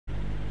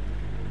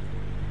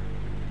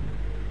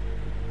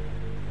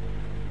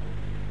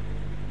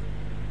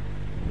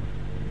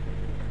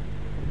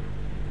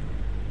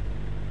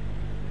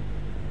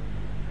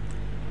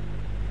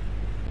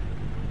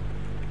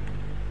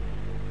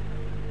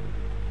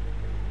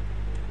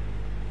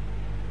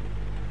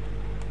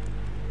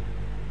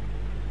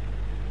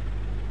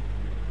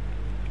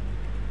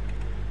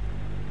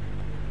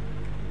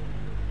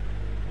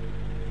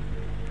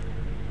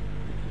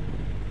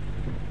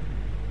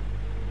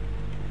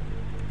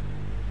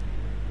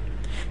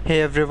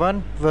Hey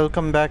everyone,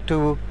 welcome back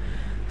to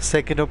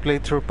Sekiro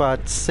playthrough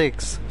part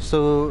 6.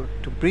 So,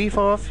 to brief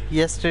off,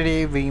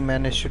 yesterday we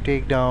managed to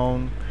take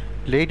down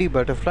Lady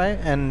Butterfly,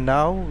 and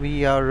now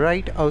we are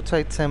right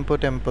outside Sempo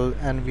Temple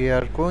and we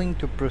are going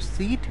to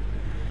proceed.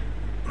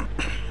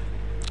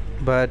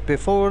 But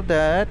before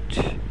that,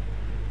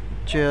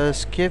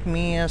 just give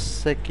me a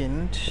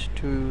second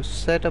to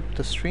set up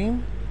the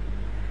stream.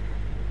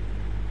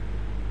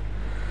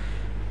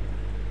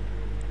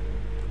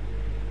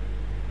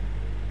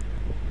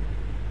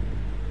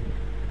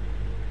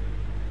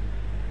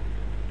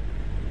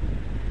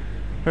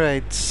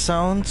 Right,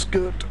 sounds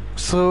good.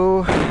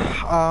 So,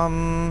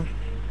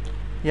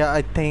 yeah,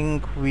 I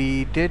think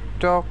we did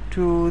talk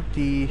to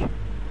the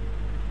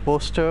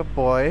poster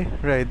boy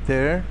right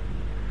there,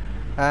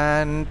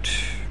 and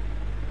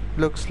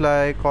looks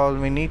like all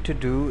we need to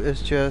do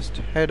is just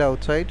head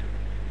outside.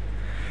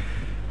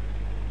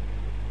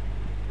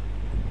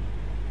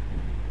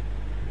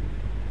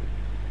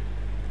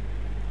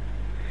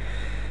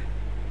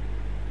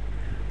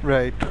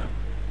 Right,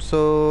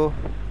 so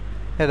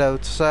head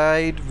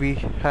outside. We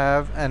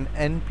have an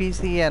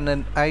NPC and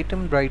an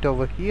item right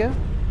over here.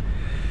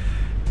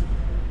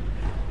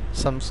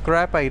 Some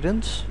scrap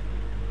items.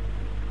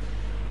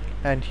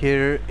 And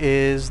here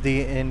is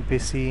the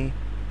NPC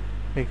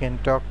we can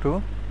talk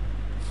to.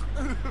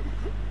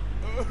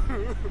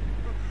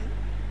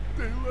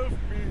 They left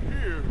me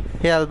here.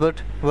 Hey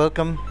Albert,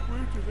 welcome.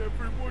 Where did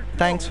everyone go?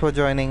 Thanks for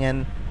joining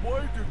in.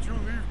 Why did you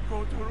leave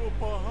Kotaro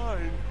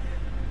behind?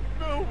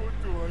 Now what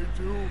do I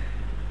do?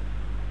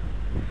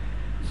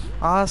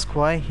 Ask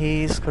why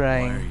he's Why are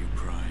crying. you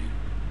crying?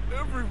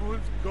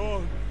 Everyone's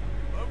gone.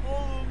 I'm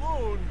all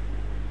alone.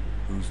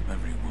 Who's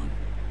everyone?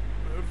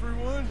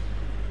 Everyone?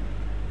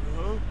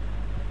 Huh?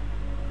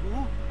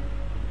 Who?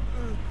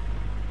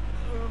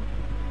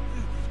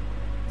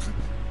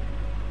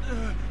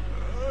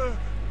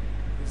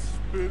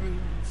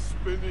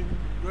 Spinning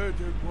red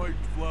and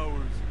white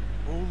flowers.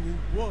 Only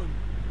one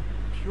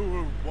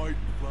pure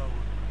white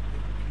flower.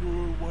 The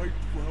pure white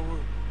flower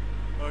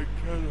I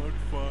cannot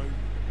find.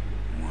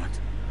 What?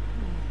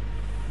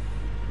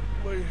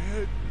 My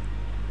head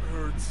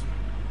hurts.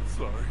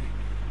 Sorry.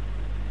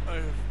 I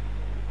have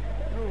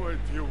no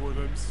idea what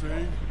I'm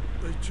saying.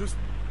 I've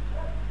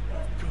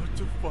got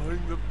to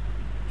find the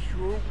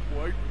pure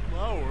white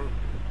flower.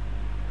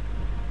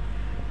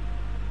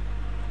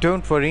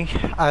 Don't worry,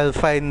 I'll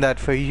find that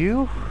for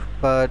you.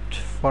 But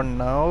for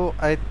now,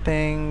 I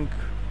think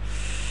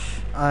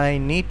I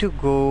need to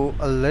go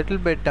a little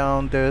bit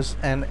down. There's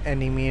an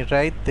enemy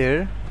right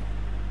there.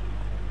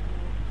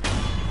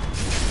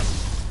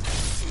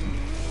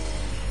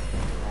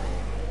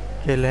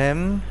 Kill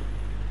him.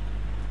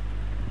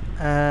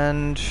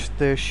 And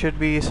there should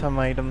be some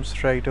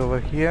items right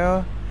over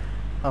here.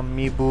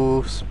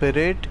 Amiibo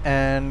spirit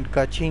and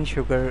Kachin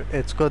sugar.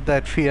 It's good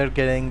that we are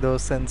getting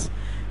those since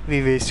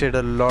we wasted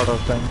a lot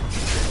of them.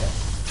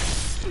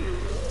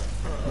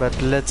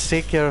 But let's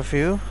take care of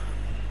you.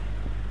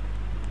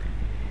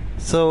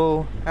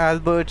 So,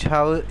 Albert,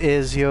 how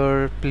is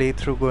your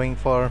playthrough going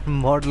for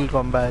Mortal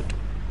Kombat?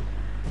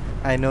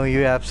 I know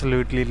you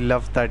absolutely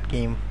love that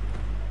game.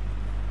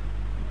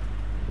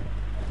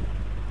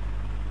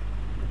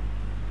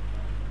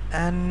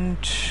 And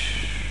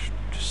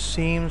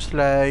seems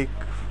like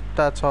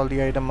that's all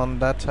the item on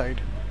that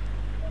side.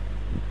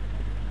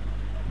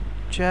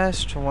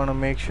 Just want to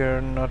make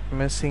sure not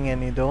missing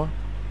any though.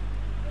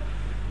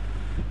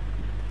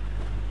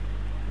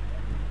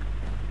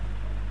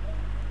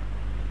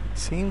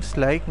 Seems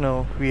like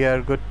no, we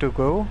are good to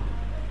go.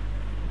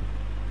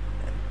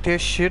 There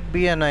should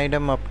be an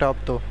item up top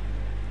though.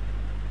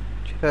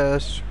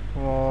 Just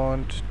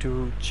want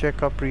to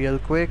check up real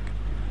quick.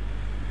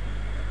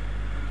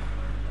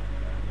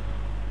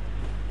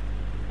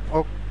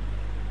 Oh,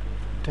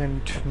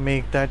 didn't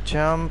make that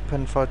jump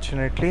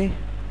unfortunately.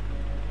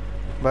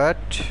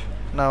 But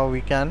now we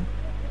can.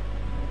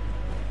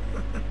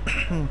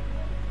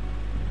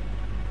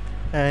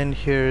 And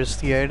here's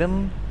the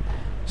item.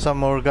 Some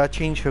more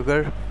gachin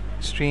sugar.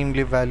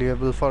 Extremely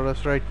valuable for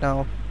us right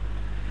now.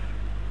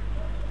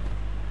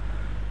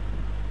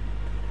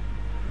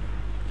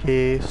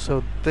 Okay,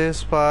 so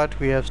this part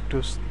we have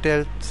to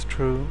stealth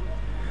through.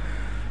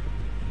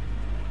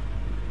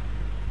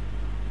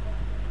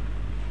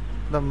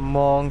 The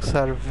monks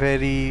are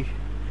very,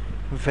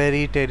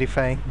 very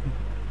terrifying.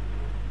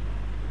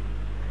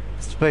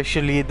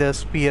 Especially the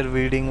spear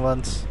wielding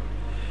ones.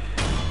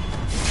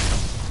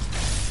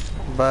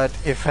 But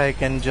if I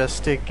can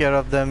just take care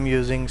of them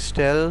using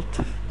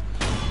stealth.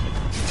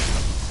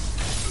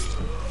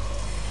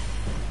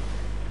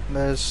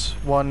 There's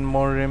one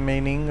more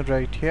remaining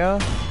right here.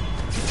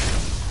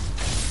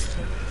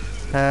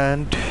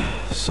 And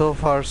so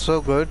far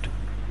so good.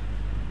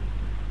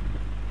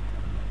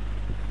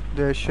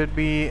 There should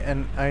be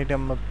an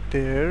item up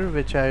there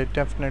which I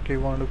definitely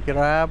want to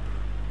grab.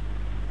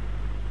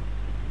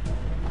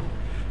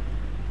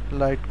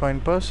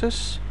 Litecoin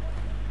purses.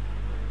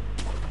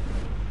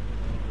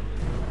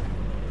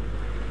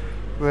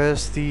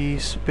 Where's the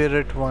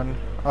spirit one?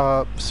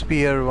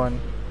 Spear one.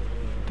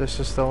 This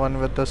is the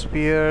one with the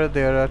spear.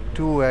 There are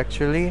two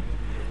actually.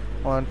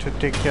 Want to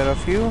take care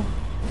of you.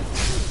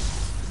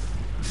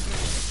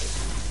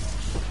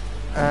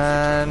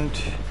 And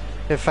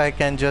if I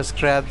can just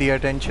grab the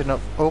attention of...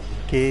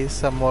 Okay,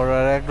 some more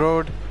are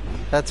aggroed.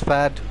 That's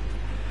bad.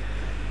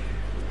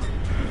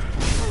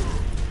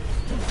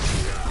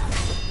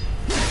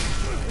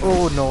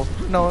 Oh no,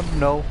 no,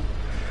 no.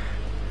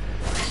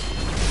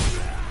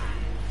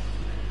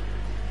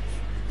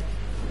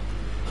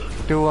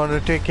 Do want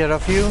to take care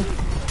of you.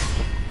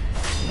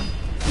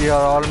 You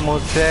are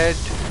almost dead.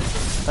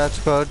 That's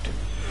good.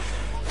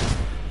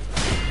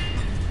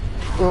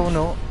 Oh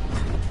no.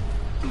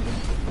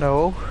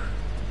 No.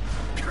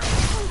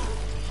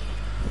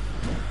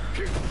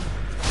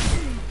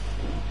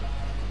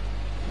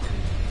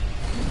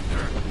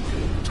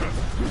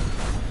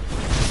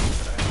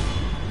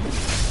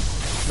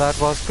 That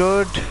was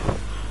good.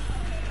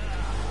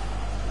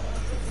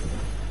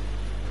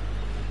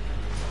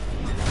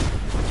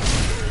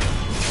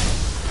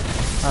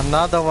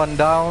 Another one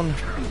down.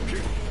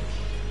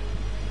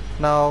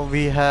 Now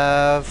we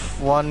have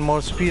one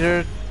more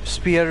spear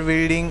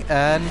wielding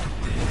and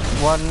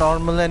one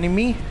normal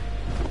enemy.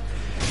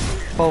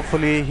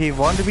 Hopefully he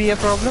won't be a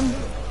problem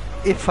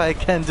if I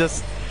can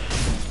just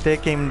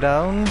take him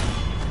down.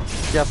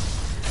 Yep.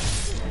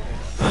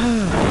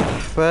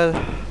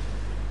 Well,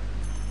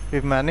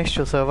 we've managed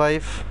to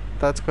survive.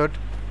 That's good.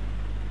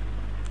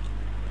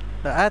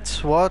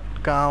 That's what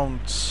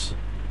counts.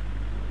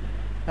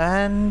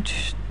 And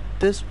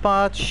this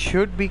path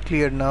should be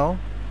clear now.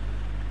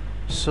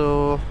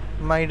 So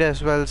might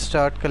as well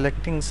start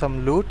collecting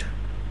some loot.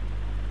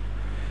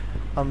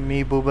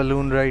 Amiibo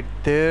balloon right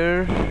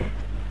there.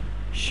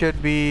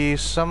 Should be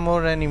some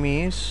more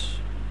enemies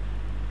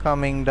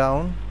coming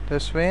down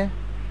this way.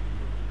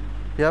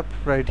 Yep,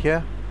 right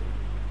here.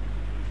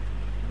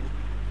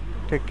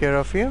 Take care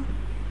of you.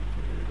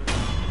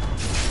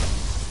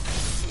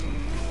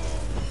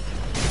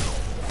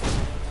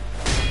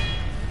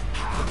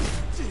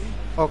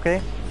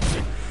 Okay.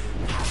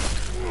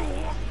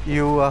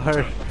 You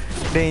are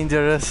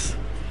dangerous.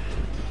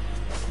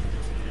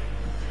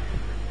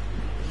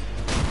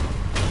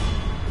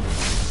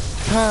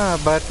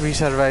 But we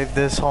survived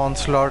this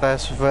onslaught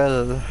as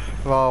well.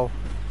 Wow.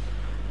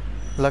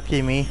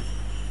 Lucky me.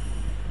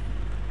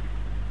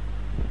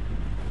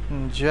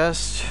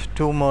 Just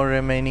two more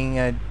remaining.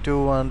 I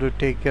do want to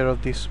take care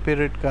of the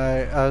spear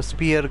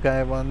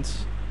guy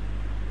once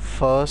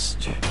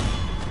first.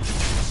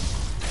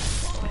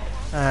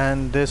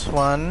 And this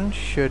one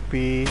should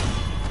be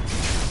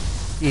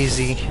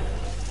easy.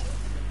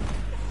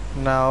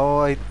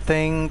 Now I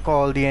think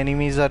all the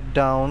enemies are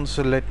down,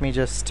 so let me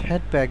just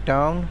head back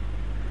down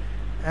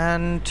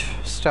and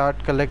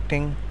start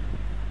collecting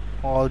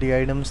all the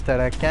items that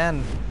I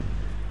can.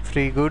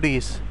 Free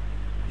goodies.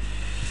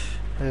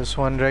 There's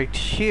one right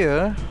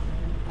here.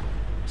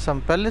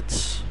 Some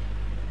pellets.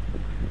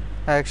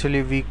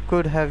 Actually, we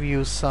could have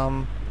used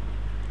some.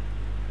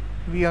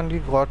 We only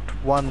got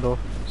one though.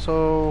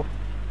 So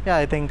yeah,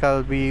 I think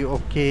I'll be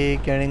okay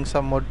getting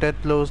some more death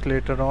blows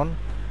later on.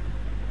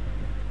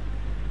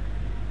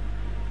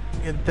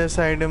 Get this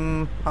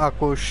item,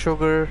 Akko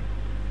sugar.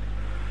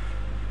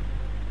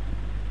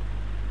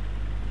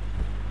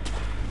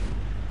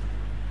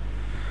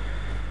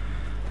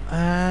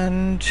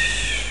 And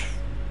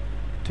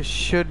there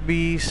should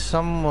be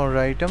some more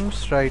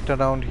items right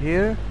around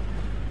here.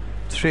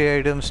 3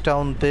 items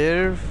down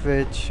there,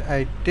 which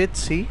I did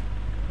see.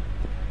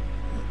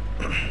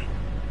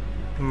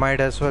 Might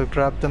as well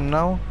grab them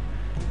now.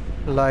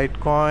 Light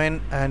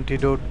coin,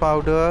 antidote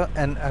powder,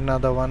 and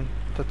another one.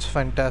 That's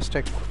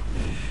fantastic.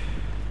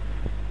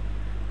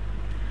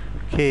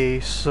 Okay,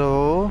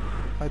 so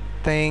I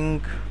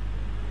think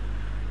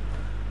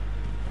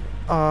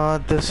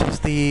this is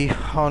the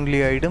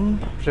only item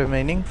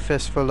remaining,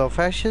 Festival of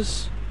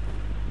Ashes.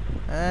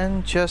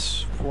 And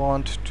just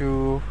want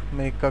to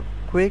make a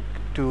quick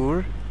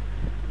tour.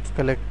 I've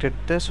collected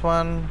this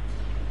one.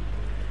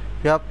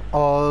 Yep,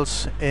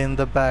 all's in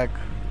the bag.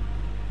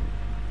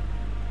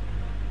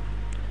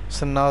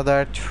 So now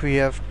that we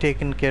have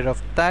taken care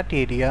of that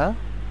area,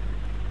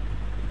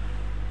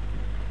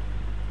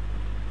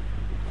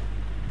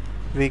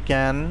 we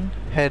can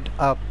head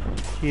up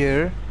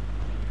here.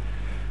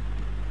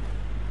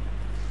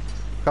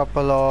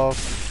 Couple of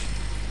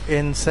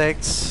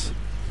insects,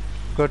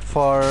 good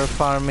for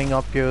farming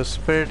up your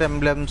spirit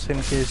emblems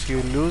in case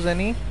you lose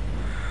any.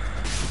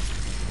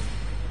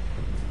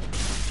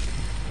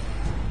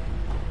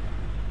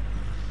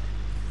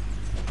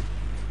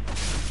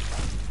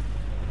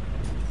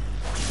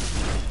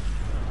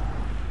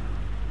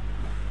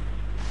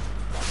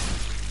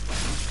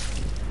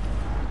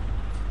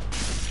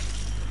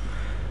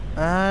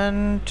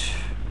 And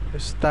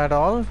is that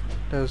all?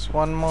 There's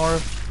one more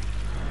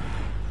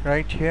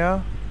right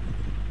here,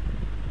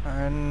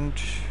 and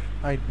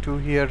I do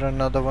hear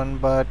another one,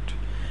 but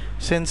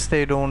since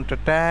they don't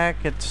attack,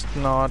 it's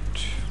not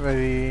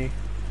very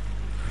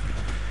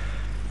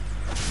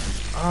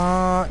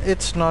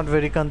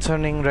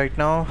concerning right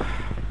now.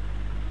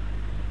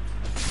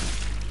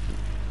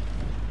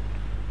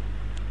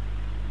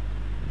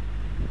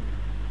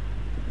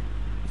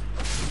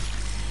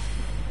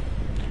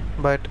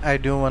 but I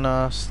do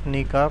wanna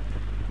sneak up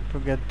to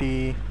get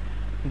the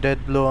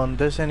dead blow on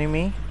this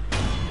enemy.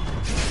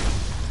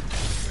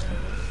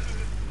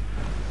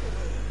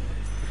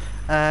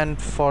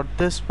 And for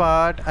this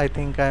part, I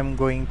think I'm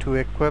going to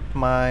equip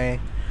my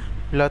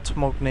blood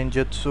smoke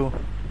ninjutsu,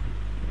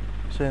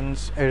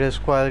 since it is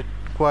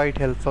quite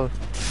helpful.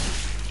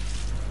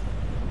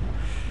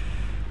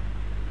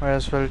 Might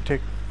as well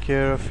take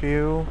care of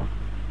you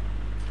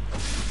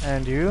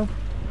and you.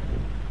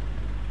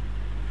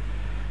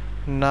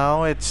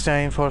 Now it's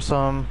time for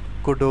some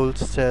good old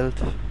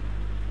stealth.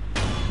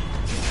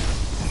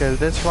 Kill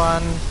this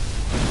one,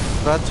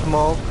 blood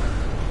smoke,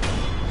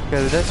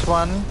 kill this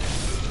one,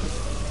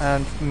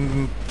 and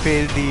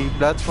fail the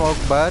blood smoke,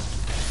 but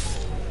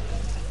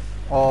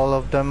all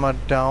of them are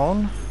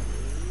down.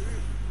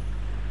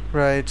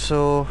 Right,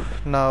 so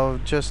now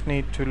just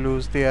need to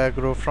lose the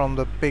aggro from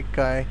the big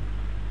guy.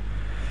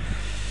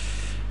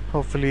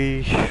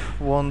 Hopefully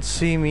won't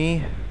see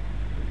me.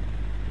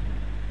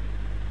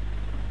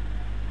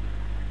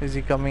 Is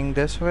he coming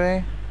this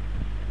way?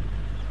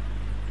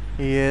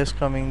 He is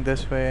coming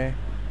this way.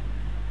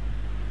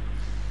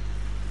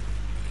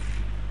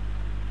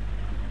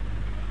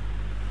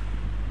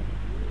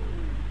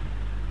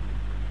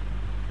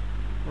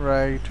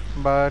 Right,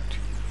 but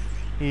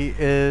he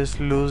is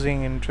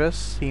losing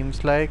interest,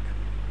 seems like.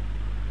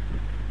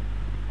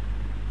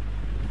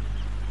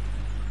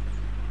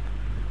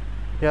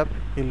 Yep,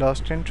 he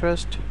lost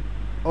interest.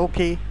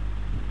 Okay,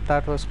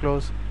 that was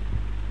close.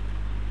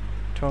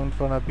 Don't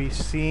wanna be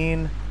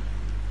seen.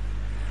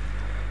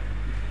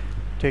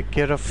 Take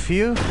care of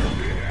you.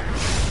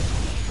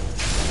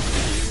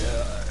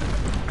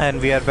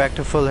 And we are back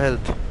to full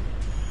health.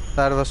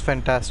 That was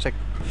fantastic.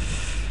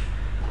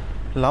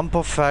 Lump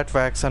of fat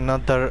wax,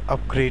 another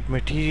upgrade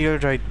material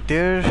right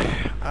there.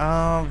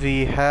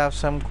 We have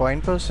some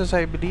coin purses,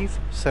 I believe,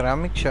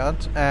 ceramic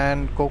shards,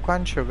 and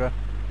coconut sugar.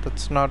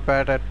 That's not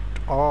bad at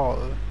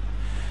all.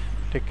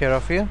 Take care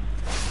of you.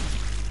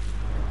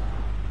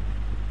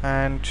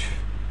 And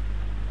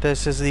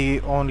this is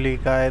the only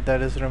guy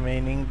that is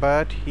remaining,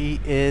 but he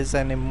is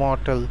an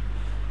immortal,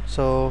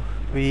 so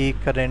we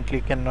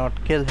currently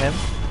cannot kill him,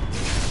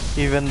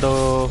 even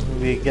though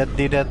we get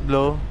the death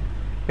blow.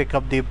 Pick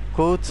up the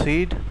code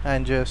seed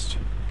and just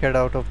get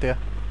out of there.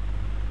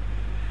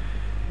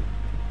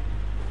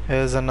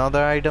 Here's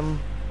another item.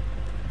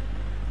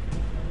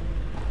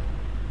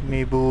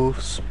 Mibu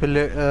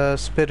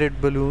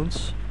spirit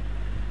balloons,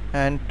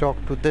 and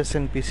talk to this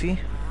NPC.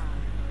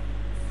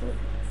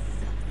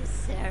 Fruits of the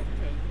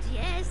serpent,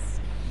 yes.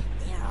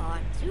 There are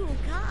two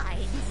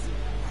kinds.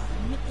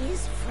 One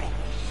is fresh,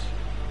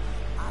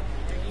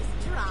 other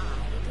is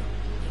dried.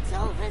 It's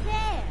over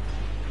there.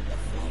 The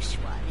fresh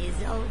one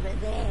is over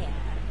there.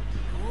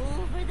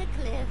 Over the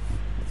cliff,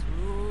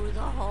 through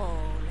the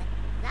hole.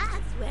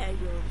 That's where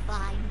you'll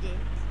find it.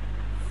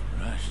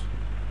 Fresh?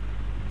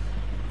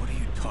 What are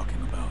you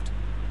talking about?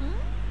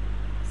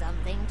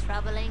 Something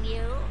troubling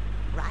you?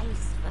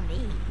 Rice for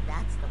me,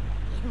 that's the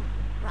way.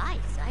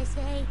 Rice, I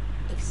say.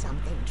 If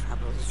something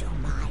troubles your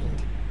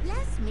mind,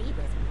 bless me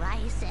with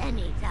rice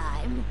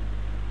anytime.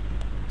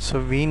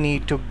 So we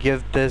need to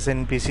give this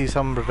NPC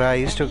some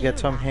rice to get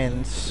some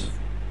hints.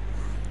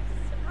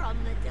 From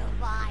the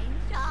divine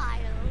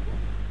child.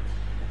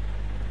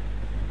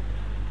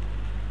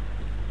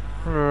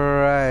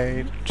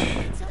 Right.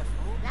 So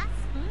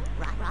that's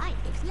right.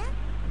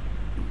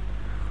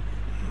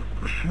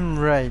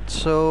 Right,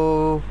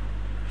 so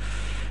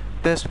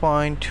this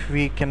point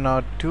we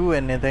cannot do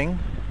anything,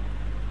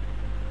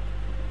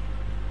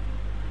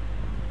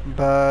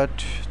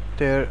 but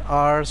there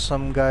are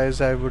some guys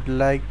I would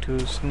like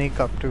to sneak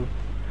up to,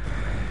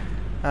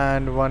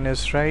 and one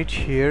is right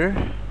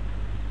here.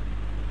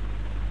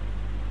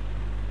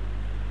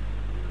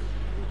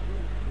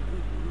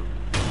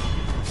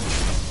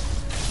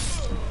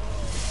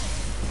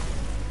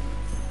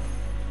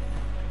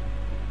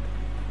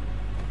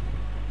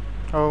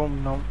 Oh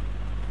no,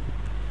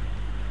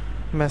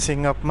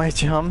 messing up my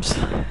jumps,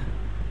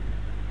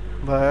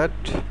 but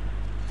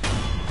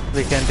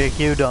we can take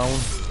you down.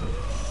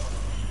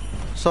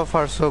 So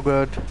far so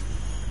good.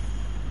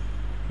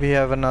 We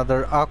have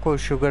another Akko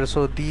sugar,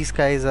 so these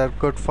guys are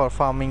good for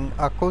farming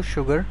Akko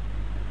sugar.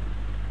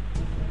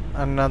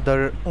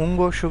 Another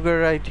Ungo sugar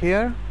right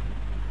here,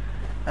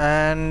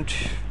 and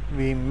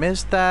we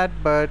missed that,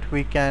 but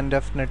we can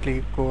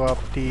definitely go up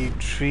the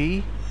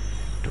tree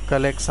to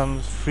collect some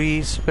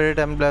free spirit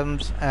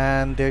emblems,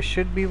 and there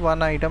should be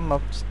one item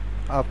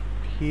up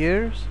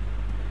here.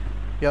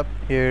 Yep,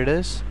 here it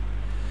is.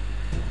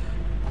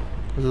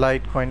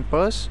 Light coin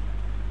purse.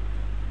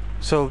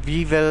 So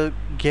we will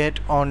get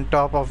on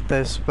top of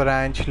this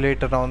branch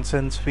later on,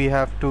 since we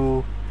have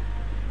to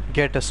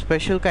get a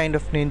special kind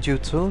of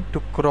ninjutsu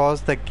to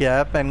cross the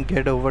gap and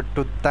get over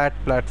to that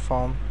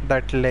platform,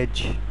 that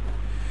ledge.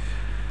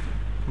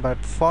 But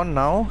for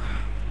now,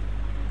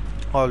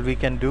 all we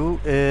can do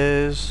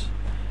is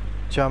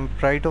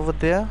jump right over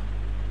there.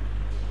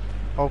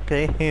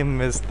 Okay, he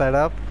messed that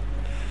up.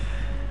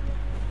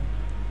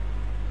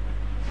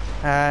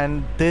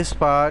 and this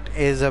part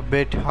is a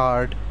bit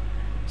hard.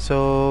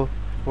 So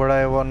what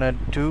I wanna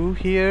do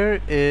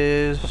here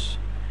is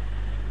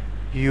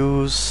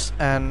use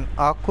an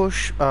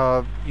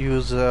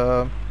use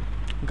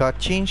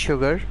gachin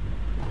sugar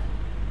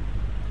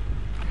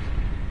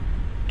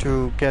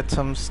to get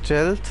some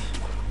stealth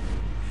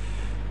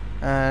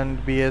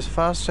and be as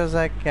fast as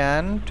I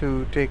can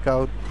to take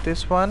out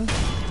this one,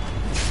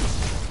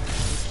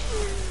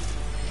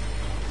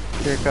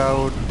 take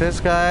out this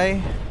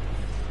guy,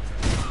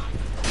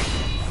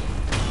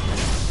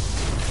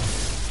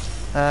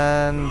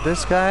 and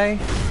this guy,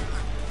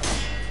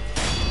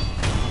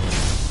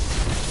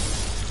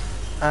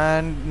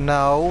 and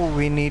now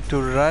we need to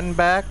run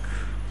back,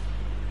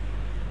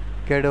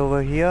 get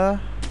over here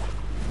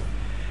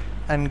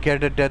and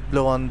get a death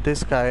blow on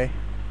this guy.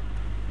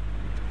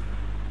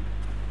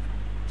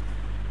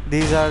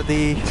 These are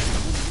the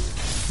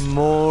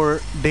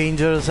more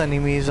dangerous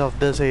enemies of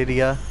this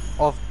area,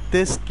 of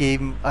this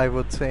game, I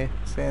would say,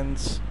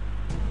 since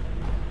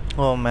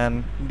oh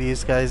man,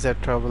 these guys are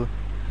trouble.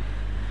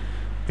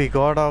 We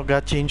got our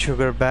gachin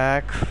sugar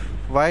back.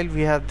 While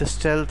we have the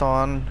stealth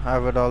on, I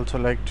would also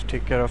like to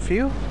take care of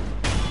you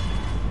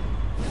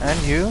and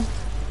you.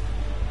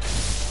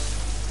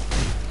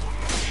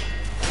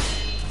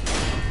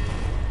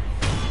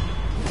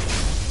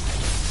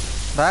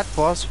 That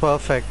was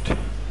perfect.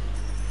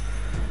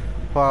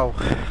 Wow,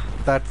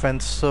 that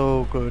went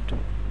so good.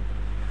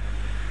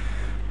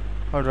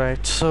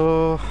 Alright,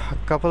 so a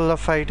couple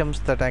of items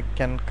that I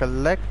can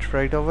collect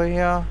right over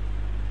here.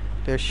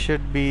 There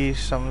should be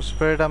some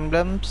spirit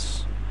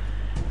emblems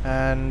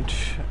and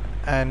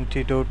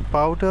antidote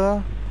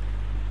powder.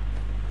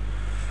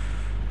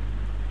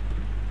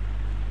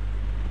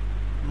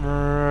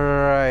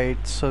 Right,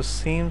 so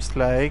seems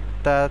like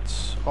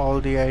that's all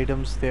the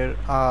items there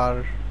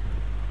are,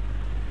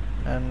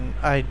 and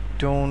I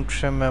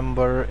don't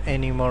remember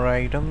any more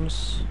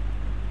items.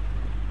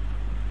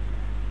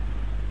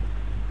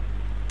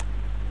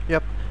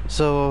 Yep,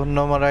 so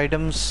no more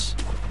items.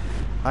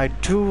 I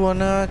do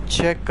wanna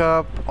check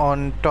up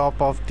on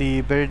top of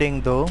the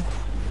building though,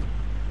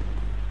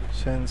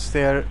 since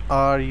there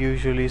are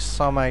usually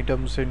some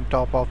items in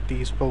top of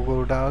these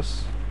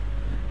pagodas,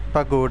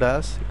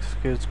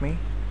 excuse me.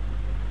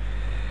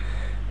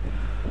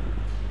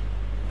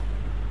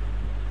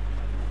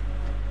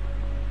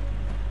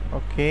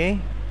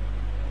 Okay,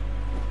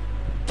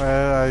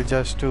 well, I'll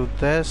just do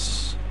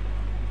this,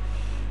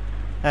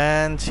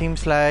 and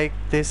seems like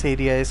this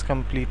area is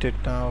completed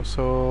now,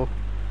 so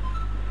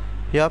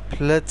yep,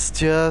 let's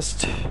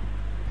just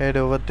head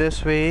over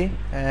this way,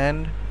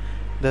 and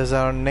there's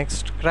our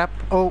next crap.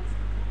 Oh,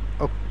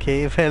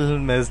 okay, well,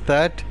 missed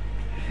that,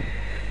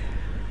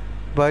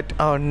 but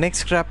our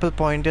next grapple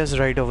point is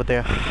right over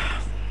there.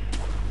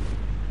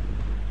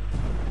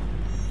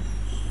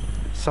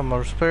 Some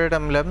more spirit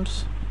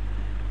emblems.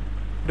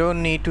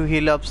 Don't need to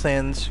heal up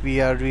since we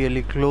are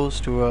really close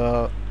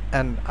to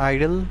an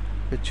idol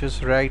which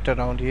is right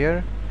around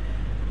here.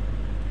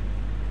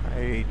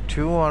 I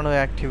do want to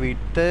activate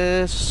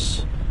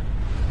this.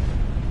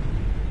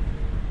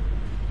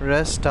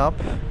 Rest up.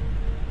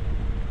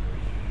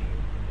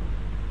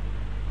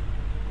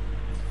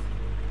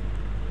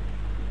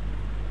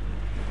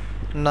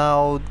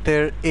 Now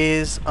there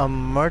is a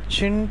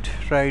merchant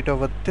right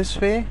over this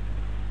way.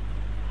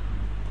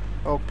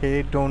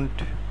 Okay, don't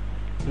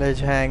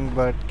ledge hang,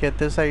 but get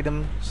this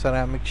item,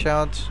 ceramic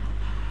shards.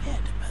 Here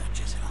to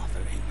purchase an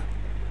offering.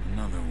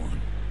 Another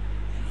one.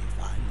 When you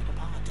find the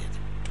departed,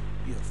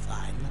 you'll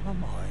find the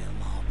memorial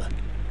mob.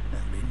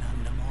 There'll be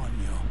none to mourn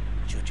you.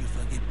 Should you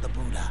forget the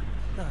Buddha,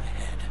 go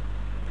ahead.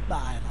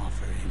 Buy an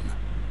offering.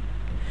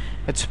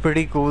 It's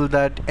pretty cool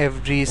that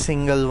every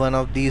single one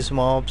of these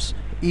mobs,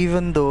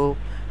 even though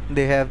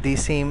they have the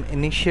same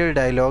initial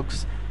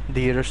dialogues,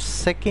 their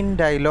second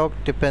dialogue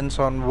depends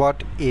on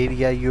what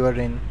area you are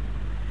in.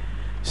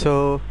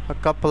 So a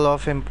couple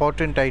of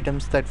important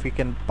items that we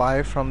can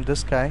buy from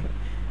this guy.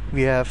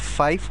 We have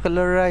 5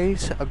 color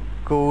eyes, a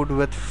code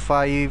with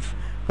 5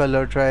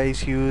 colored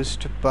eyes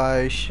used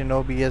by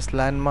shinobi as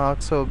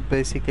landmarks, so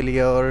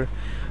basically our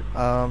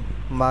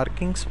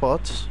marking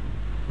spots.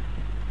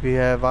 We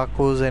have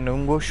Akos and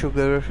Ungo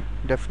sugar.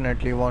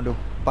 Definitely want to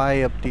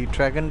buy up the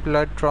dragon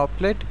blood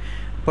droplet.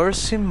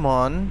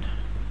 Persimmon,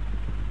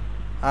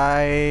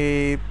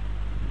 I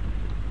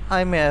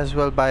may as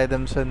well buy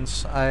them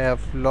since I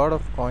have a lot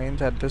of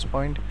coins at this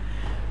point.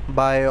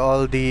 Buy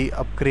all the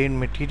upgrade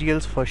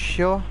materials for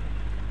sure,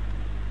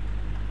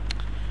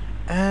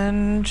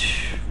 and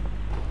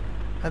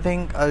I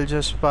think I'll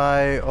just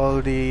buy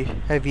all the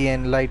heavy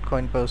and light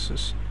coin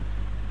purses.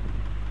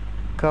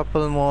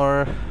 Couple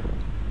more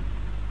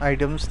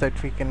items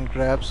that we can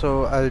grab,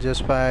 so I'll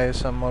just buy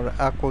some more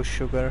Akko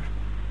sugar.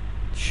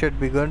 Should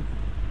be good.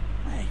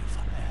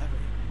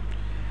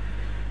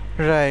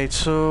 Right,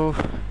 so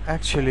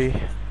actually,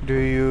 do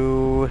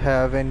you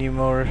have any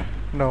more?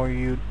 No,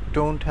 you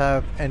don't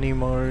have any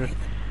more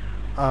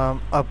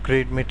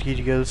upgrade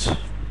materials.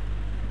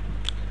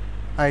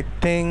 I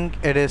think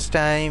it is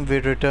time we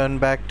return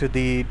back to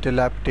the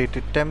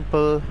dilapidated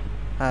temple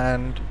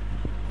and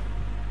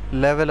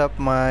level up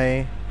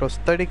my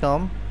prosthetic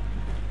arm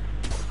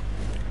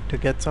to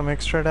get some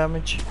extra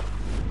damage.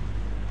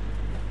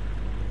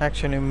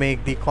 Actually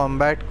make the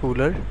combat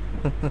cooler.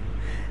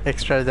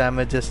 Extra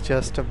damage is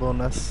just a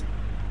bonus.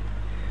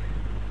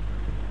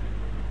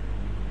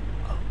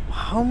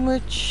 How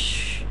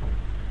much?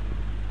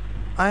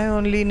 I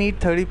only need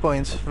 30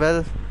 points.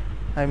 Well,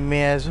 I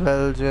may as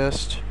well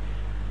just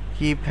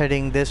keep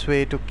heading this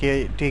way to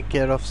take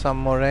care of some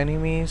more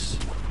enemies,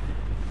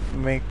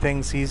 make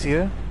things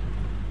easier.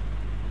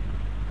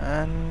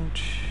 And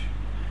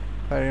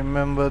I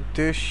remember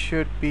there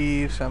should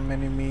be some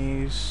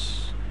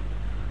enemies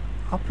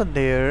up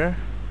there.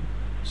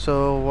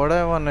 So what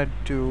I wanna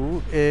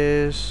do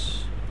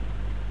is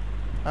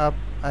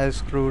I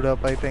screwed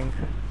up, I think.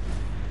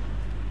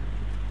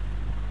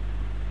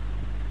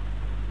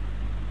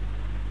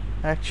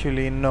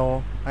 Actually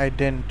no, I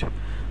didn't.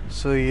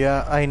 So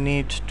yeah, I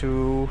need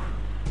to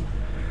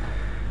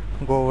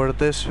go over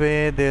this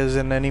way. There's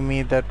an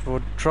enemy that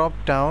would drop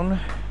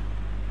down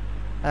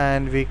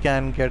and we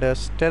can get a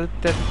stealth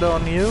test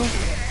on you.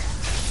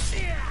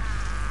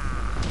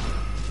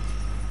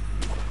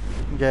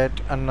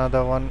 Get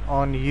another one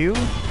on you.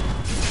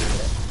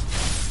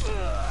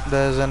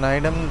 There's an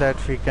item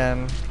that we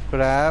can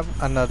grab,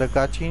 another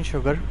kachin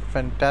sugar,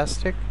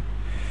 fantastic.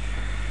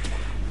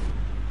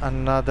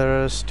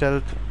 Another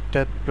stealth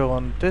death blow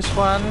on this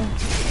one.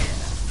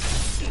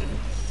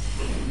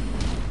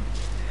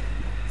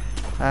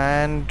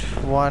 And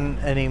one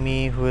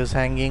enemy who is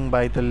hanging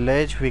by the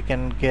ledge, we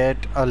can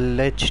get a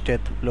ledge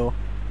death blow.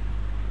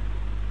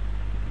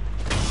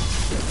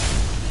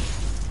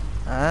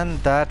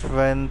 And that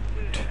went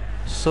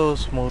so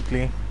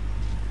smoothly.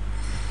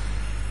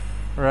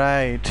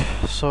 Right,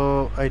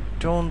 so I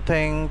don't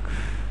think,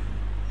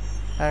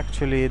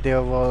 actually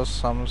there was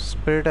some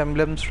spirit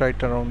emblems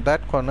right around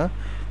that corner,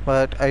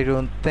 but I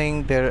don't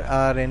think there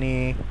are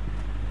any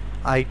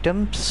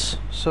items,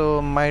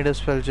 so might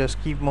as well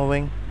just keep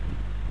moving.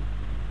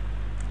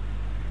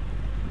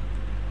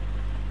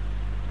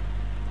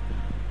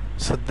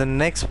 So the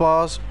next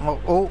boss,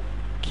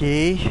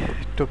 okay,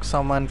 took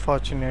some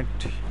unfortunate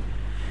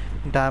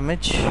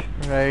damage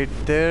right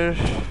there,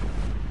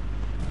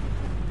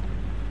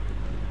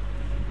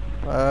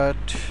 but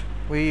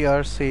we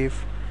are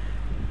safe.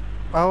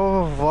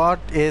 Oh, what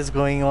is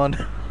going on?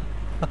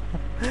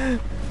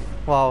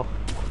 Wow.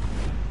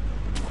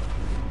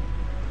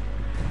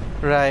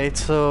 Right,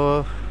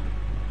 so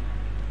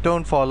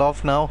don't fall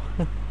off now.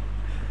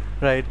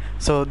 Right,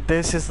 so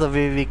this is the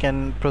way we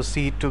can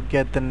proceed to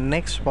get the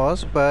next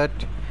boss, but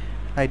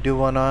I do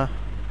wanna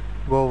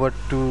go over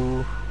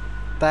to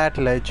that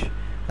ledge,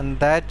 and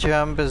that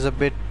jump is a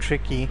bit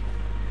tricky.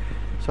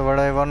 So what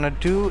I wanna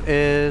do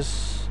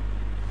is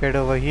get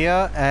over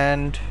here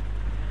and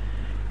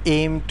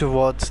aim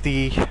towards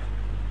the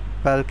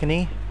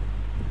balcony,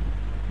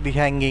 the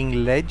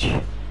hanging ledge,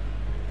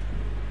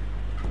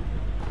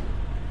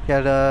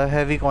 get a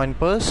heavy coin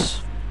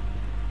purse,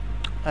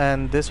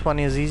 and this one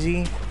is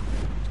easy.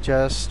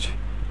 Just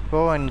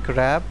go and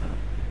grab.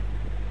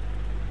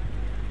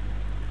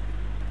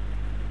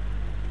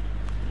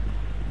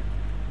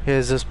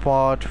 Here's a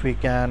spot we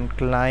can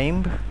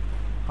climb,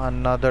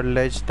 another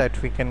ledge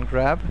that we can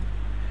grab,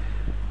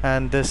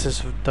 and this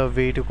is the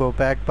way to go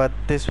back, but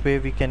this way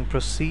we can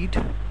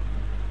proceed,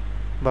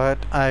 but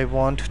I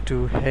want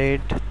to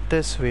head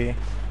this way.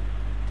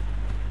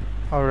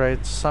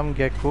 Alright, some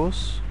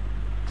geckos.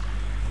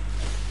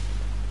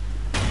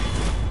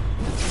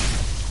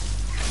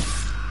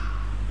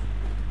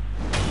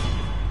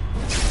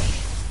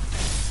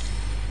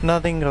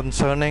 Nothing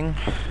concerning.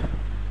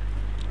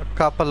 A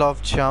couple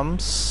of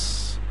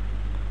jumps,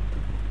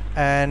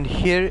 and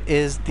here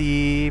is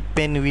the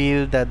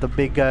pinwheel that the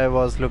big guy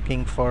was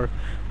looking for.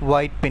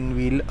 White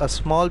pinwheel, a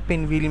small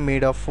pinwheel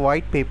made of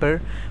white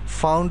paper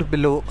found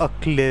below a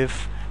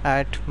cliff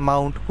at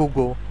Mount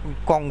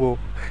Congo.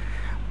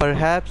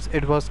 Perhaps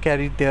it was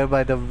carried there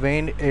by the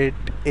wind. It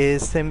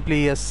is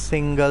simply a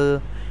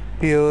single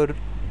pure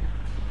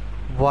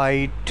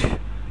white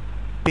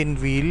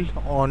pinwheel,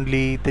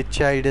 only the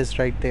child is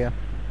right there.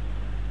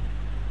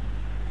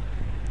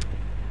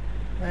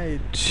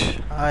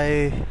 Right,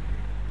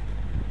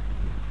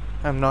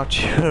 I'm not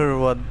sure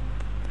what.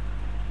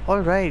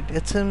 Alright,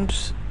 it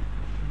seems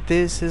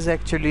this is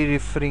actually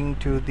referring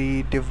to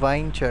the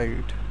divine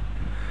child.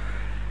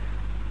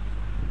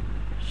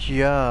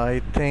 Yeah,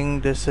 I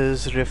think this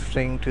is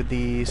referring to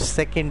the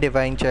second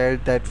divine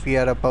child that we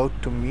are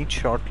about to meet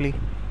shortly.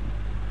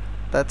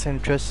 That's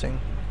interesting.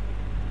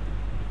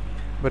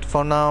 But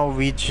for now,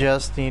 we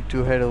just need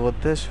to head over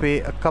this way.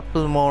 A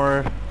couple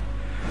more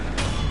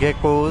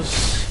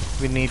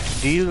geckos we need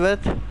to deal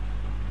with,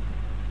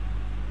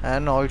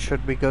 and all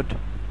should be good.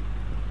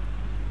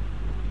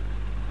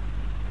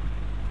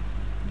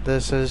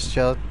 This is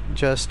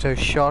just a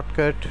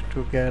shortcut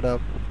to get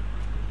up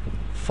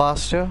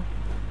faster.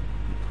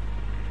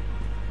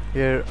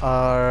 Here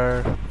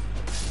are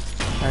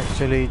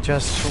actually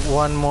just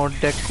one more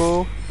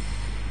gecko,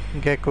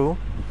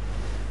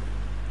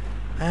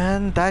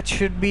 And that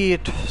should be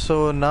it.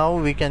 So now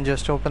we can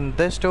just open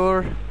this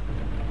door.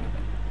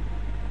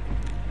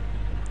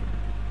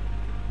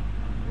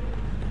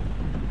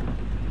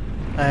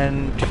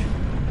 And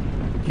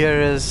here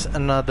is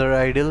another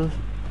idol.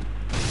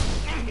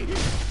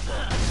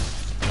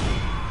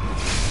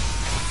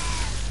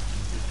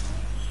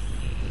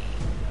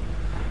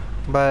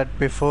 But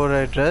before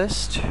I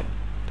rest,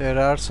 there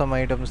are some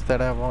items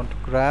that I want to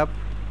grab,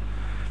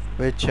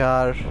 which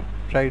are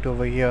right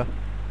over here.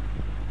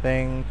 I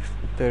think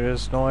there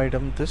is no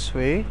item this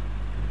way,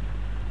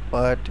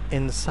 but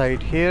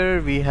inside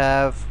here we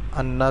have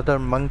another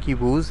monkey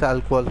booze,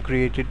 alcohol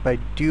created by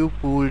dew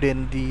pooled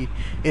in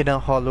a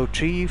hollow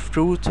tree.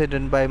 Fruits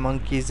hidden by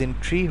monkeys in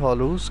tree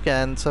hollows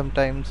can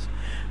sometimes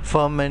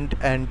ferment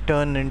and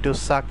turn into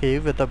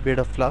sake with a bit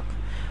of luck.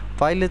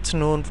 While it's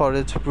known for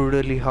its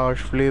brutally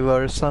harsh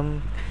flavor,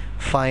 some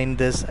find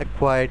this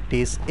acquired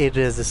taste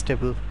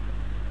irresistible.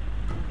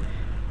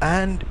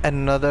 And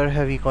another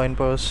heavy coin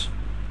purse,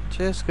 which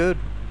is good.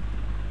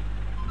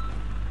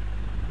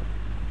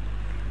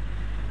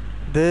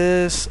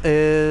 This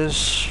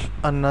is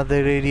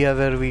another area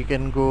where we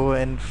can go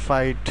and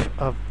fight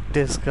a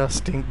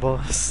disgusting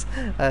boss.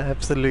 I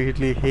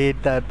absolutely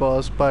hate that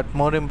boss, but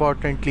more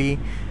importantly,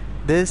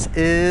 this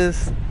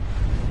is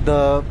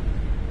the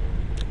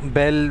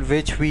bell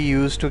which we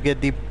use to get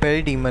the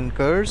Bell Demon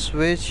curse,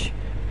 which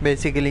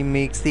basically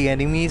makes the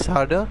enemies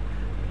harder,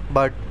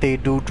 but they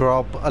do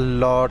drop a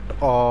lot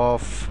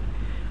of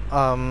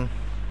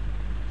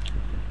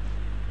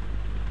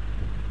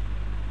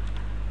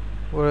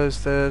what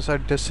is this? A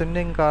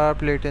descending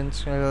carp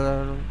latency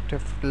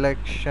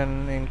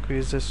deflection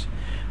increases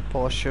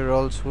posture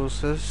also.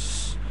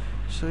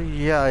 So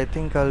yeah, I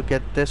think I'll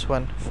get this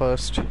one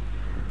first,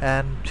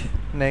 and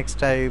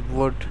next I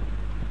would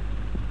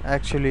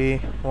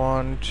actually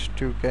want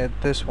to get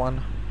this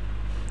one,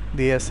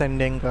 the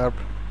ascending carp.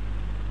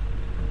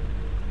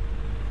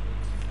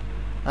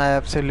 I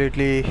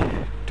absolutely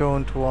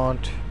don't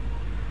want.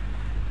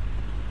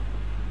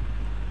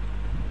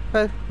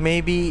 Well,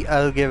 maybe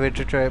I'll give it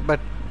a try, but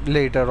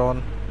later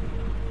on.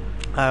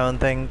 I don't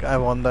think I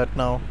want that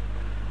now.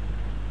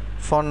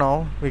 For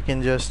now, we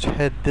can just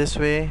head this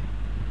way,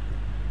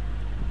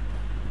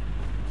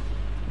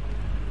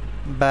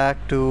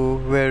 back to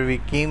where we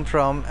came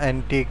from,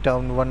 and take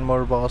down one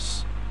more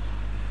boss.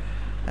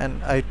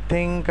 And I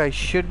think I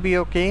should be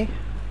okay.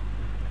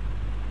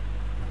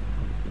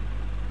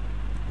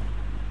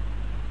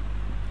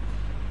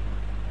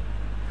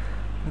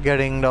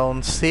 Getting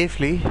down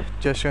safely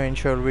just to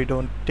ensure we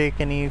don't take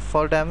any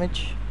fall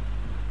damage.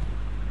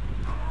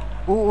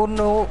 Oh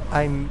no,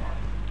 I'm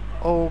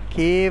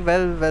okay.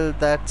 Well,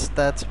 that's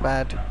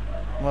bad.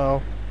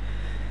 Wow.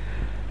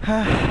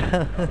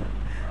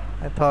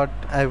 I thought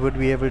I would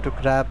be able to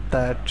grab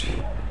that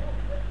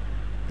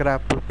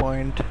grapple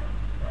point,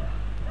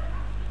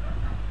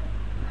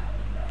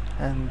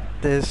 and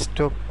this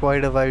took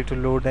quite a while to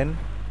load in.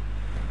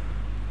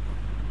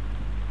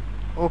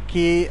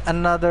 Okay,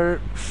 another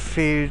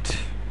failed.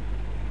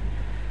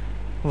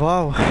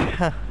 Wow.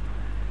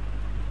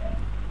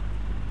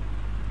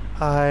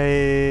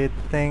 I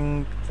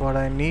think what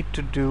I need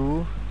to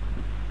do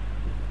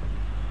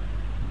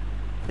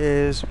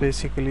is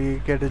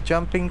basically get a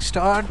jumping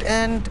start,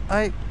 and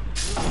I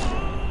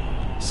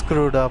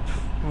screwed up.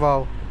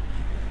 Wow.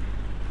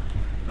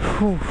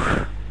 Whew.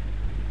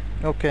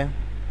 Okay.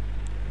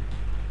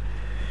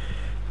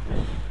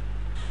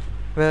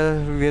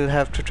 Well, we'll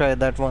have to try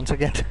that once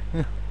again.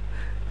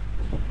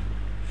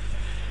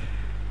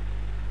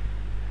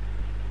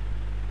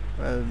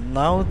 Well,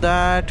 now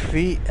that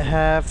we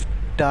have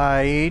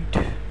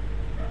died,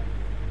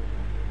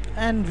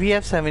 and we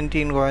have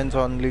 17 coins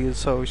only,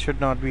 so should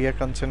not be a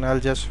concern. I'll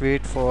just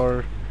wait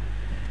till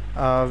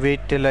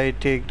I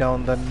take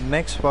down the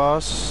next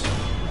boss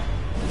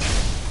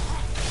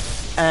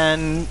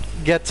and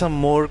get some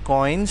more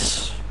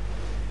coins.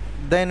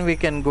 Then we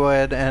can go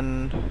ahead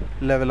and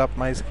level up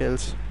my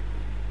skills,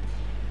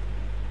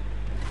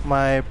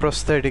 my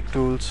prosthetic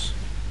tools.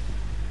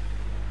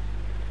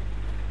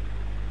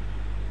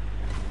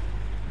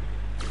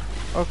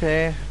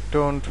 Okay,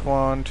 don't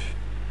want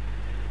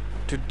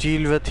to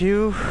deal with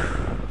you.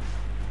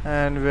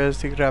 And where's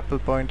the grapple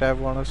point? I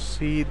want to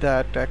see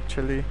that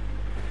actually.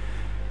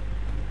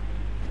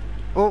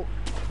 Oh,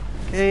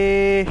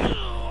 okay.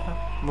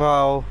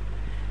 Wow,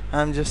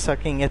 I'm just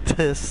sucking at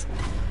this.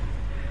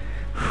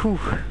 Whew.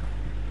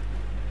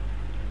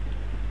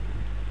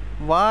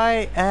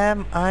 Why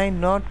am I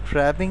not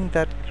grabbing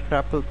that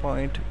grapple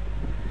point?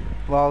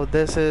 Wow,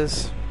 this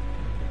is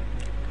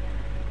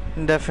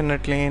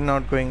definitely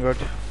not going good.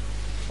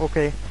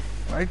 Okay,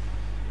 right.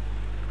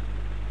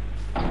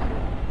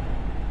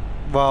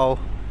 Wow.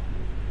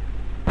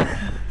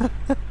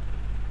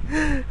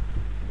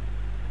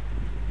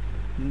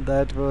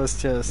 That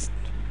was just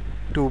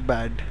too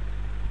bad.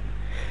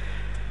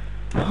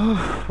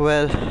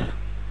 Well,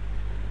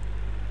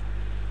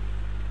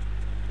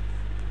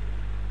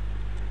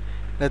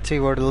 let's see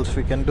what else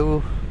we can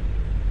do.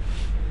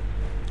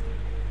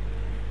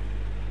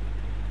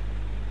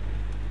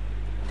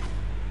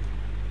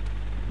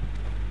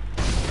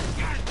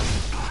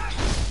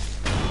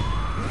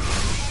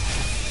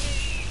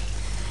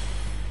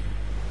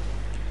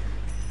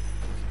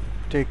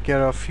 take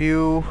care of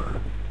you,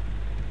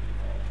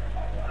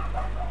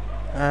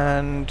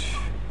 and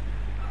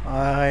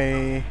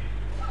I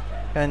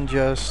can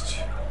just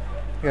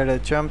get a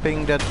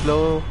jumping death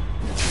blow.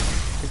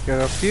 Take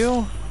care of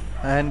you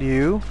and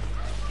you.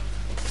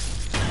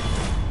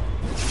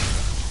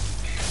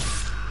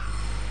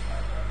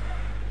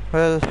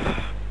 Well,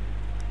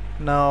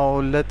 now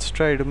let's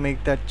try to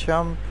make that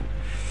jump,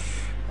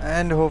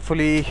 and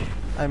hopefully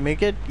I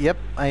make it. Yep,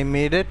 I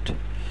made it.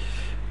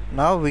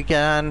 Now we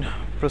can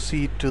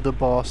proceed to the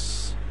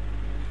boss.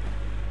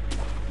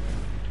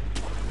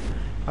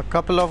 A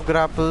couple of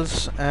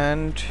grapples,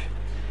 and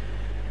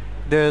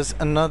there's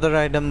another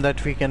item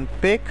that we can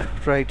pick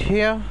right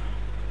here,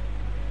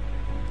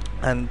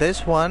 and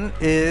this one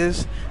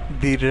is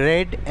the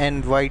red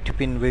and white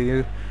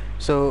pinwheel.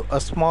 So a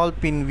small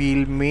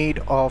pinwheel made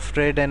of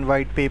red and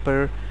white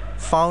paper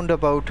found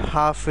about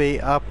halfway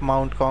up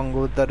Mount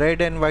Congo. The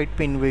red and white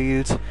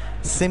pinwheels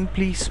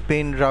simply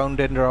spin round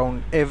and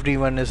round.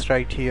 Everyone is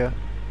right here.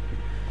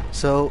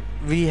 So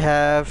we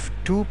have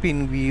two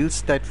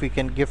pinwheels that we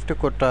can give to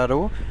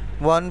Kotaro,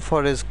 one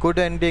for his good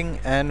ending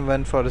and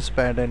one for his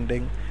bad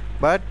ending,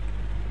 but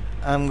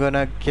I'm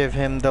gonna give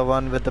him the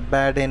one with the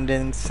bad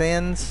ending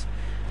since,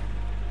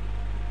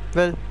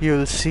 well,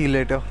 you'll see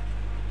later.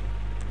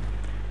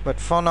 But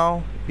for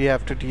now we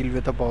have to deal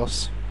with the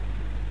boss,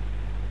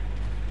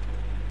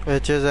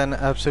 which is an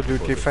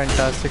absolutely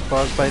fantastic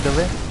boss, by the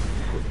way.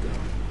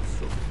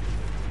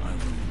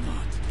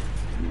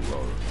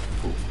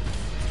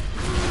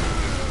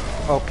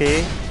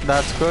 Okay,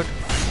 that's good.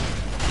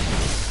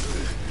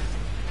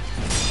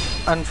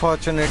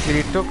 Unfortunately,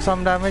 it took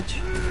some damage.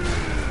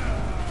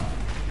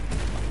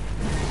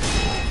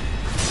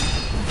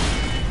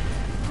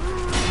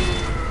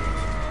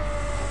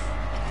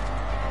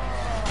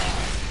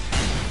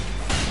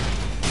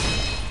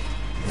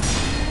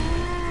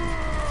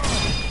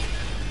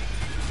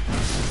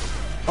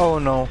 Oh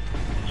no.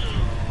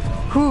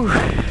 Whew.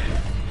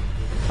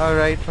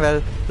 Alright,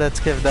 well, let's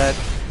give that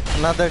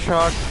another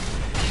shot.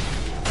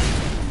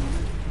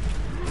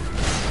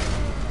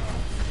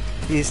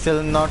 He's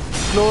still not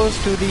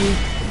close to the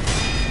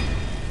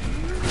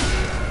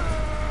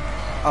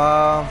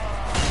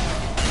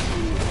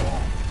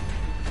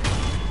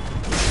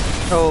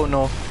oh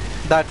no,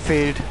 that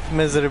failed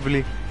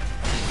miserably.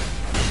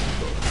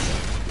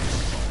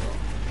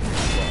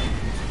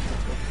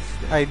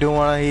 I do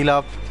want to heal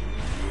up.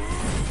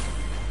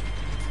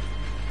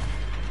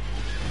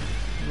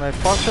 My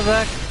posture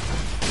back.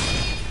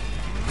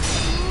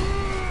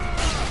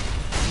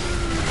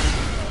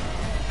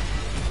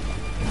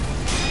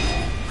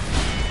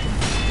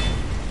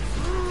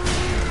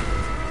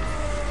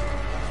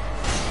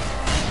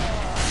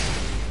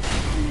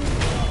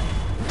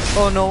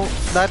 Oh no,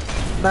 that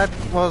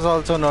was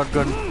also not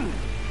good.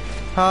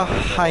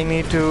 I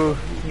need to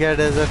get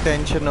his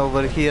attention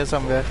over here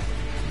somewhere.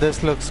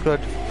 This looks good.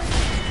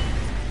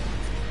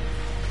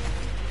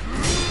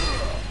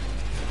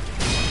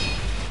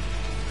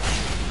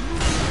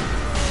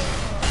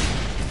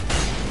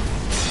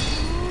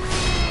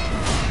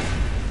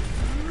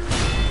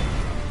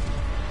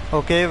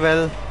 Okay,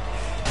 well,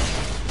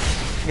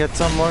 get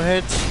some more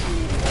hits.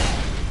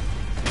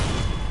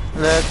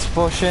 Let's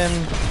push him.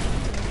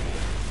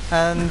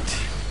 And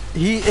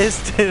he is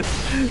still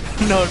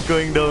not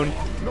going down.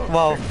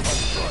 Wow.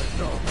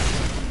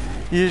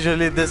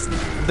 Usually this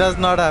does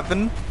not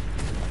happen.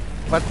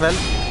 But well.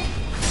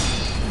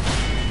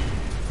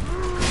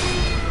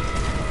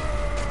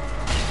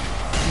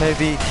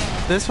 Maybe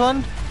this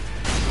one?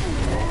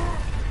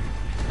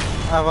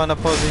 I want a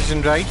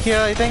position right here,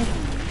 I think.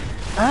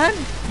 And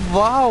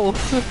wow.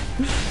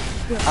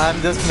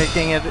 I'm just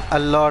making it a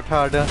lot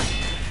harder.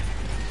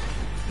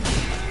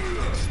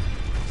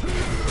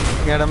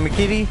 Get a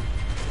Mikiri.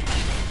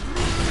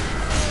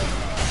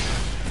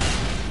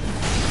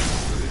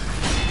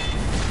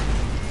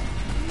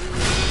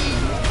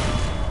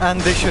 And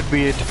this should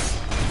be it.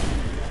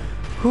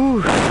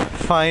 Whew,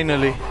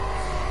 finally.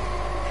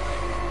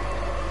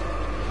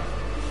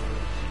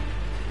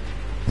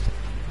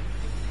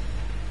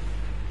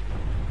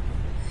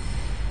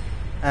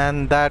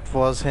 And that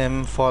was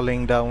him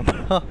falling down.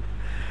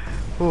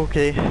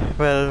 Okay,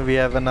 well, we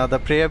have another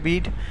prayer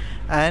bead.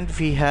 And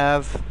we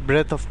have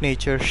Breath of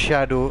Nature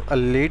Shadow, a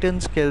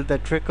latent skill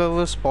that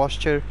recovers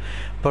posture,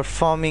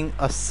 performing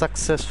a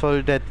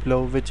successful death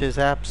blow, which is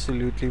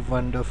absolutely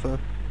wonderful.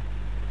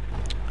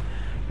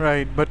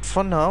 Right, but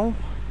for now,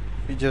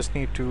 we just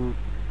need to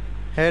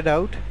head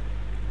out.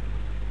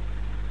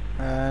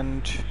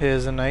 And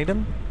here's an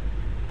item,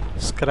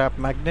 scrap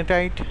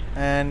magnetite,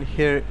 and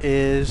here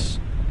is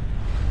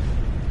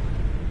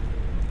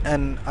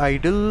an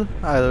idol.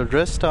 I'll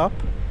rest up,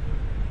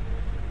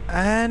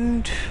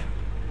 and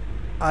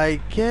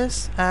I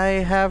guess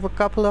I have a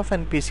couple of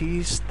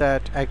NPCs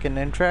that I can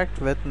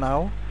interact with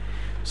now.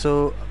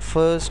 So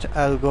first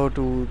I'll go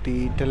to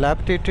the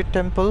dilapidated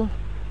temple.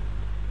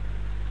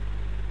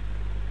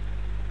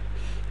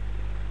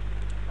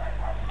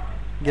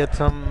 Get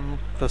some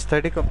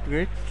prosthetic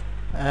upgrades,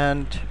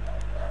 and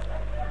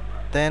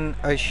then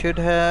I should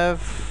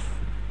have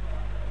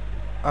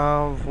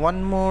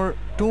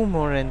two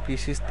more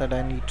NPCs that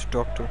I need to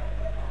talk to.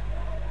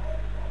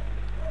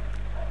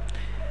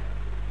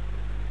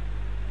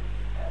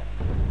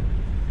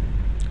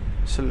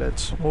 So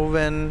let's move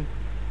in.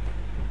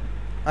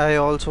 I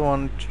also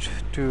want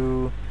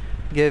to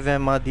give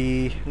Emma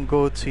the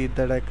goat seed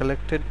that I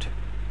collected.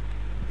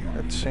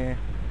 Let's see.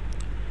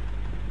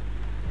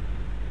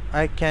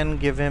 I can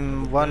give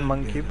him one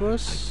monkey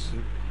boost.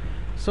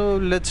 So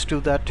let's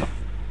do that.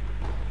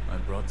 I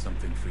brought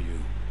something for you.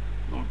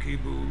 Monkey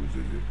booze, is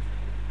it?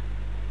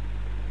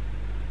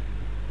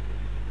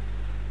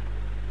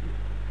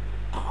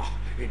 Ah,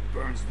 it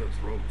burns the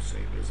throat,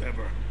 same as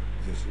ever.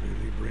 This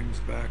really brings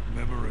back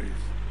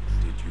memories.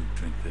 Did you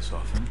drink this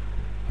often?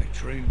 I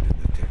trained in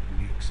the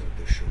techniques of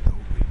the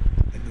shinobi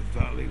in the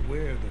valley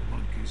where the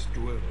monkeys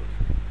dwelled.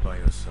 By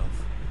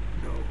yourself?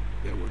 No,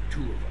 there were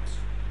two of us.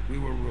 We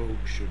were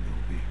rogue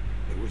shinobi.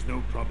 There was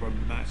no proper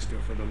master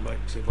for the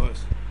likes of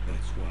us.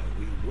 That's why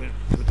we went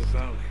to the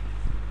valley.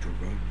 To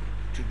run,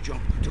 to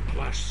jump, to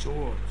clash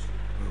swords.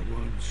 Where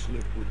one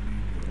slip would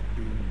mean your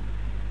doom.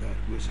 That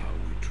was how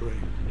we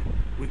trained.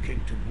 We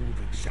came to move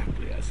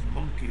exactly as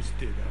monkeys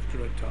did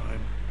after a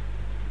time.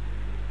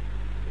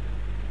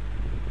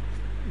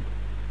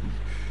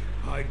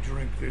 I'd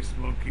drink this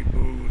monkey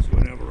booze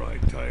whenever I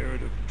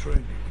tired of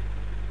training.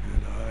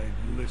 And I'd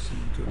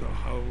listen to the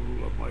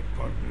howl of my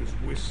partner's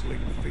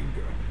whistling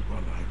finger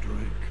while I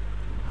drank.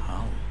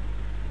 How?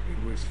 It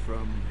was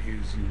from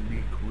his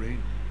unique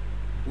ring.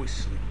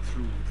 Whistling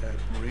through that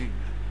ring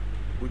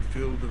would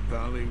fill the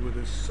valley with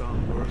a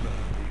somber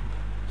laughing.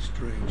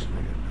 Strangely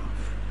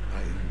enough,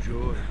 I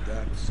enjoyed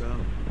that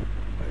sound.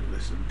 I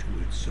listened to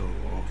it so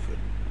often.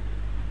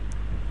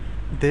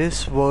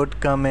 This would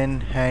come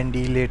in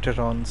handy later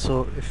on.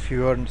 So if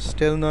you are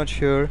still not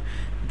sure,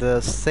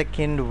 the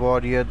second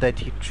warrior that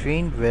he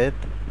trained with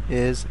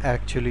is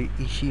actually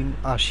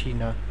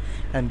Ashina,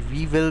 and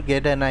we will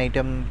get an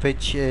item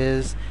which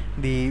is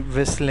the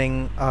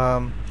whistle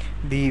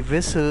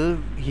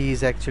he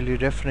is actually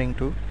referring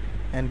to,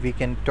 and we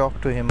can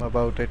talk to him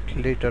about it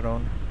later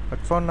on. But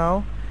for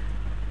now,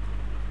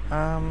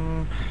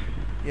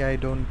 yeah, I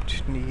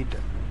don't need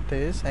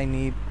this. I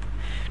need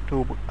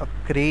to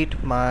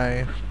upgrade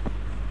my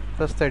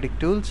prosthetic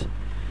tools.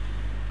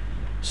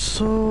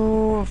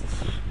 So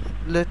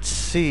let's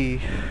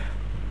see.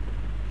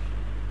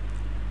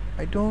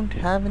 I don't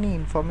have any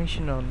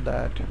information on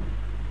that.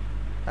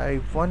 I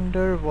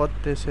wonder what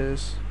this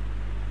is.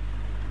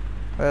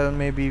 Well,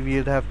 maybe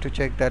we'll have to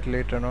check that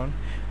later on.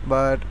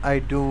 But I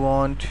do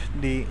want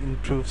the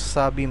improved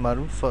Sabi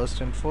Maru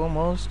first and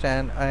foremost,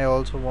 and I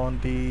also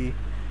want the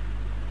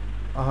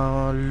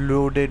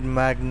loaded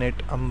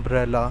magnet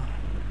umbrella.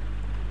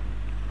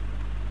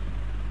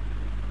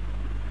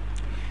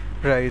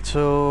 Right,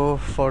 so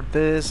for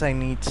this I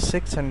need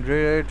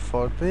 600,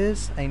 for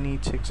this I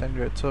need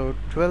 600, so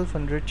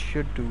 1200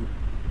 should do.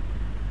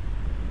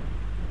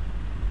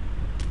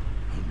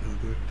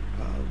 Another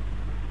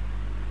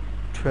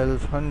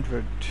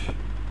 1200.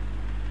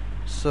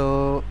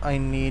 So I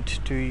need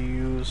to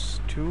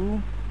use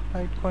 2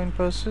 Litecoin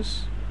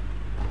purses.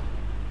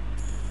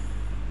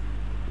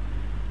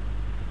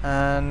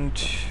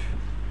 And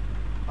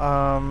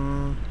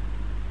yeah,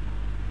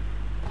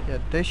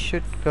 this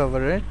should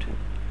cover it.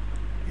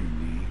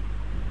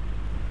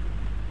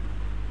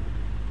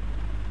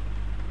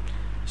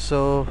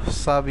 So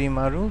Sabi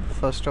Maru,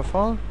 first of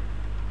all,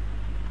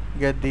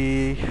 get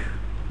the,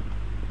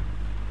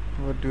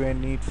 what do I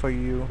need for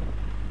you?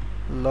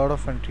 A lot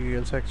of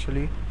materials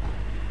actually.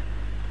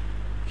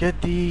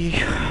 Get the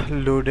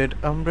loaded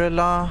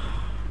umbrella.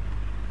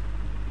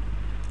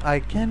 I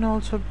can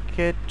also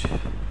get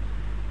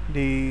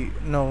the,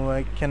 no,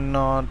 I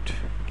cannot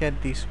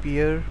get the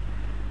spear.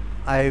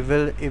 I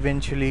will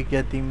eventually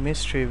get the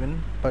mist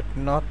raven, but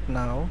not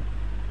now.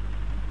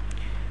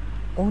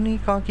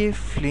 Onikage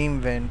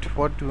flame vent,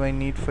 what do I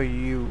need for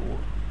you?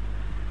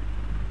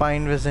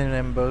 Pine resin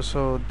ember,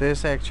 so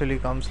this actually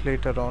comes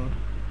later on.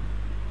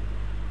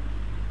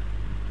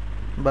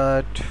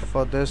 But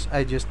for this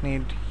I just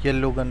need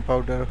yellow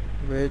gunpowder,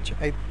 which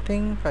I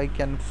think I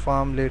can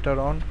farm later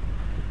on,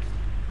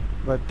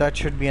 but that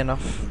should be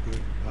enough.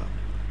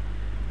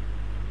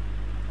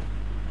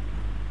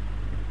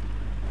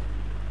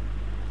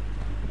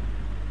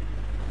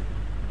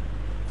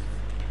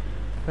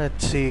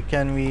 Let's see,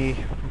 can we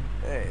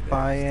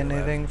buy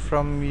anything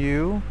from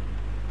you?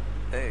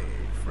 Hey,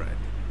 friend.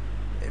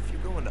 If you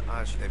go into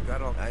Ash, they've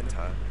got all kinds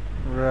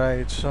of...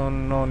 Right, so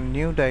no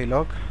new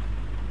dialogue.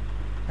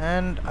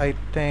 And I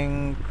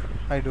think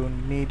I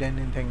don't need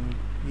anything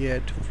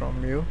yet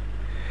from you.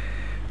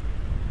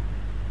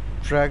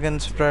 Dragon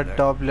spread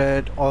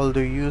doublet,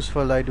 although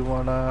useful, I do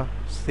wanna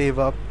save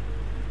up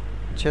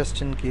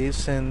just in case,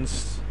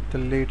 since the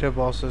later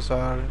bosses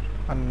are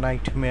a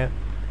nightmare.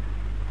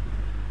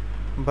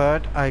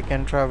 But I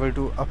can travel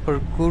to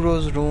Upper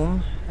Kuro's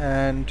room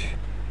and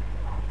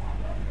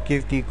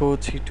give the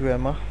goat seed to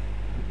Emma.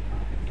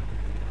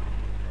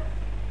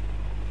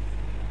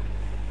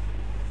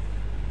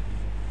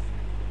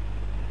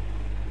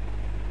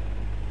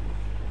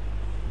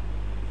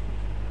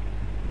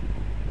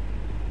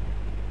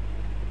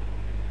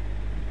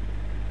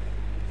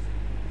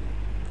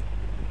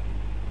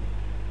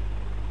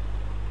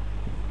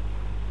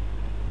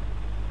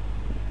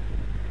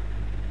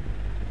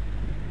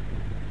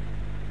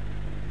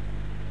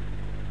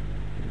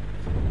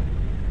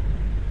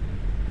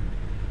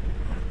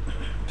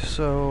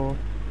 So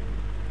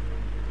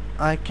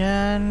I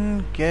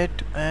can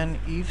get an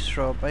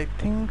eavesdrop, I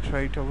think,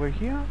 right over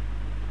here.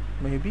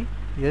 Maybe.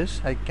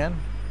 Yes, I can.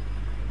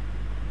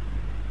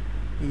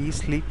 He's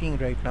sleeping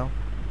right now.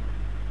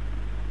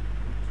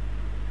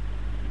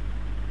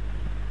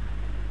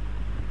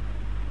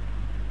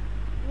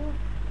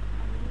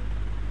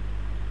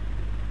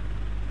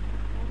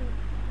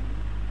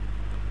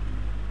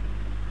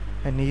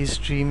 And he's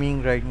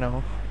streaming right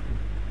now.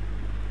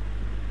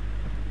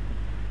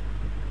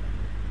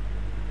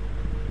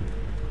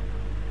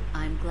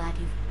 I'm glad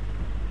you...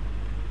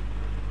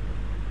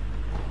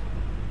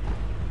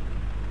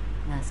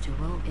 Master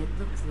Wolf, it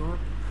looks your...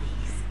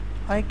 Please.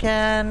 I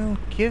can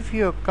give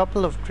you a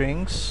couple of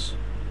drinks.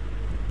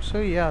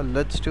 So yeah,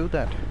 let's do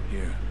that.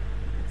 Here,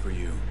 for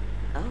you.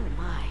 Oh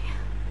my.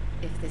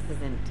 If this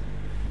isn't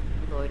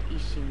Lord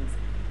Ishin's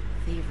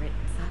favorite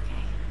sake,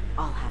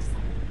 I'll have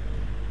some.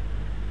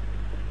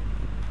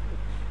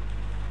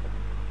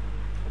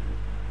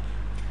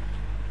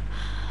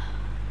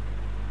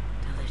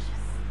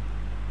 Delicious.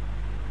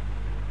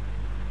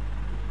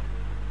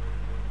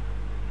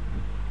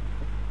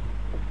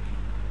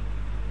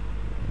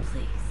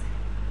 Please,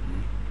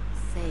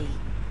 say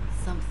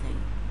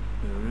something.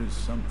 There is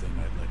something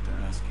I'd like to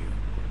ask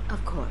you.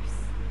 Of course.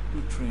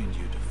 Who trained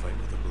you to fight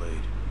with a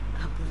blade?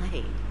 A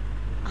blade.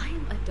 I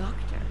am a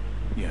doctor.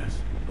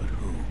 Yes, but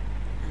who?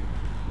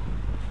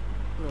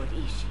 Lord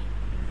Ishin.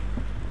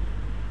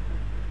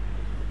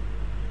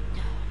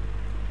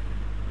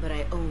 But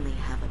I only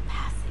have a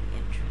passing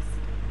interest.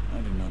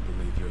 I do not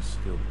believe your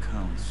skill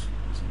counts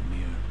as a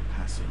mere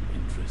passing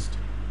interest.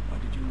 Why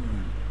did you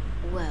learn?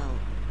 Well,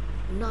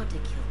 not to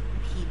kill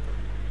people.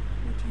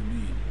 What do you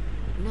mean?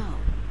 No.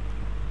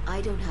 I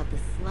don't have the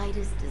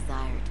slightest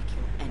desire to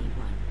kill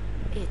anyone.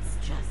 It's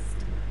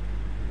just...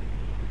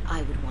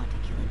 I would want to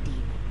kill a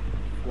demon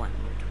if one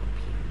were to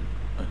appear.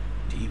 A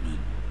demon?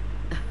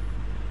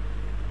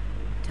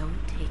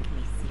 Don't take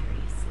me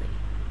seriously.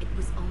 It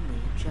was only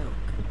a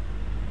joke.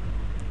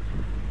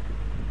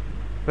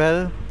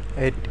 Well,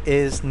 it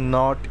is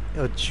not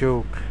a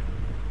joke.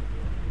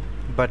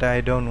 But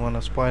I don't want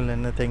to spoil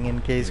anything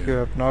in case you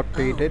have not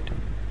played Oh, it.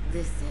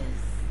 This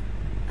is...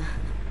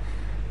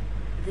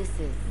 this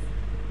is...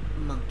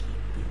 monkey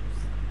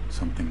booze.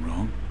 Something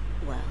wrong?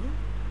 Well,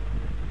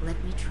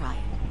 let me try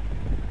it.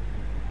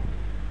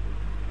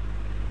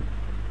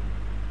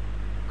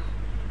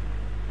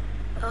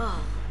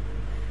 Oh,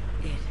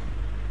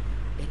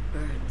 it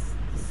burns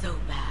so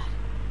bad.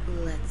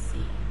 Let's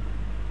see.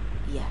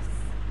 Yes,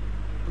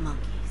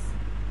 monkeys.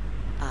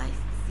 I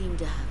seem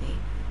to have a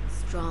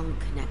strong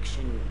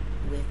connection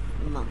with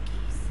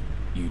monkeys.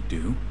 You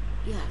do?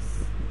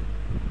 Yes,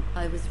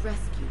 I was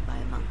rescued by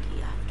a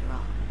monkey after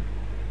all.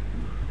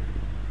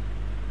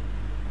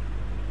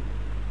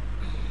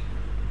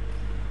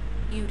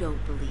 You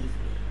don't believe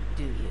me,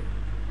 do you?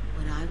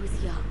 When I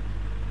was young,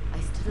 I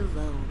stood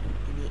alone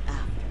in the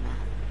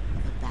aftermath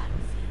of a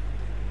battlefield.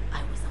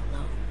 I was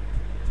alone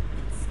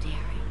and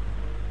staring,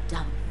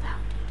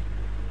 dumbfounded.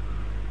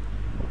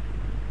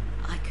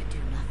 I could do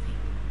nothing,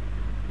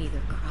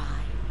 neither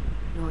cry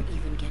nor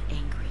even get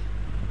angry.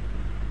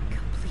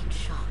 Complete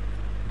shock.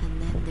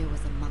 And then there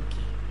was a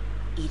monkey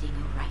eating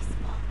a rice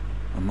ball.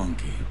 A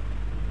monkey.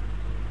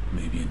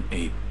 Maybe an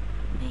ape.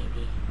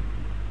 Maybe.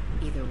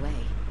 Either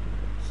way,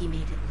 he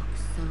made it look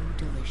so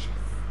delicious.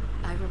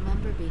 I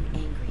remember being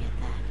angry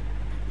at that,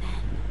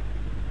 but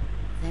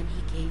then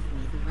he gave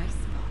me the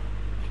rice ball.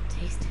 It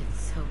tasted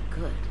so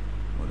good.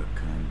 What a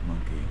kind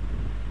monkey.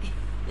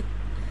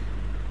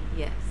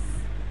 Yes,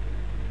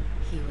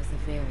 he was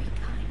a very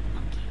kind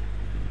monkey.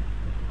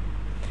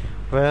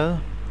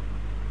 Well,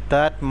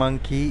 that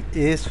monkey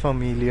is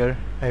familiar,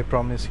 I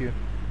promise you.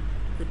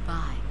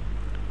 Goodbye.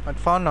 But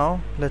for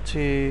now, let's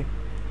see.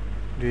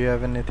 Do you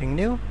have anything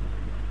new?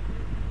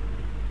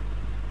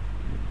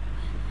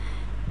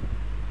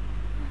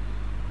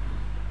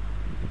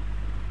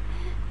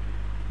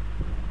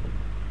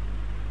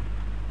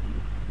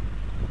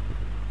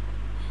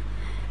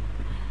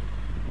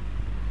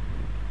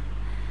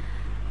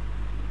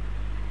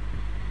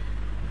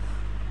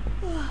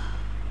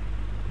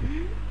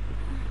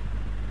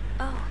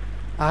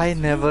 I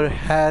never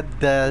had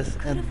this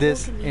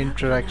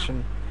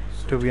interaction,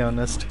 to be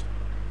honest.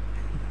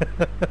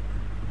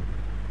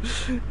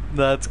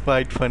 That's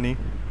quite funny.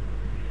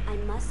 I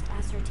must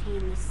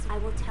ascertain this. I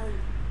will tell you.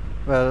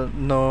 Well,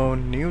 no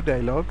new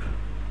dialogue,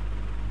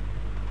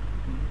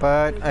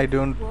 but I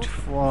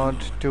don't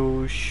want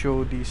to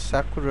show the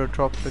Sakura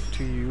droplet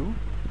to you.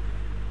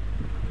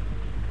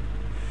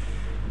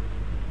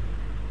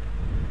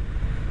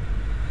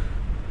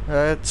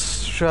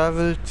 Let's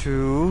travel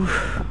to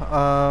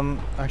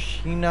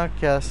Ashina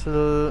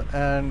Castle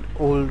and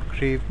Old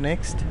Grave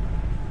next,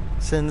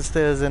 since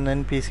there's an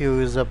NPC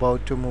who is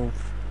about to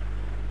move,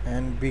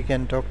 and we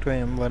can talk to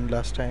him one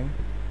last time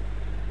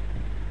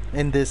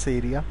in this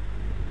area.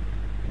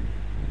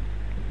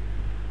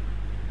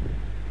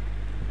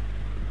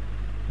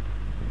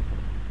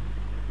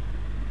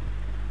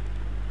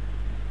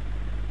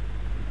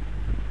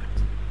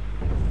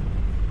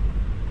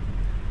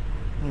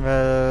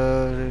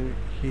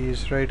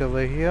 He's right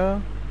over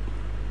here.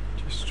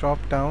 Just drop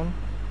down.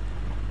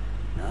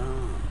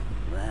 Oh,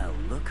 well,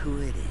 look who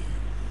it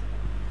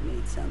is.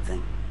 Need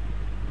something?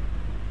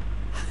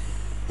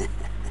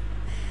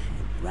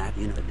 Right,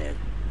 you know there.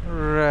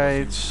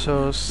 Right,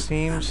 so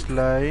seems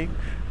like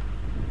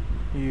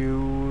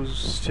you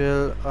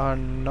still are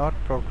not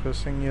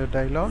progressing your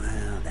dialogue.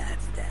 Well,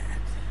 that's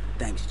that.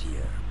 Thanks to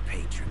your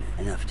patronage.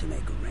 Enough to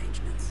make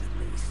arrangements,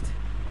 at least.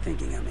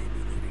 Thinking I may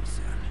be leaving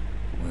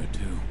soon. Where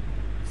to?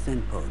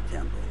 Senpo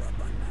Temple up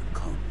on Mount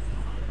Komi.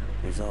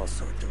 There's all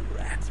sorts of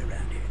rats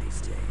around here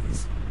these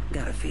days.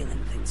 Got a feeling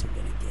things are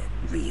gonna get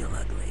real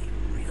ugly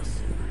real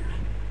soon.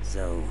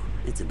 So,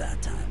 it's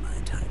about time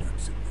I tied up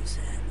some loose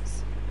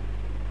ends.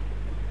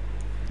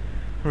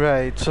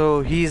 Right,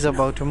 so he's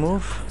about to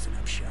move. Closing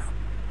up shop.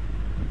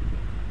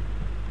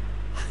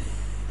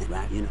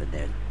 Right, you know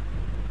there.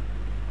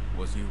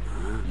 Was you?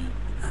 Huh?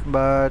 Yeah.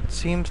 But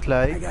seems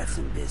I like got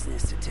some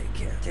business to take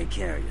care of. Take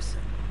care of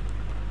yourself.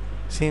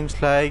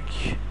 seems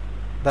like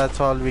that's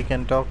all we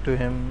can talk to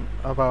him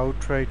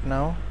about right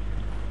now.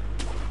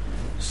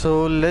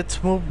 So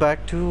let's move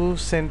back to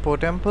Senpo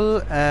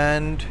Temple,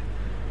 and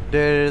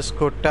there is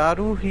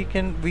Kotaru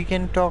we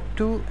can talk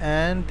to,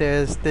 and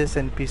there's this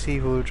NPC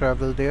who will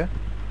travel there.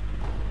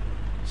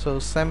 So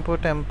Senpo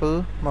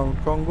Temple,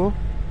 Mount Kongo.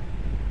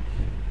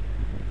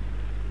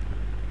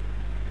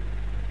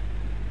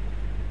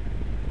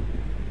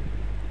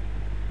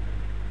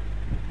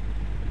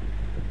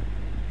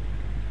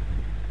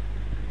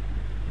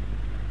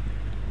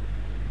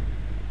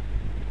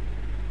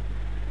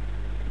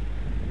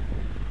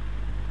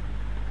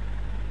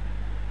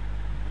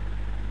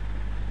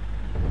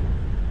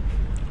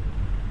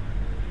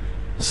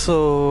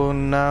 So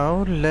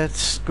now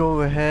let's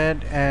go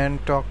ahead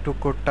and talk to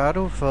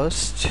Kotaro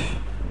first.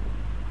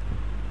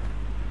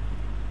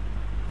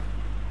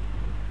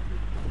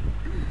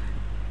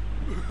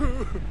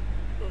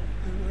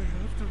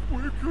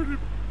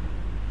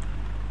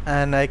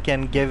 And I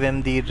can give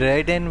him the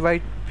red and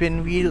white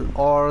pinwheel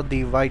or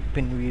the white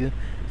pinwheel.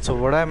 So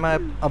what I'm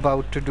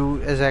about to do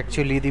is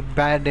actually the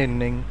bad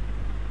ending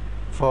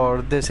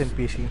for this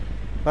NPC.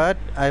 But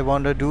I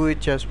want to do it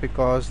just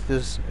because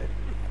this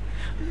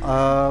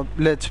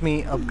lets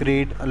me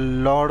upgrade a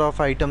lot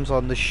of items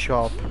on the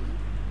shop.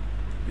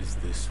 Is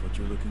this what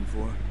you're looking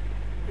for?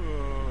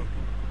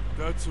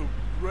 That's a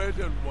red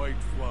and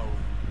white flower.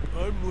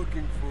 I'm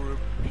looking for a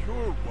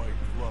pure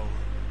white flower.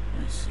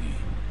 I see.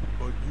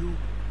 But you're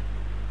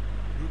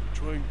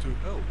trying to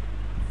help.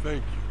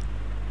 Thank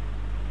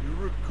you.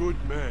 You're a good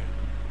man.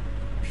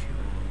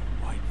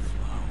 Pure white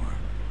flower.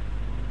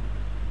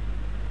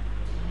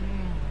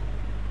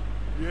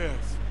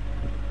 Yes,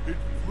 it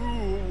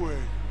flew away.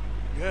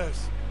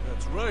 Yes,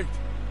 that's right.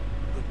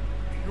 The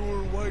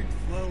pure white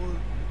flower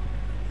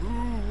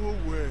flew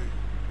away.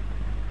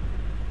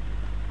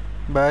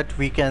 But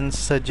we can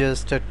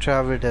suggest a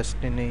travel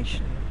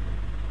destination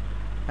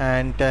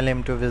and tell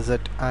him to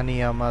visit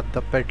Aniyama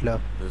the peddler.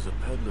 There's a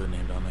peddler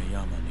named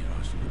Anayama near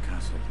Ashina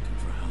Castle looking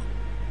for help.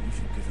 You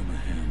should give him a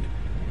hand.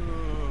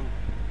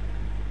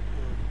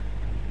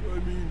 I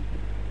mean,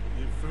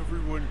 if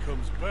everyone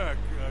comes back,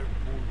 I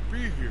won't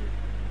be here,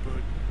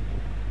 but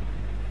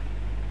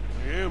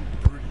I am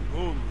pretty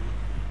lonely.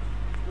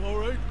 All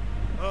right,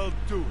 I'll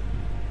do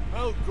it.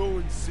 I'll go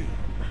and see.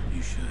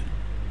 You should.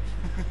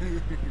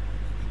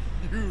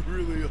 You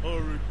really are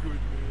a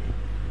good man.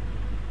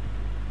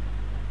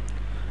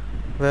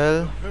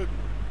 Well, Peddler,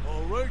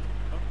 all right?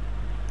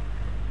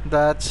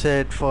 that's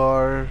it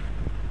for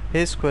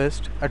his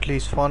quest, at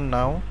least for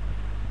now.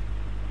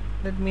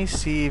 Let me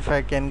see if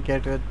I can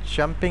get a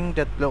jumping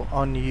death blow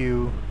on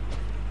you.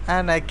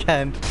 And I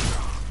can't.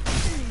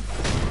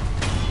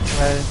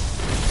 Well,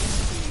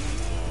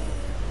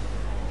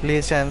 at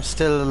least I'm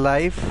still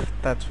alive.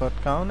 That's what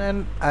counts.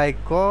 And I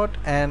got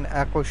an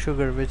aqua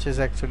sugar, which is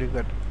actually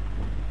good.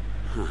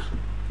 Huh.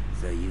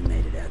 So you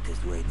made it out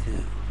this way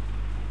too.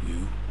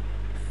 You?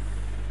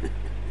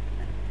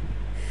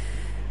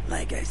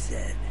 Like I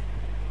said,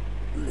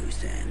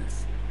 loose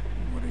ends.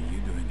 What are you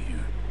doing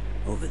here?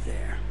 Over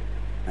there.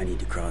 I need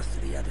to cross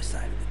to the other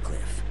side of the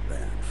cliff,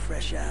 but I'm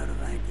fresh out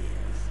of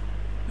ideas.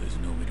 There's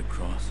no way to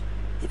cross?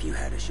 If you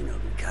had a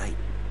shinobi kite,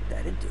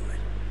 that'd do it.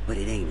 But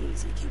it ain't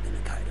easy keeping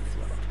a kite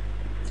afloat.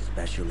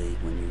 Especially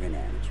when you're an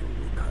amateur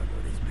and the cargo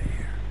is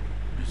bare.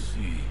 I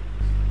see.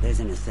 There's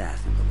an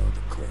assassin below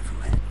the cliff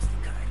who handles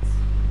the kites.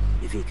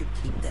 If he could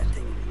keep that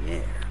thing in the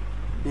air,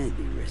 it'd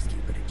be risky,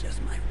 but it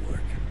just might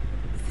work.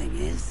 The thing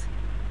is,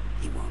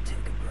 he won't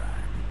take a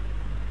bribe.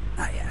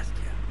 I ask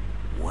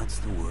you, what's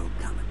the world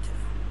coming to?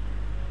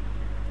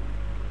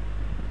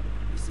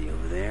 You see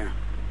over there?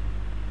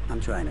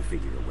 I'm trying to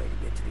figure a way to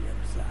get to the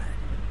other side.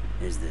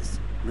 There's this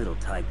little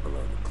tyke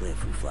below the cliff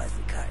who flies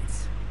the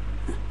kites.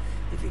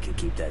 If he could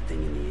keep that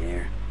thing in the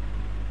air,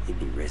 it'd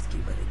be risky,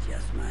 but it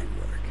just might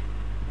work.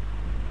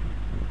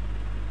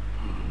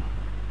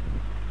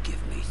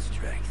 Give me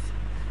strength.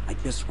 I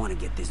just want to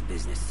get this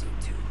business seen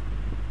to.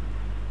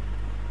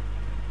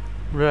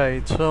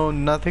 Right, so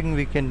nothing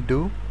we can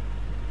do,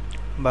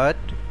 but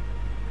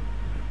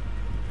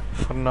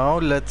For now,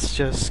 let's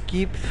just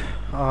keep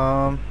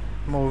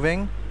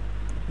moving.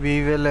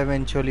 We will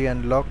eventually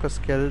unlock a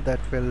skill that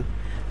will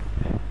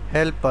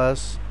help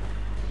us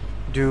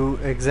do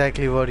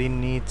exactly what he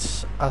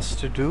needs us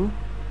to do.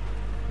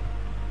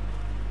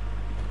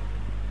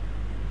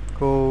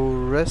 Go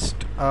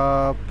rest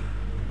up.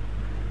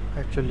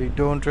 Actually,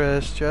 don't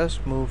rest,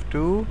 just move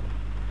to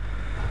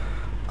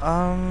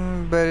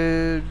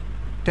build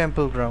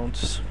temple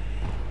grounds.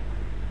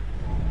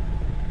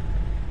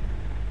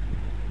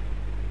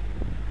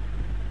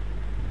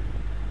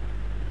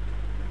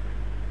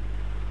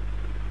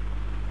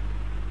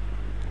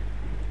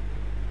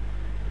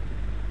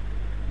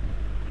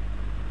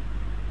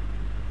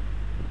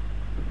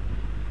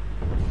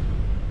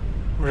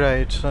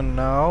 Right, so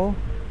now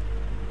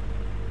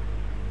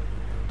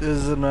this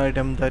is an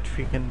item that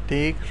we can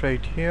take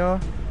right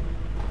here.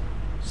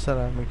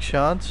 Ceramic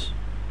shards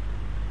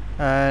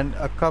and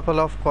a couple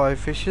of koi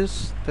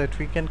fishes that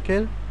we can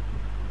kill.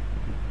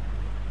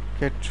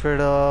 Get rid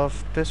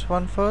of this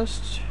one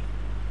first.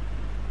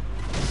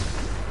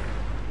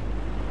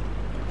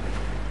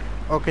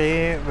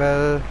 Okay,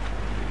 well,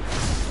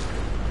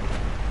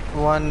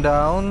 one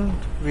down.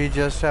 We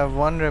just have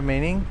one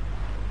remaining,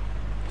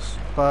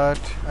 but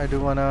I do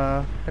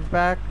wanna head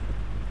back,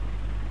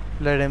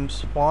 let him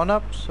spawn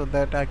up so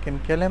that I can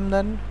kill him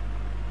then.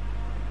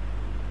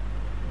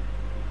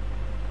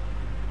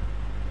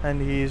 And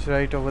he is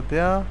right over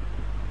there.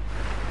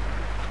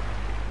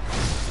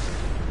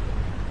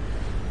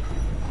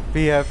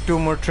 We have 2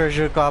 more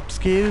treasure carp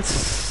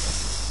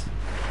scales.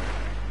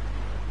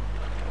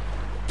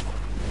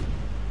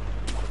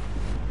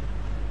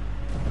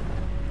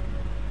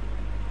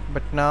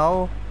 But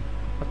now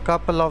a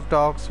couple of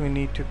dogs we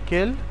need to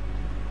kill.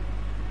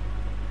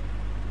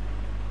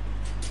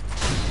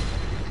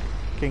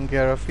 Taking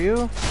care of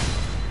you.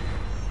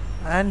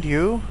 And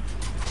you.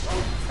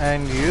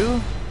 And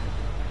you.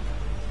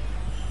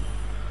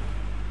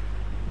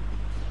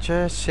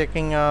 Just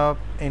checking up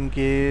in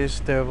case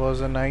there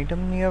was an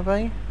item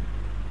nearby.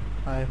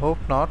 I hope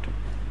not.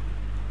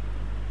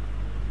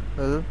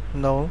 Well,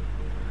 no.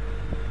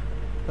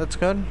 That's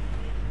good.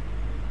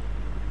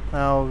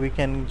 Now we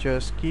can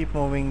just keep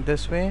moving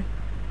this way.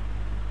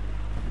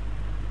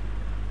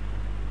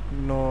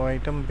 No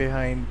item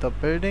behind the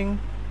building.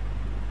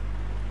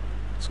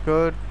 It's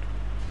good.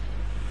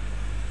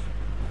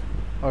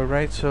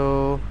 Alright,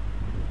 so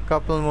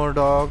couple more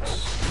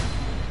dogs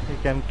we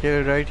can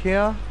kill right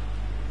here.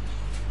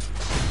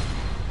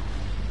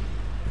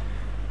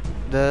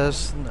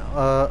 There's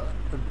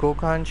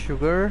Gokan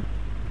sugar,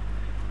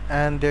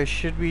 and there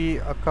should be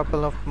a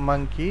couple of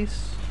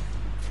monkeys.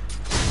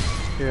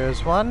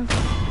 Here's one.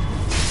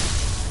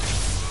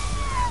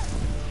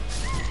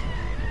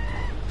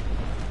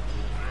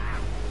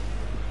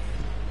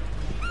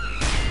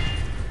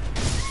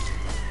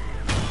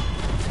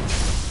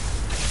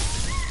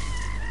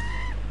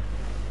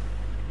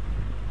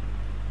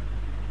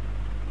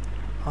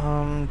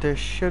 There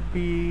should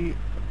be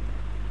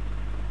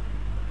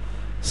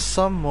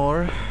some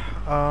more,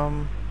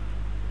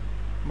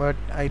 but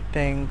I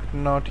think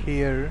not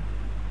here.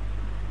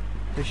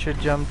 They should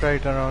jump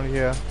right around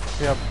here.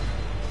 Yep.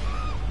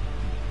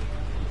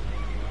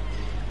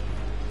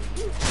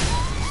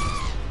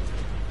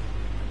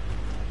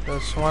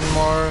 There's one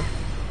more,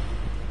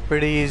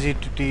 pretty easy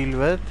to deal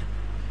with.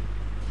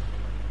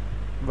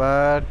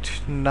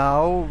 But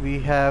now we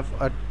have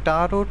a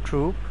Taro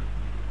troop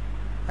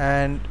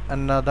and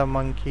another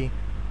monkey.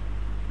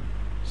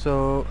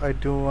 So I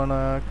do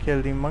wanna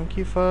kill the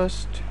monkey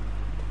first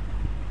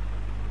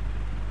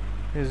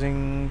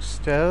using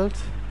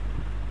stealth.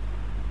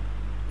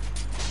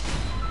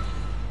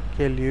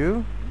 Kill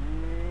you.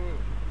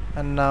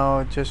 And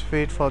now just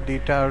wait for the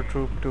Taro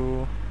troop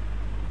to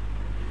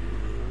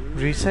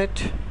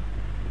reset.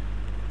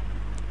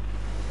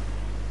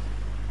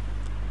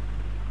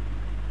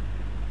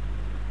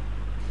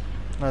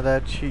 Now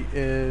that she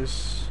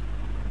is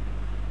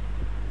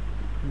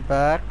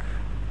back,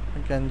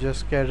 I can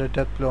just get a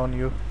death blow on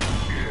you.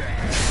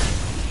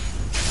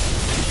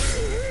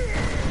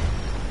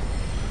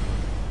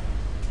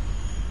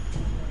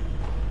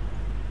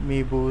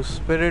 Mibu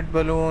spirit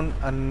balloon,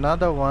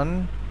 another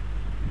one,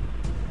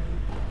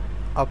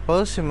 a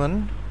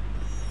persimmon,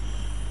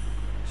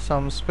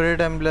 some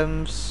spirit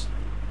emblems,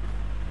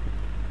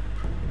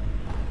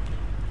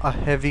 a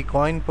heavy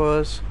coin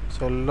purse,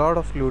 so a lot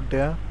of loot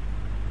there,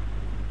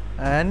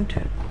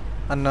 and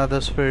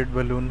another spirit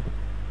balloon.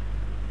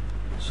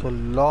 So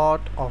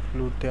lot of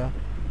loot there.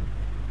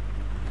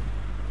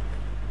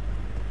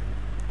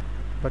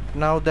 But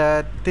now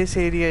that this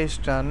area is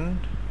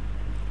done,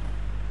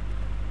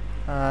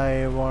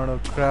 I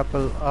want to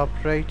grapple up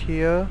right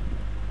here,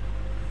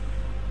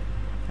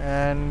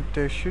 and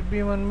there should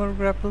be one more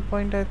grapple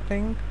point, I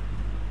think.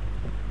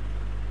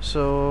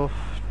 So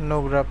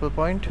no grapple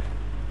point.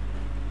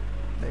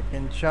 I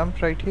can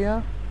jump right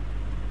here,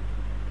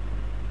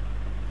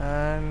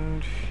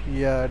 and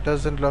yeah, it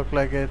doesn't look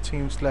like it.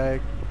 Seems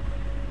like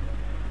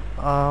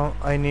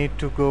I need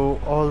to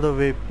go all the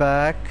way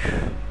back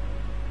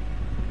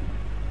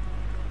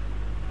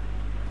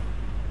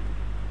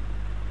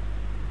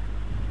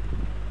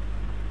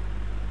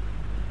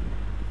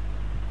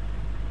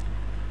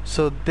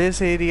So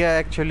this area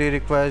actually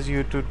requires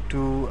you to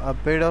do a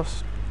bit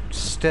of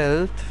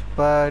stealth,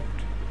 but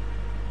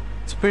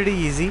it's pretty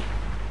easy.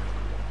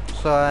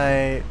 So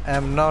I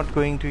am not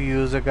going to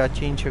use a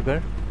gachin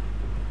sugar.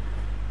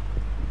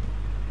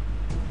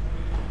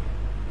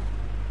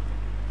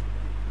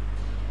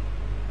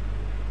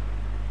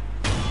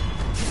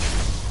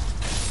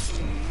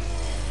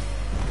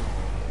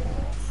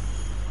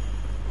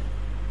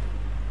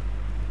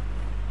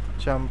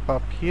 Jump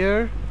up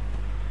here.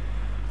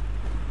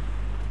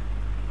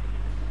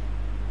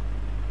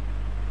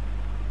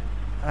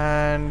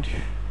 And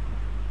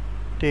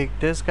take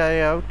this guy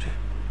out.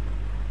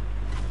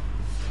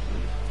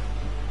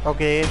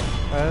 Okay,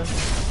 well,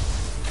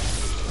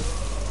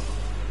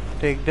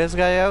 take this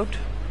guy out.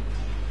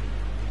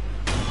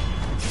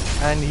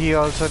 And he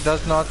also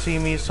does not see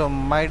me, so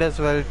might as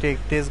well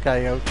take this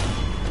guy out.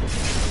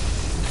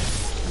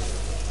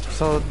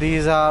 So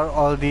these are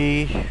all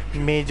the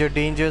major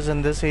dangers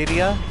in this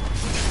area.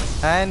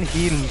 And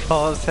he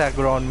lost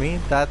aggro on me.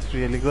 That's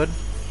really good.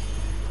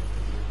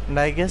 And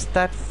I guess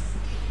that...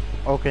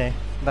 okay,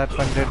 that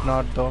one did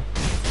not though.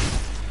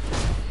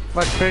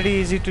 But pretty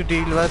easy to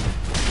deal with.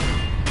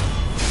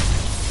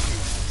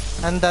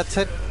 And that's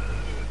it.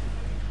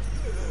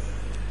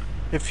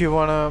 If you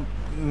wanna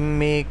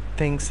make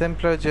things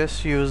simpler,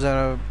 just use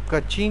a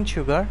gachin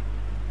sugar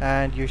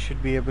and you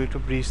should be able to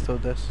breeze through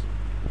this.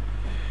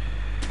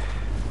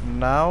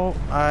 Now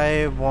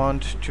I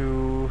want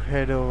to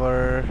head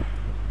over.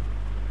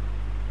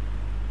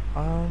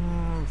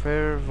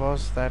 Where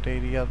was that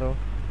area though?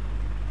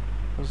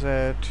 Was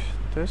it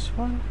this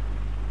one?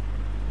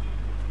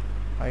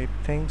 I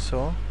think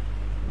so.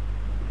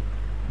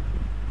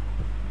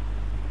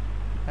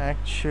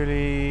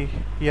 Actually,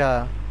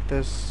 yeah,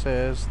 this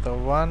is the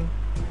one.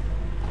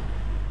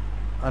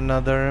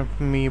 Another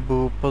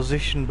Miibu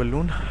position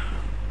balloon.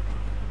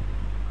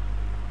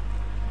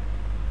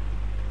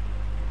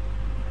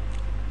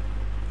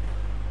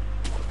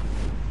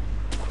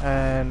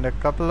 And a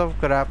couple of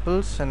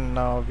grapples, and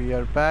now we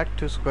are back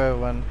to square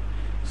one.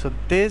 So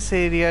this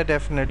area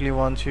definitely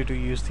wants you to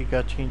use the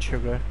gachin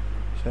sugar,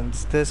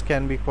 since this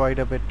can be quite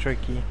a bit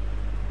tricky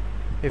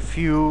if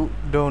you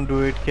don't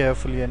do it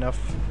carefully enough.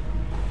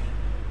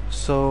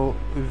 So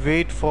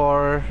wait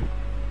for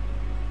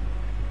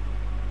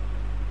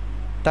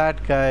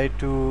that guy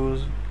to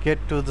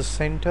get to the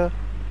center,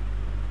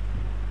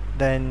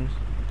 then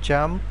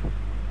jump,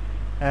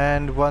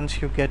 and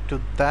once you get to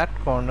that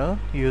corner,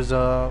 use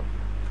a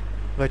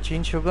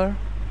gachin sugar.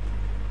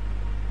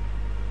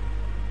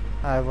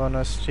 I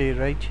wanna stay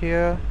right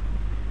here.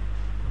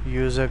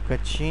 Use a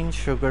gachin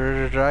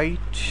sugar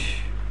right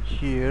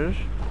here.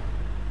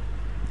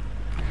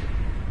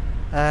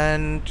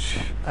 And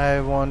I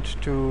want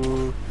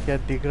to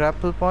get the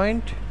grapple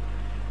point.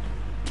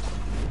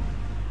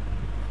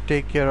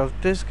 Take care of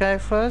this guy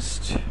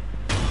first.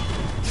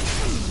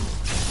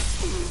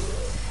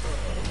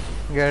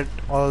 Get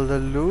all the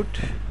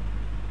loot.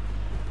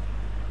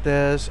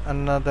 There's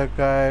another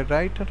guy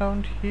right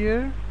around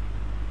here.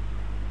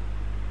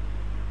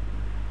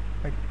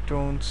 I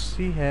don't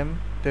see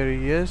him. There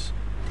he is.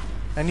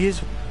 And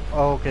he's...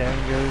 okay,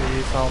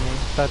 he saw me.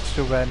 That's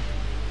too bad.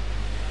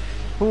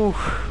 Ooh,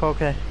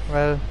 okay.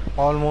 Well,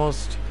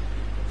 almost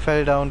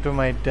fell down to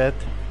my death.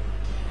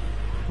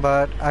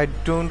 But I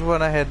don't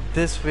wanna head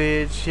this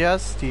way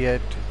just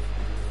yet.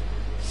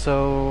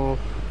 So...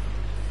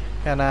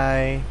 can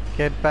I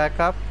get back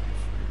up?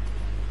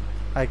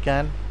 I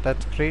can.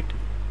 That's great.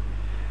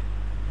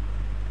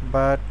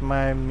 But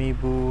my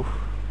Miibu,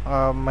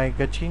 my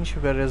gachin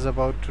sugar is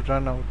about to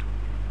run out.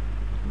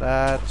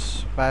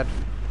 That's bad.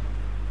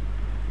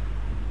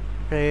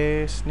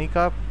 Okay, sneak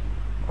up.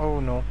 Oh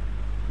no.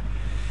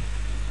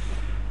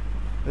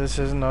 This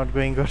is not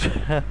going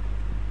good.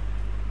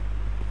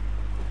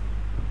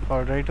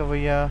 Alright, over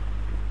here.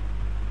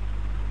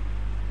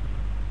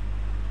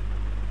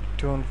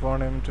 Don't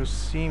want him to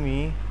see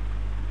me.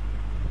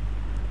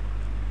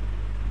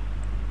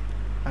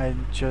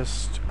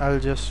 I'll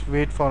just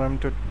wait for him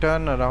to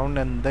turn around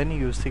and then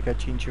use the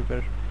gachin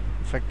sugar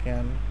if I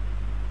can.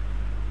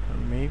 Or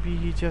maybe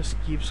he just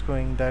keeps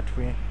going that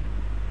way.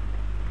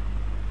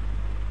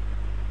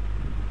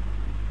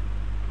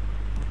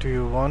 Do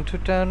you want to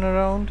turn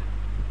around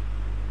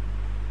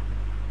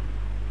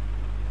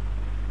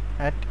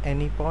at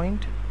any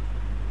point?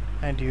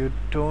 And you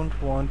don't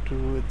want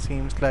to. It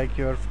seems like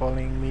you're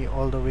following me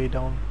all the way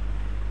down.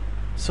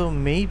 So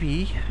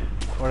maybe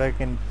what I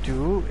can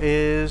do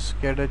is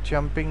get a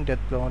jumping death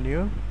blow on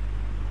you.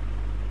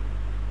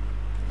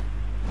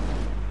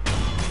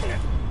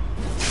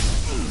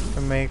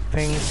 To make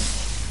things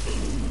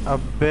a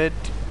bit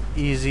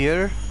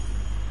easier.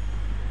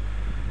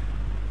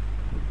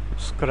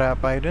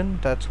 Scrap iron,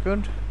 that's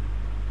good.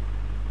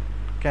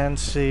 Can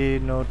say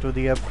no to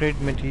the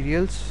upgrade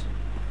materials.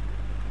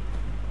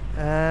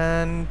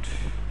 And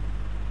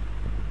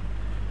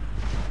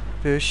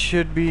this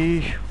should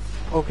be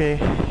okay.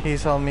 He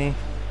saw me.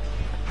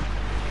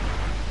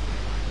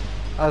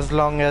 As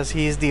long as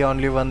he's the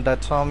only one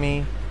that saw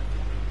me,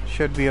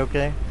 should be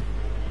okay.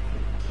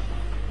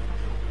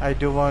 I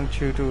do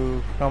want you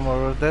to come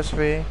over this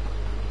way.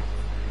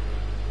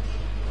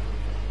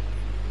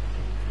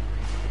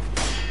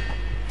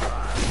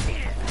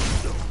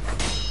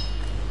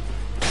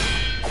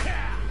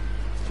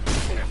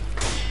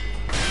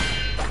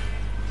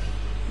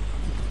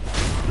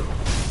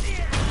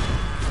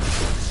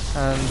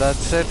 And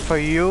that's it for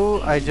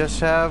you. I just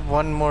have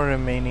one more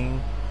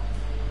remaining.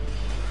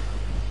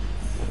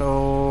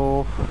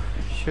 So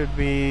should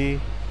be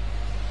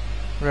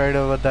right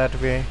over that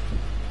way.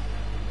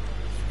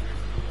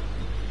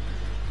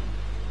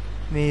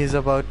 He is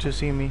about to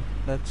see me.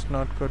 That's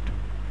not good.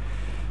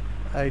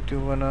 I do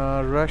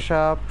wanna rush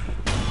up.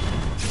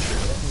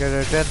 Get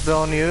a death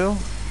blow on you.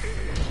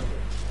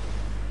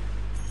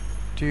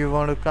 Do you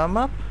want to come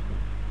up?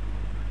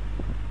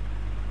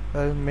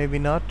 Well, maybe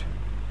not.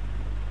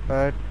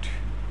 But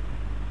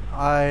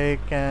I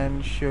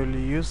can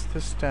surely use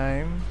this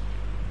time.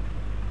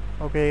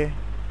 Okay,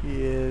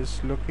 he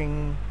is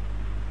looking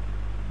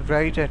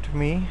right at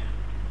me,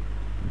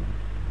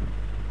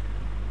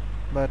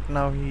 but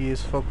now he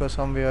is focused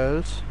somewhere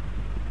else.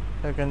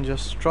 I can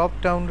just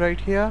drop down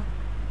right here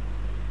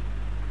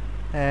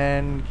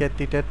and get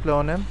the death blow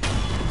on him.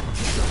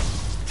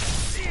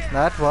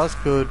 That was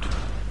good.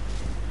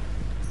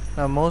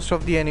 Now most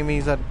of the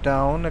enemies are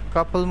down. A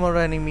couple more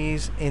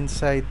enemies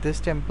inside this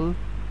temple.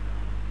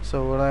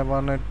 So what I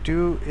wanna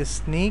do is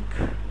sneak,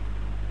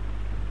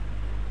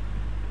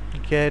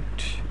 get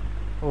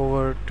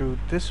over to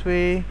this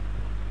way,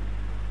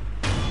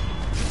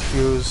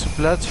 use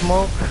blood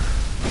smoke,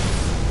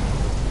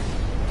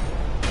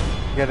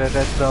 get a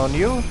death blow on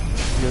you,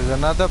 use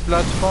another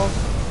blood smoke.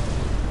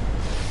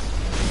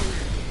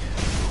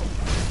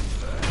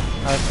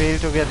 I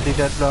failed to get the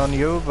death blow on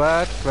you,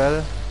 but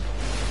well,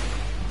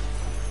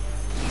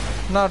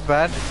 not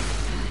bad.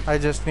 I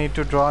just need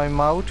to draw him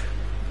out.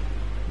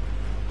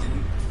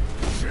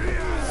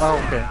 Oh,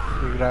 okay,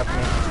 he grabbed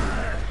me.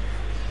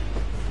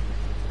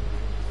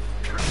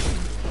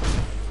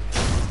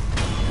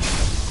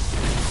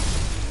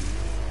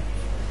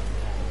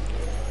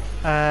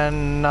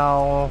 And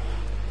now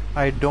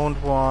I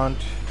don't want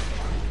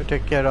to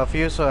take care of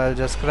you, so I'll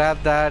just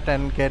grab that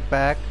and get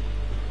back.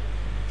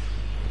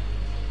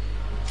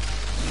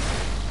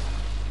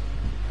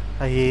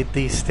 I hate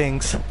these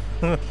things.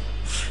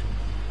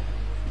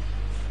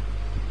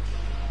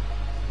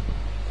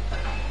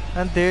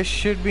 And there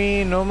should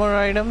be no more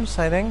items,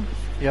 I think.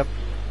 Yep,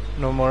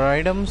 no more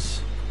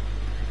items.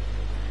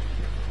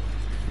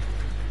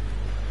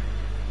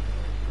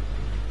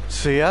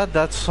 So yeah,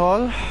 that's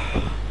all.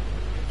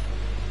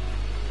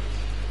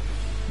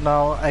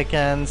 Now I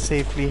can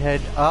safely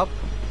head up.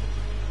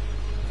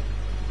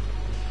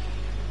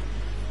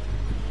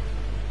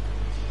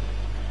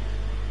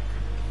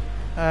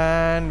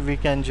 And we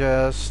can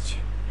just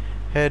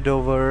head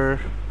over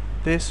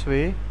this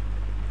way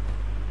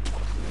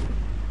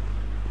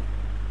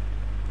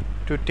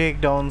to take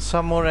down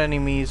some more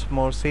enemies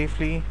more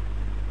safely.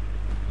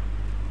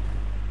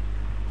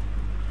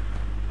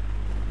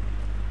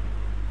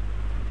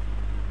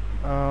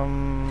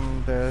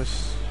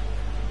 There's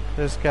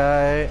this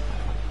guy. I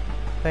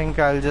think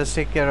I'll just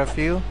take care of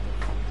you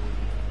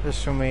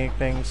just to make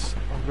things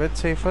a bit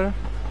safer.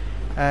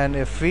 And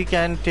if we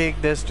can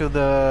take this to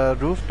the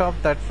rooftop,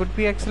 that would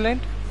be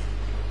excellent.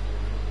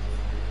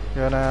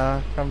 You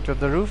wanna come to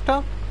the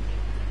rooftop?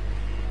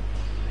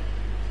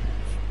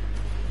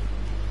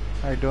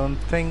 I don't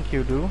think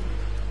you do.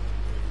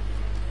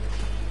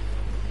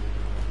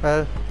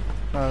 Well,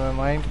 never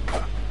mind.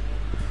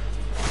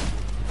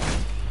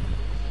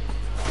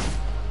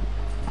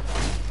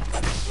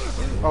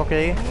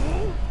 Okay,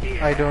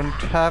 I don't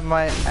have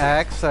my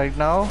axe right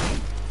now.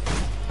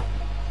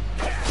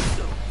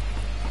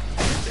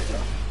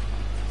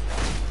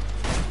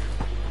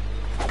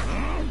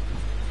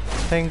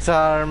 Things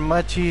are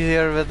much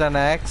easier with an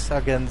axe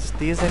against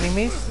these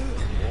enemies.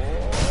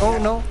 Oh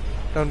no,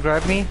 don't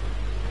grab me.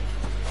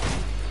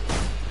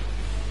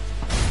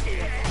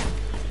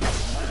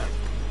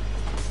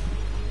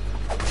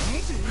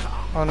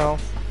 Oh no,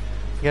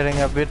 getting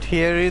a bit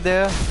hairy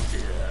there.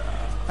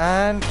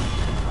 And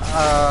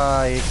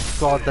I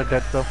got the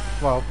death though.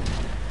 Wow,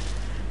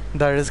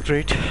 that is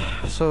great.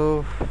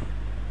 So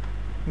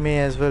may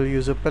as well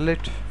use a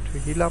pellet to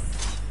heal up.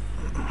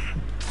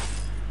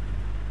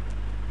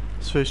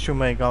 Switch to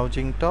my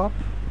gouging top.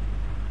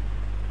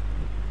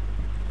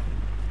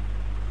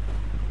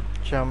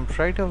 Jump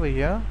right over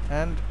here,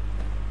 and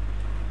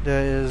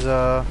there is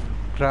a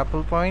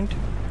grapple point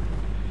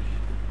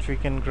which we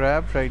can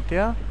grab right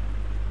there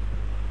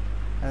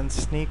and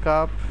sneak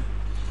up.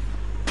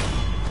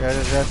 Get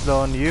a death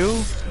blow on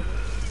you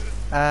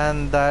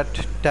and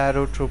that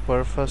Tarot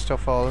Trooper first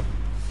of all,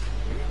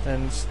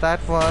 since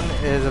that one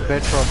is a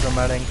bit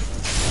problematic.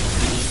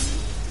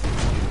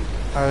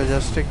 I will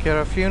just take care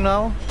of you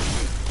now.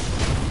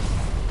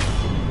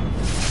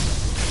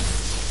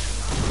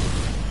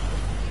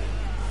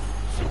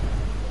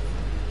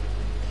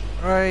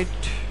 Right,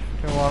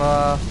 you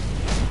wanna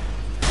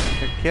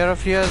take care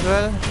of you as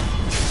well.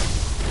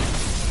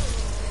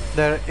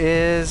 There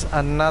is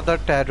another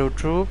Tarot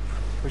Troop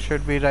We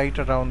should be right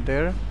around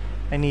there,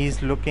 and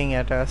he's looking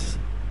at us.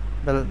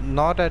 Well,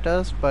 not at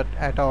us, but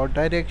at our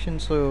direction,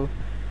 so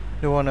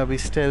we wanna be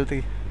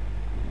stealthy.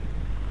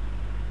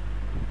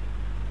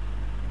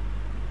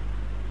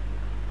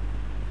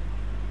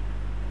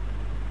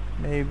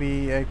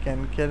 Maybe I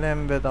can kill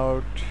him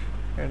without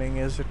getting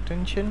his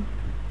attention.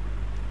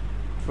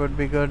 It would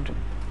be good.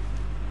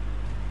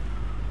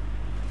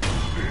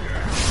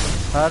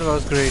 That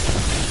was great.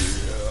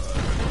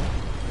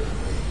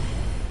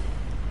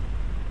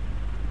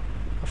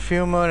 A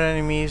few more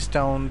enemies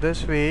down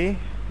this way.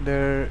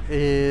 There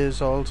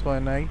is also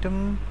an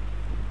item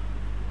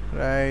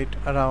right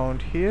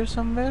around here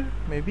somewhere,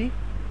 maybe?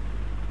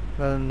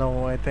 Well,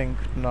 no, I think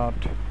not.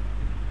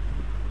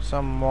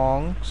 Some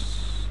monks.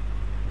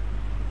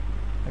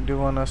 I do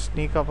wanna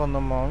sneak up on the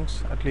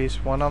monks, at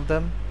least one of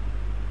them,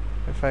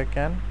 if I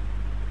can.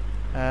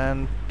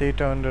 And they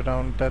turned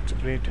around, that's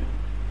great.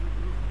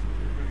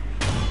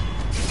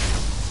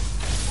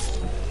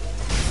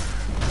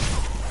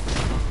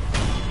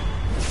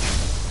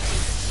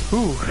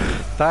 Whew,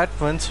 that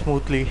went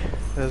smoothly.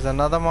 There's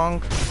another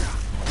monk.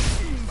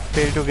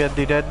 Failed to get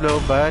the dead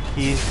blow, but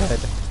he's dead.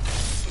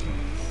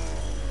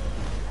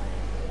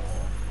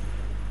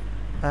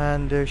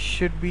 And there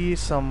should be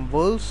some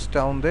wolves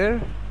down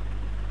there.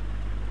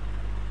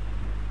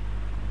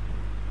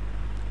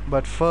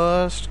 But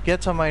first,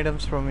 get some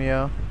items from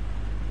here.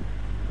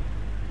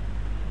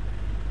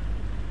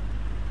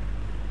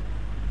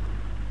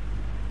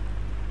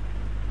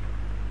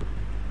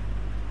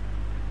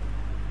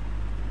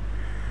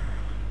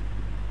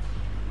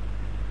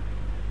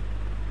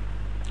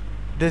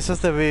 This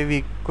is the way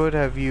we could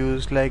have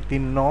used, like the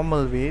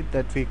normal way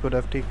that we could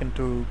have taken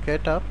to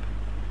get up.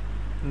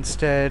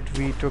 Instead,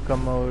 we took a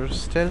more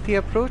stealthy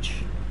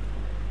approach.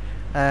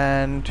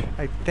 And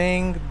I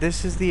think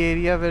this is the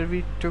area where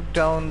we took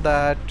down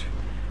that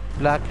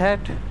black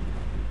hat.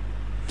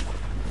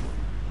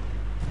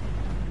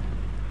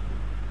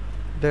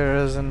 There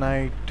is an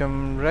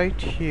item right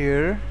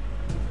here.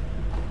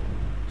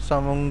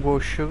 Some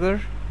ungo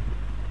sugar.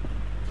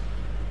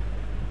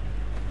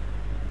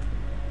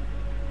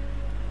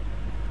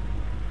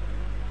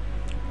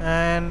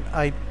 And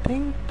I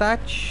think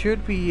that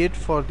should be it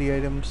for the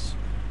items.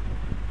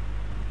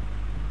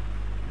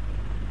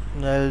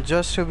 Well,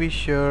 just to be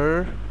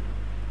sure,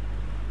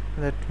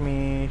 let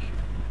me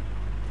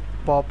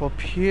pop up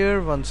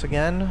here once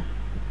again.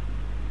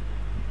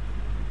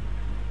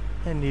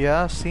 And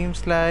yeah,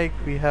 seems like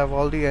we have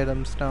all the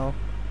items now.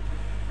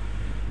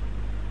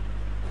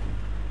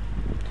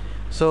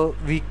 So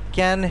we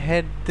can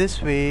head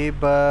this way,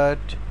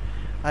 but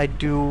I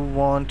do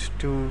want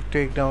to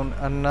take down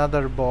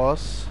another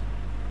boss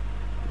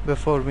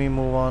before we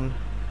move on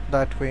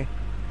that way.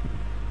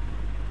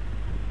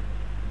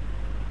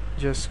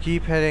 Just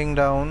keep heading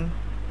down.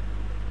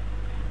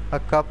 A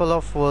couple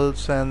of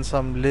wolves and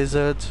some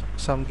lizards,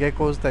 some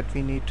geckos that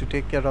we need to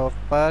take care of,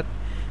 but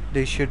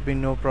they should be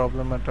no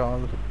problem at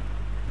all.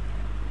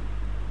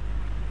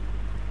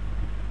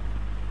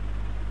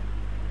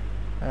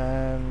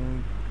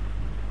 And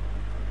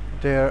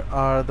there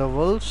are the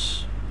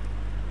wolves.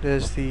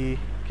 There's the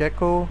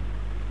gecko.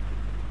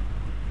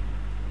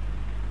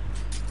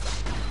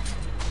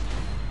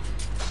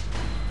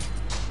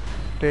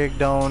 Take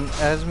down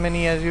as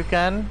many as you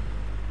can.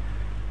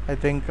 I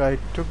think I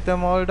took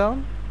them all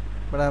down,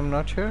 but I'm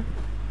not sure.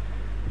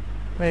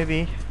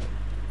 Maybe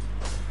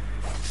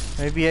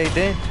I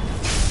did.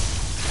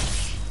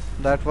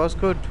 That was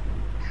good.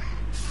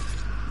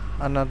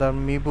 Another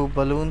Mibu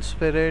balloon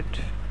spirit.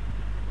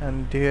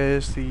 And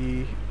here's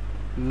the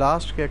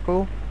last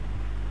gecko.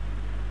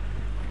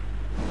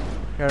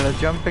 Got a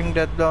jumping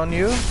death on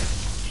you.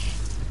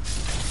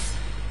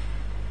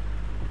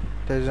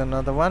 There's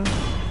another one.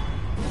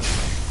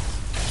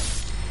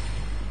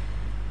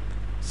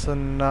 So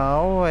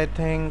now I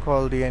think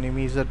all the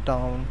enemies are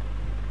down.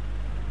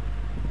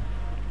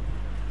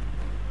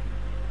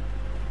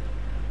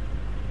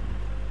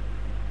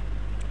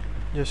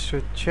 Just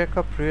to check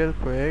up real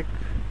quick.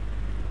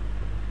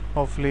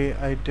 Hopefully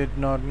I did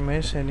not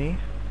miss any.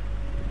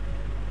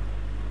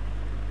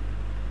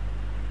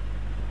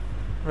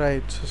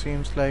 Right, so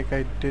seems like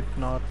I did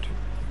not.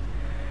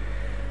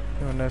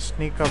 I'm gonna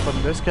sneak up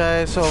on this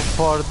guy. So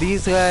for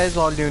these guys,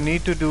 all you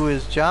need to do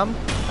is jump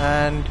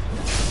and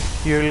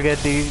you'll get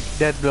the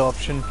death blow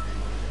option.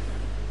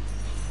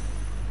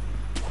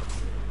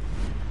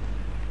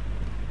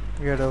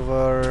 Get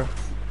over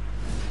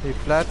the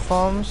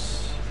platforms.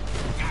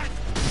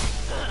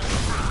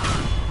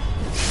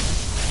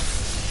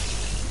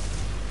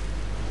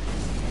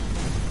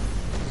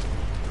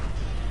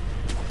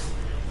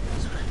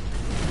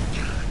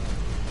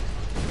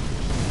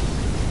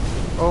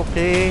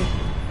 Okay,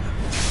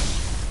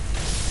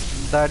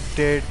 that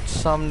did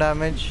some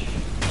damage,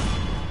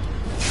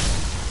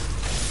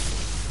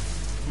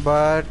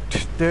 but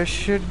there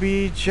should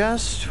be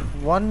just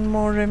one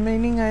more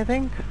remaining, I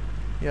think.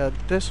 Yeah,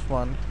 this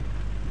one.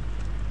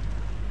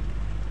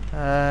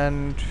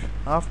 And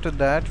after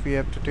that we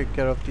have to take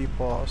care of the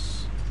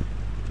boss.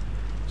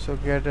 So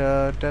get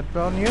a death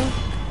blow on you.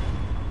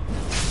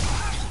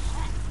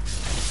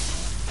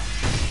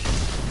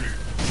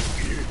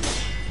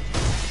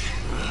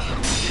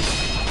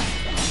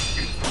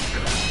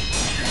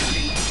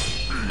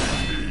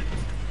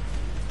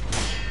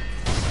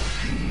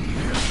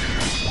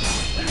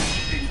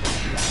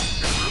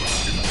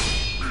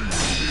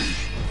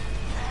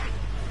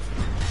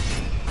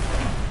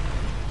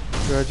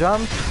 Do a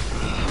jump.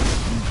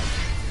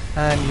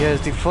 And here's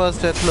the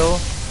first death blow.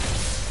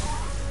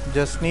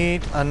 Just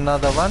need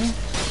another one.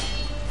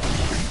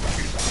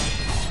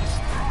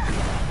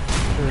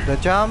 Do the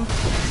jump.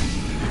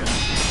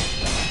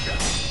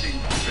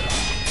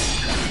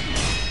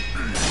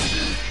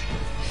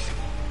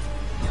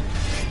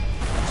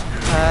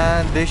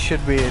 And this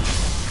should be it.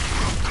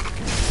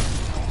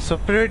 So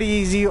pretty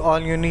easy.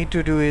 All you need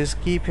to do is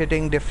keep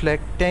hitting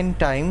deflect 10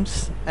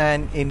 times,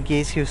 and in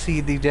case you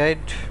see the red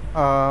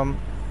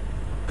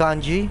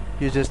kanji,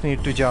 you just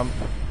need to jump.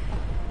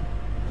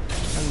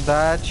 And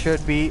that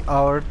should be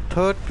our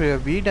third prayer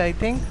bead, I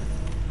think.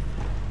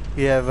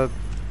 We have a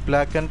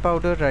black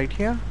gunpowder right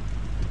here.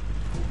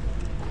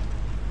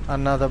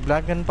 Another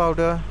black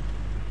gunpowder.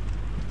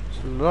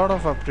 So a lot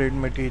of upgrade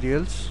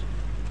materials.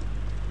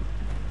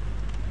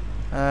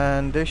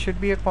 And there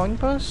should be a coin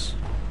purse.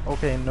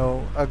 Okay,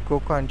 no, a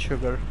Gokan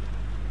sugar.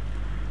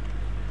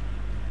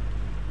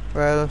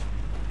 Well,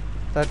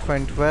 that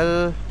went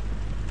well.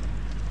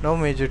 No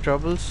major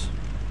troubles.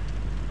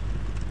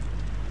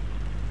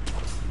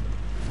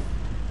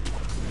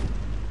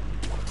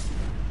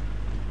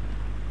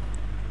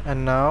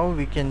 And now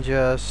we can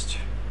just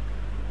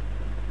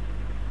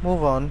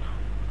move on.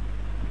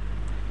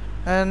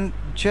 And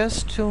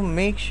just to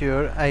make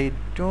sure, I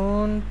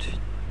don't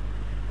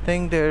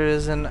think there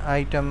is an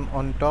item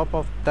on top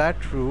of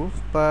that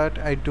roof, but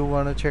I do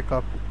want to check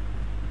up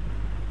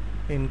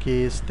in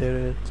case there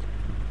is.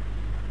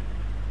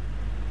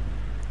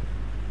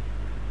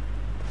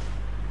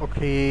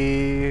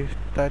 Okay,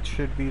 that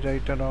should be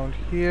right around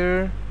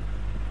here,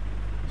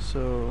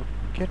 so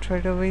get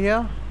right over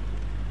here.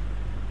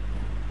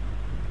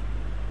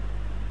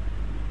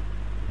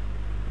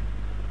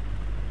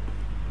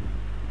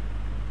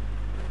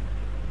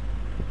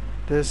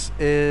 This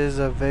is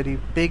a very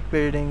big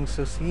building,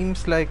 so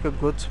seems like a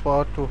good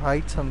spot to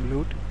hide some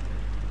loot,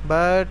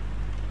 but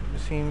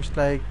seems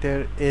like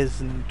there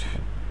isn't.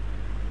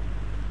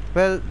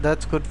 Well,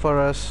 that's good for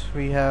us.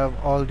 We have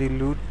all the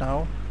loot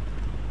now.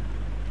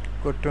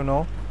 Good to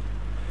know.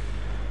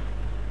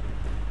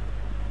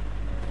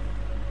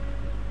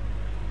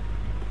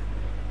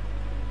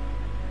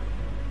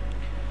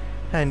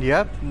 And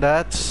yep,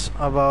 that's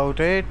about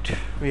it.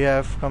 We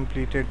have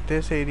completed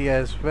this area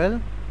as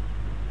well.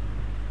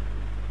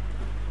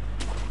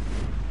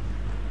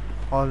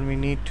 All we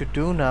need to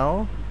do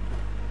now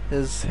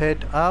is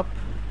head up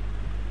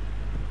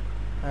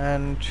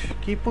and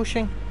keep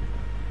pushing.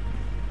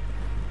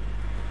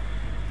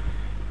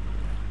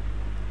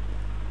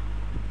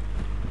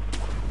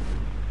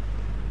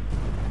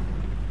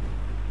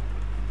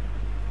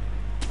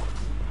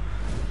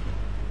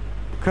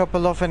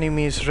 Couple of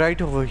enemies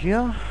right over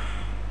here.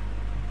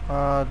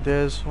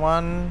 There's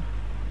one.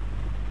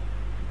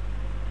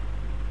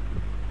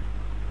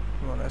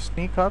 I'm gonna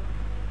sneak up.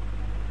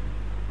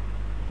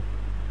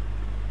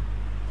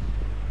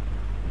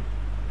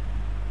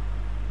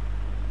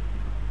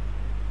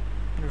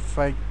 If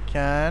I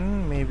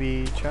can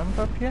maybe jump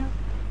up here.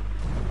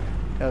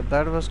 Yeah,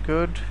 that was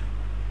good.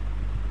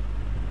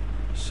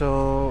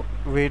 So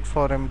wait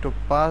for him to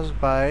pass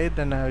by,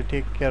 then I'll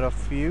take care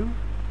of you.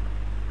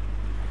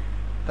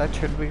 That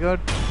should be good.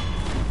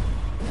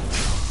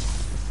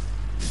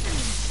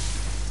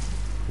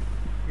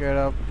 Get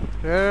up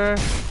there.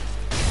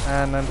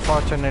 And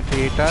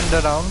unfortunately he turned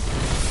around,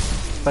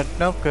 but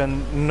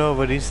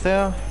nobody's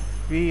there.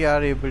 We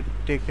are able to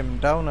take him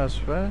down as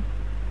well.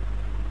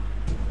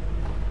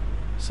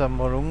 Some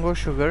morungo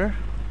sugar.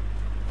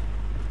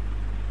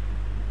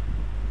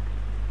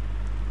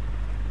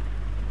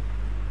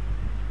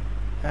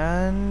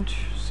 And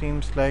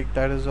seems like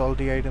that is all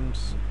the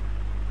items.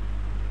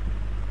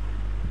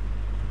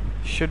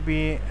 Should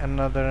be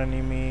another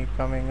enemy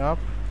coming up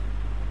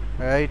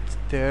right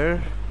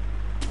there.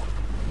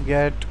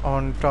 Get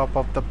on top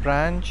of the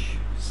branch,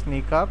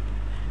 sneak up,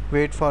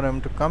 wait for him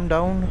to come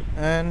down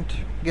and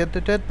get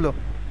the death blow.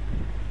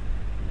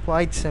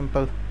 Quite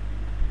simple.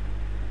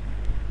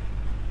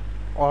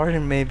 Or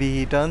maybe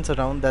he turns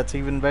around, that's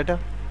even better.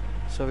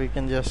 So we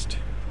can just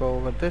go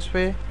over this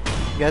way,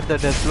 get the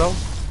death blow.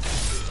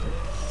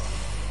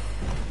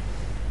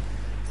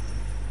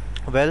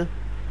 Well,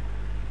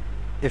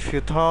 if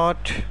you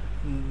thought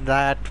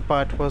that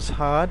part was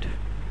hard,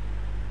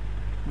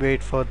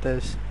 wait for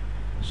this.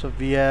 So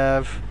we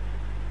have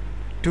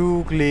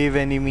 2 glaive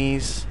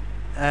enemies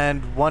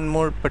and 1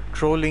 more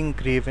patrolling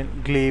glaive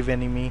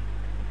enemy.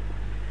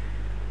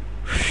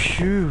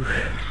 Phew.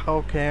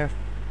 Okay,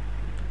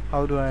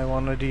 how do I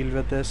want to deal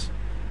with this?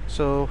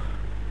 So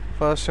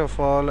first of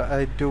all,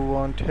 I do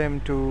want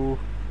him to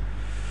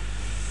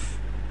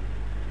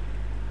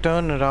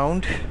turn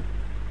around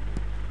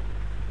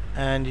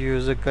and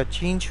use a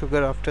kachin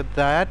sugar. After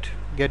that,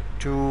 get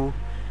to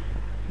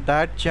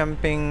that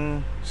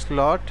jumping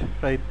slot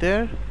right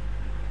there,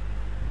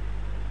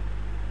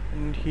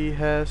 and he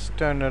has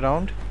turned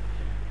around.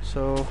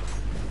 So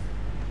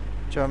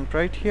jump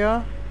right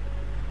here,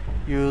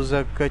 use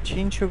a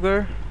kachin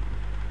sugar,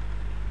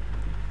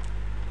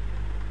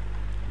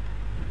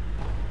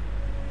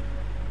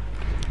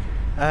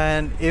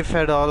 and if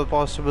at all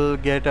possible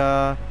get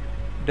a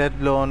death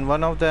blow on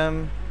one of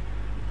them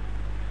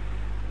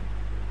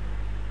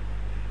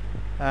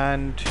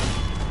and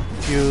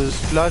use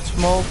blood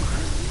smoke,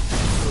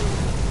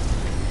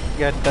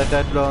 get the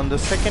death blow on the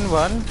second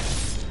one,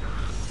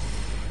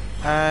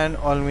 and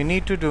all we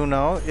need to do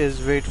now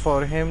is wait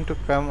for him to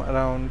come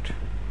around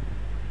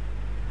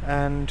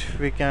and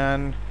we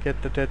can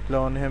get the death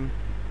blow on him.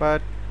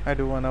 But I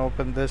do want to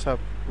open this up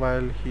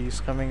while he's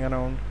coming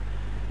around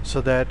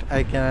so that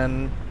I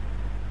can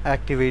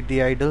activate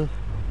the idol.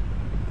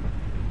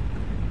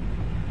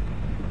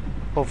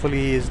 Hopefully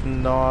he is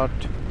not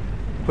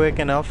quick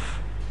enough.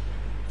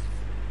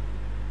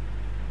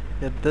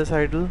 Get this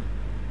idol.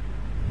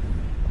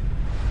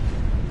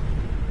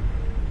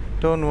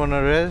 Don't want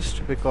to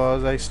rest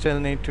because I still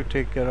need to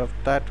take care of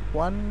that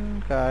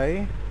one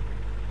guy.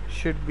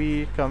 Should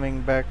be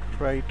coming back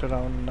right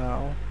around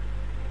now.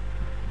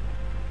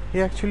 He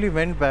actually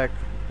went back.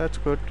 That's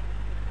good.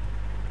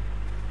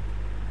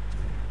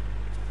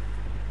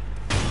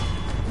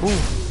 Ooh,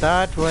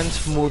 that went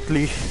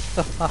smoothly.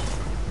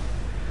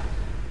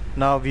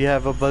 Now we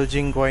have a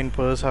bulging coin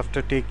purse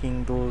after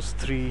taking those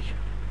 3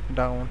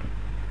 down.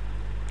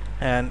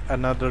 And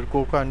another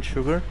coconut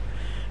sugar.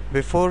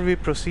 Before we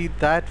proceed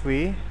that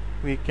way,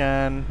 we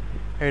can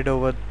head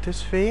over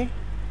this way.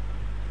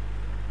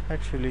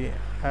 Actually,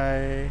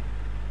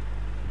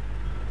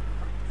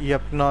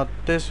 yep, not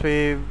this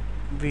way.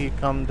 We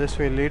come this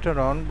way later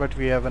on, but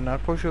we have an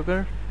narco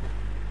sugar.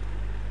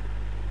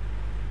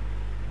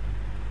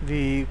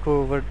 We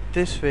go over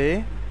this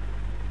way.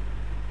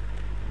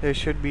 There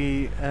should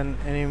be an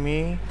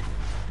enemy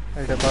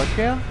right about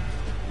here.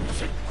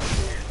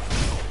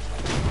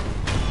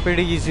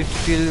 Pretty easy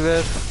to deal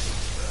with.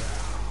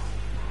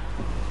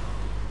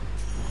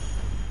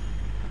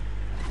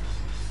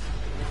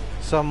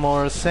 Some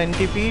more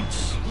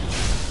centipedes.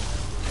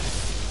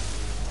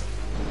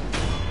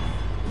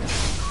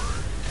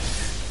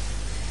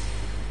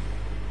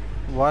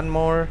 One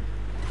more.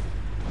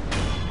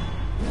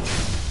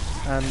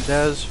 And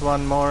there's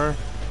one more.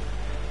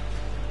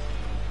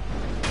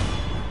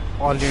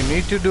 All you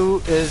need to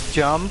do is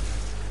jump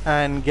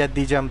and get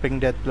the jumping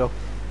death blow.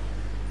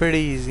 Pretty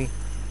easy.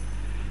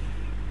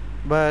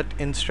 But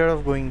instead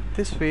of going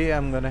this way,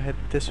 I'm gonna head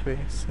this way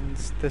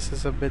since this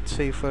is a bit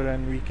safer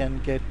and we can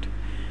get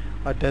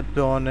a death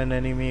blow on an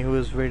enemy who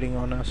is waiting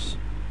on us.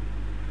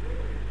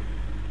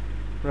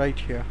 Right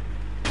here.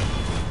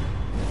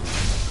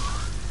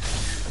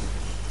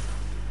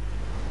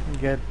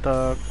 Get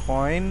the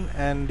coin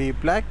and the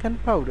black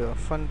gunpowder.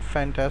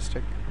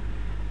 Fantastic.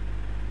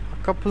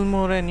 A couple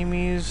more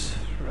enemies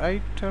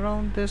right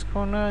around this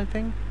corner, I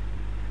think.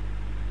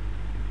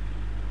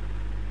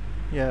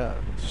 Yeah,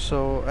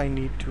 so I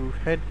need to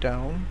head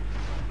down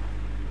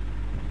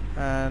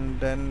and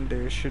then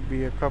there should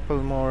be a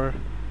couple more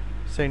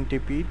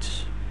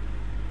centipedes.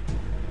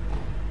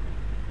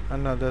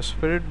 Another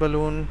spirit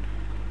balloon.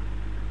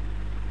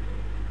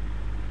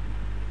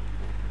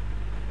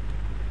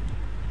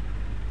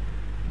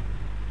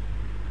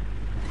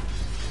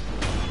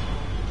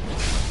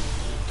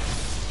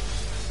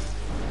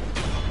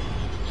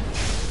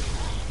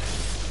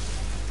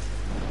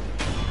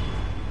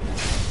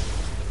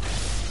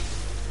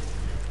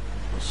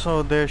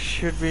 So there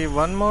should be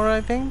one more, I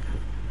think,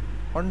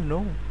 or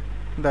no,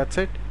 that's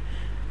it.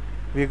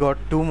 We got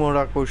 2 more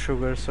Akko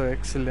sugar, so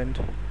excellent.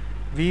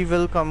 We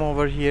will come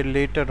over here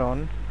later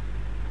on.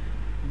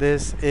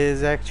 This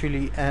is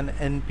actually an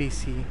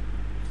NPC,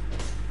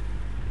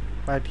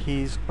 but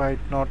he's quite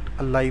not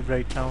alive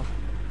right now.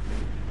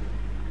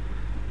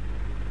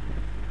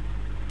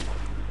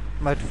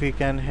 But we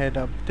can head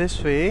up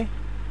this way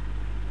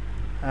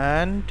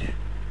and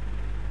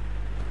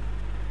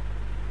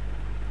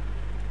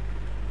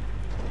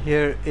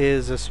here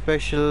is a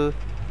special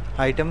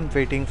item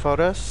waiting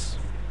for us.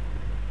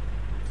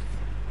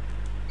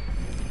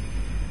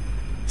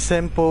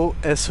 Senpo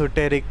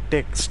esoteric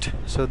text.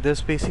 So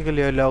this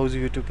basically allows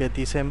you to get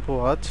the Senpo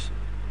arts,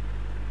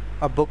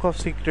 a book of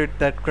secret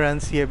that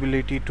grants the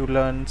ability to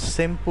learn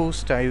Senpo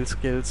style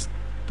skills.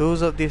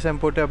 Those of the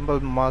Senpo temple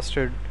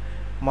mastered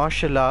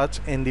martial arts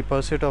in the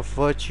pursuit of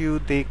virtue.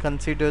 They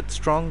considered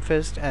strong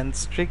fist and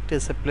strict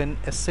discipline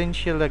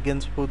essential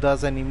against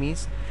Buddha's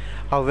enemies.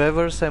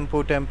 However,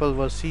 Senpo temple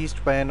was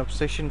seized by an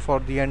obsession for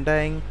the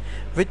undying,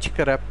 which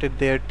corrupted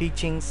their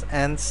teachings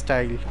and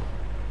style.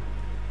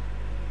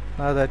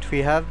 Now that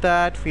we have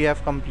that, we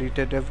have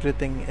completed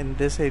everything in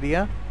this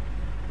area.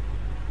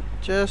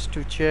 Just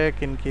to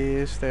check in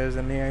case there's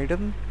any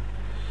item.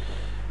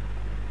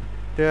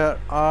 There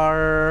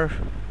are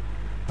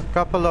a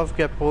couple of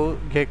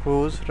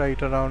geckos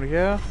right around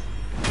here.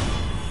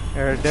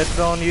 A death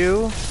on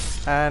you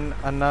and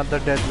another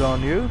death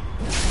on you.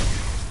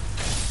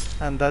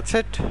 And that's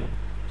it.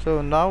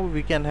 So now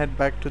we can head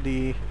back to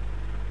the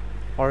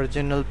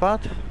original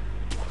path.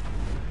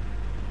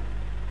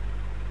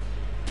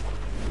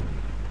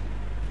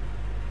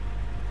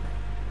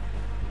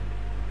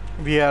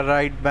 We are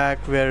right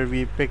back where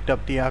we picked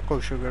up the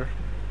Akko sugar.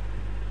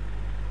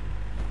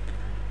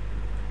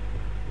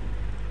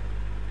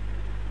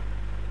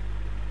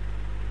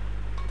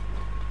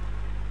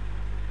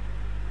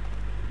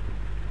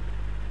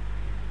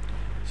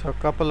 So a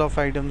couple of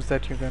items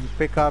that you can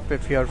pick up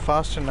if you are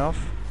fast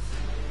enough.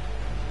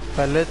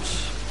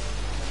 Pellets,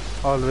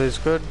 always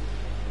good.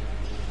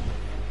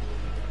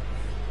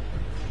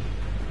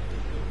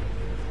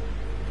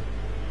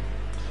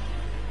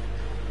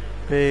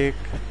 Pick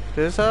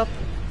this up.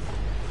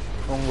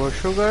 Congo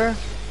sugar.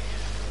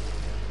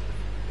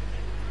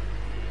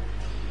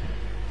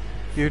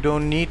 You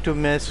don't need to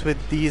mess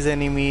with these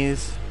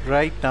enemies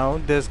right now.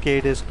 This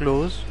gate is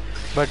closed,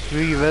 but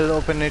we will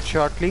open it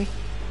shortly.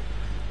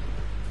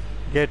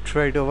 Get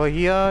right over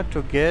here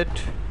to get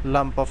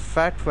lump of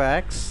fat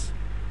wax,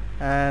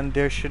 and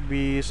there should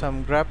be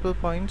some grapple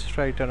points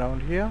right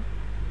around here.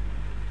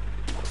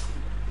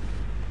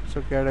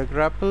 So get a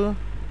grapple,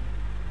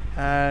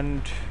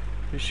 and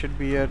there should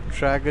be a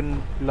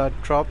dragon blood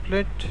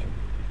droplet.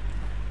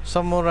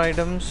 Some more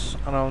items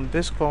around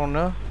this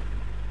corner.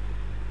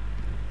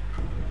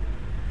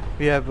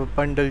 We have a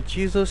bundled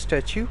Jesus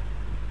statue,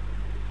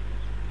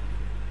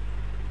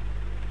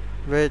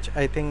 which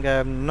I think I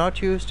have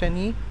not used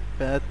any,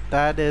 but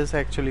that is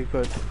actually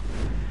good.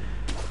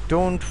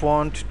 Don't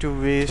want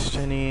to waste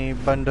any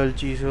bundled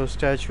Jesus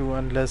statue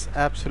unless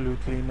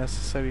absolutely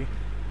necessary.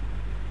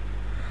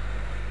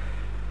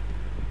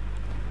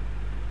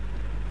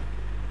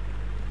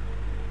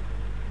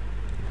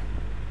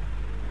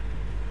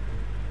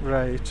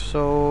 Right,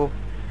 so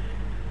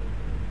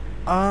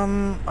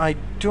I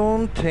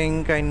don't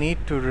think I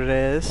need to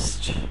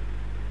rest.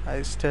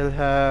 I still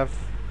have,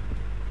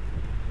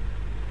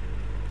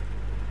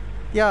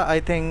 yeah, I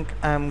think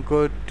I'm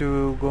good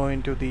to go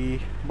into the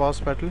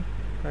boss battle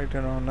right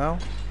around now.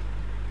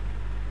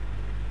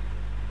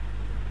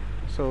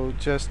 So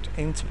just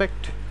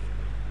inspect.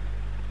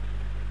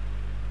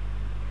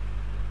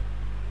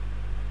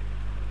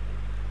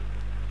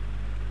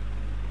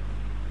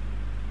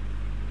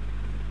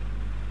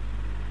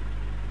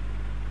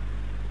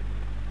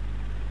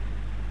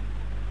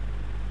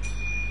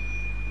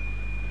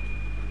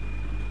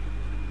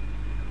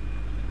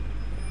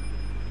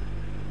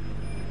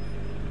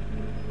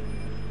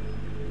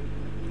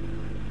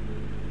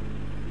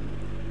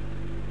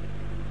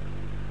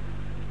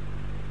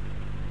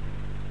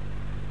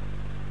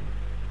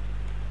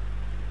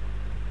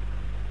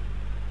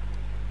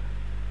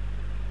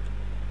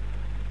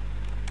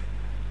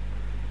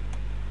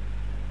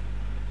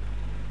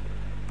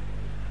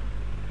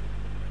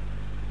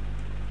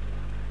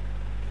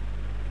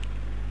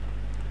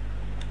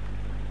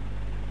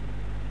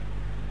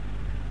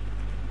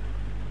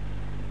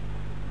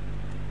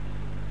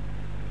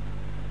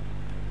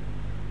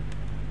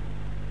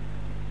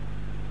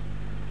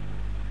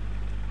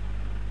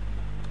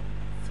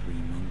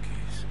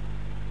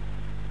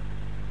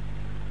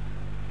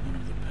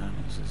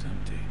 Is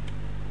empty.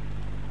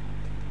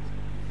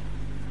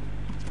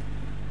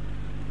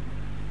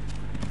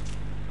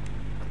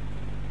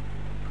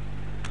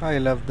 I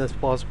love this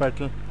boss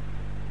battle,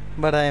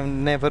 but I have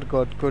never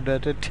got good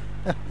at it.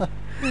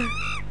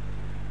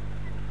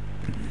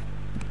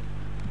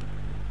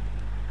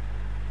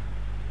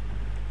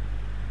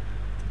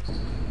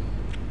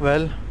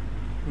 Well,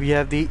 we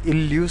have the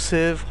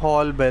elusive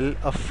hall bell.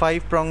 A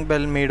 5-pronged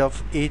bell made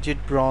of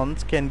aged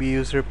bronze can be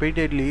used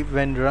repeatedly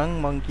when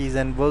rung monkeys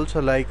and wolves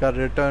alike are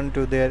returned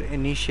to their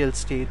initial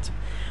states.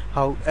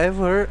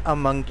 However, a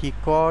monkey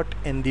caught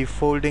in the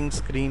folding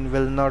screen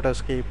will not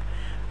escape,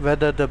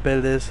 whether the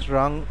bell is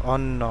rung or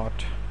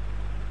not.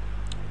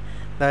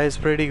 That is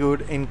pretty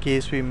good. In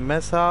case we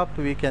mess up,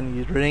 we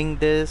can ring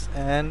this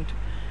and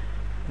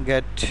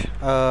get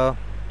a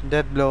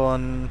death blow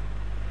on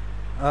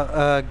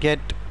get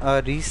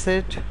a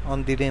reset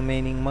on the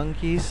remaining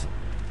monkeys.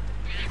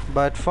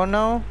 But for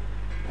now,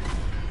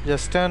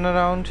 just turn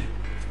around.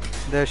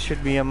 There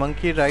should be a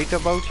monkey right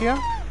about here.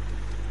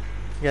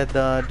 Get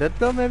the death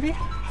blow maybe?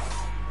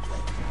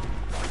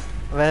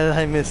 Well,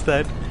 I missed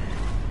that.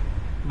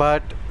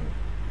 But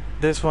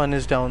this one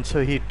is down,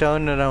 so he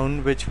turned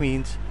around, which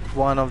means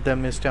one of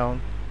them is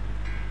down.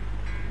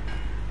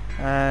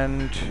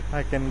 And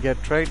I can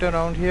get right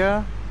around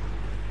here.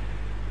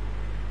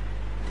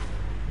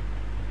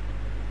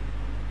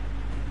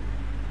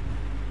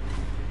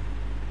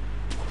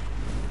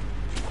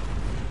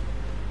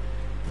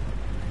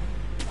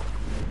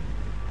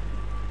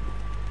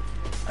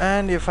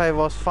 And if I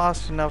was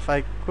fast enough,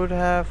 I could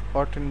have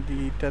gotten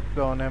the death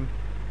blow on him,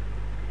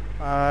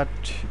 but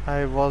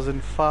I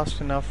wasn't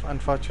fast enough,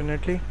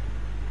 unfortunately,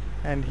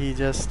 and he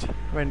just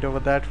went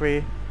over that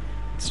way.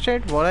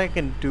 Instead, what I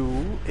can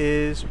do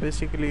is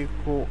basically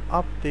go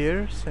up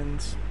there,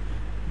 since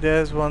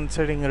there's one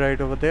sitting right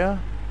over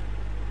there,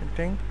 I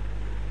think,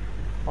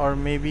 or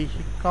maybe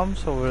he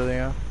comes over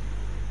there.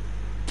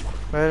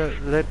 Well,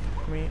 let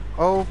me,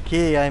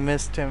 okay, I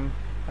missed him,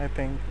 I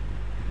think.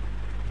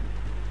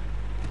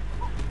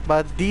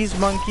 But these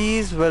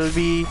monkeys will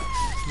be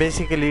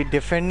basically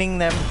defending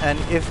them, and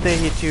if they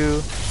hit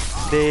you,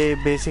 they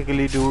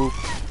basically do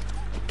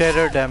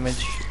terror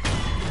damage.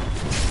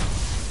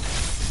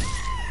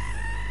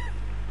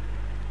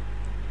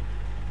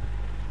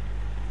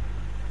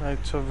 Right,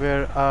 so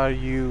where are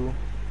you?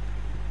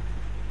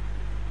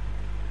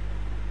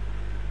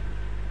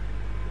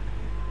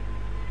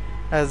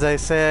 As I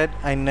said,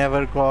 I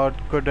never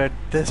got good at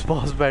this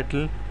boss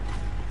battle.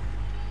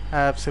 I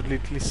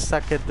absolutely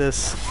suck at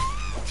this.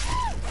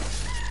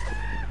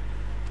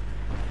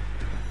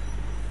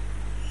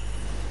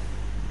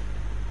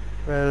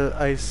 Well,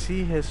 I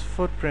see his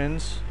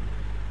footprints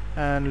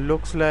and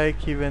looks like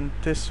he went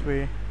this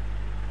way.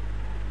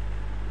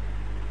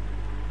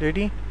 Did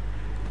he?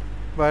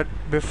 But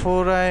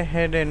before I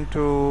head in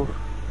to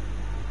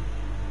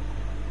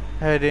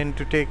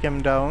take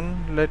him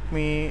down, let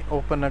me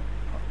open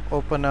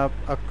up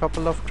a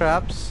couple of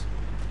traps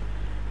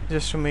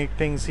just to make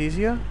things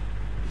easier.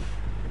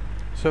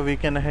 So we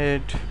can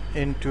head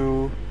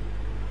into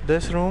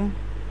this room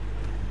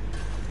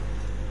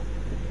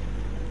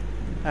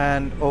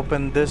and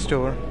open this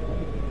door.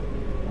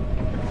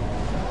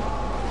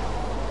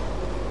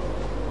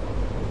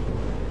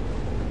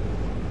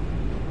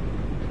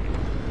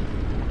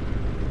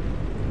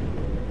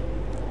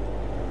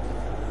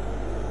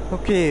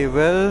 Okay,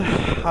 well,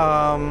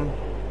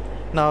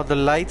 now the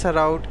lights are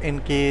out. In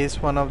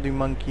case one of the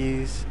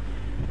monkeys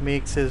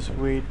makes his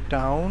way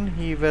down,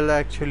 he will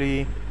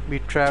actually be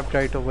trapped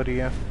right over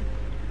here.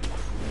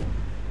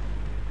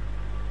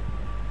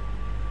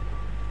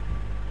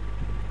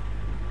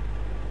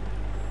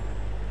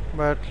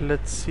 But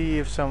let's see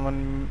if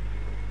one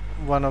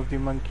of the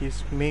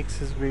monkeys makes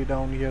his way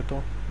down here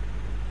though.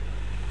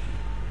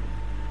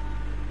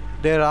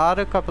 There are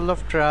a couple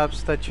of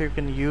traps that you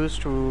can use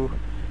to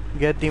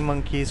get the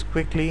monkeys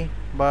quickly,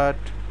 but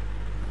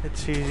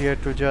it's easier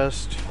to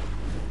just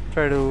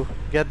try to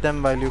get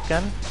them while you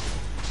can.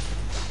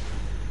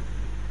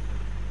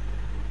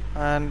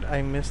 And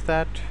I missed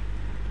that.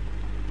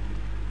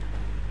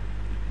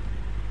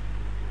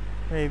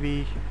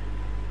 Maybe.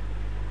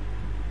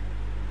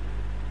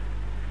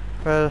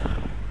 Well,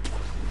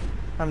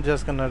 I'm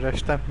just gonna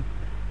rush them.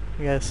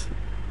 Yes.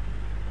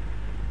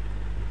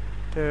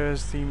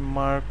 There's the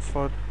mark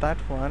for that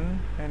one,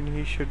 and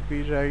he should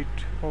be right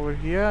over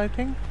here, I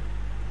think.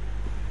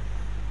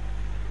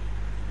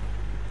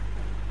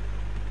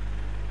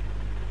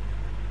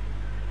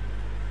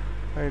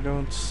 I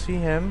don't see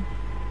him.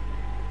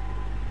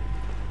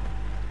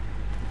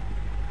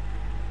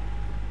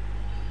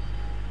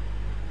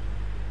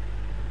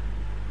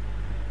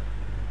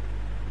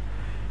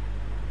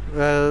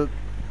 Well,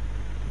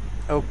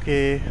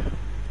 okay,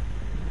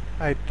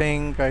 I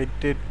think I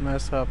did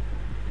mess up.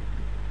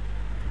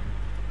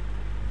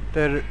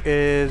 There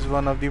is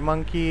one of the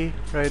monkey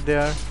right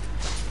there.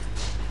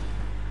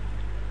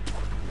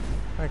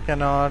 I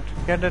cannot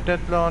get a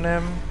death blow on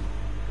him.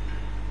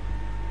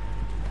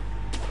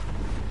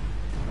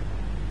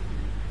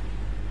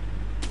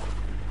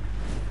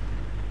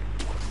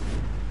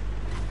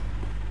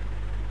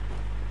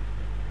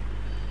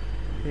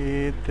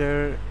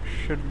 There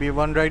should be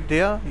one right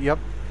there. Yep,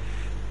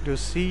 to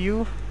see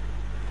you,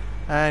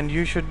 and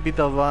you should be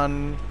the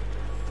one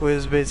who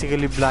is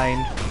basically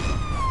blind.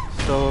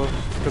 So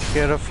took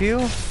care of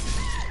you.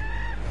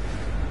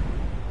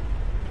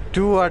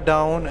 2 are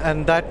down,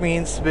 and that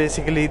means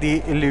basically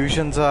the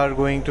illusions are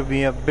going to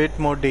be a bit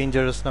more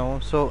dangerous now.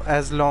 So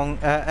as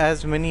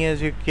many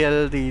as you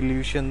kill the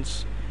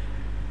illusions,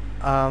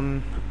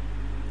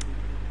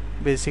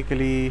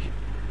 basically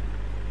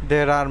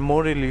there are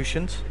more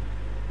illusions.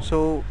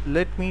 So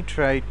let me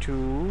try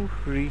to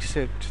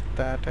reset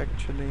that.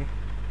 Actually,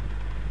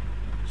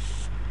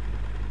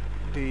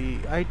 the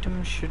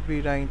item should be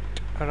right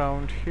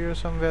around here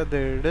somewhere.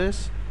 There it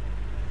is.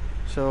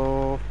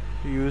 So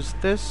use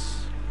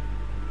this.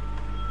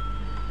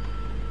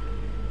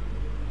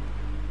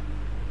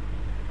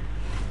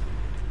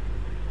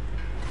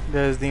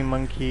 There's the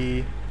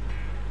monkey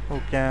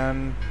who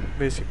can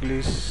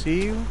basically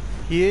see you,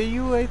 hear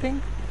you, I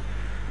think.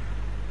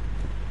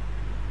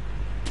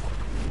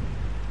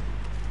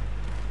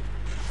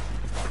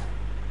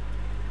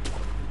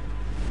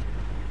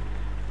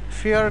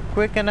 If you are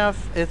quick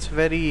enough, it's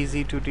very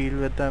easy to deal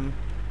with them.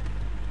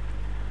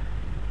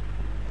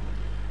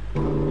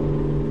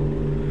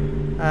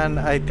 And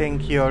I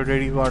think he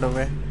already got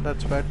away.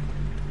 That's bad.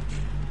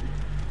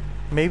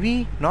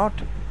 Maybe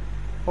not.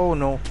 Oh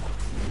no,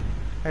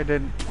 I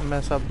did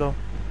mess up though.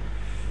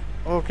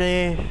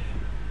 Okay,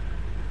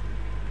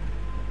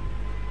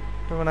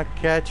 I'm gonna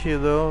catch you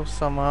though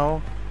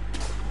somehow,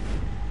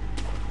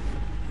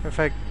 if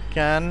I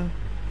can.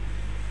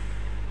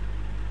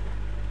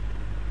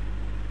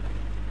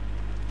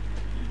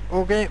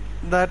 Okay,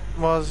 that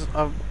was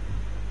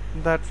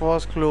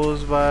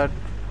close but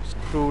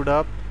screwed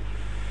up.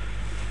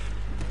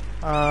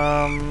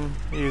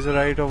 He's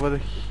right over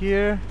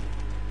here.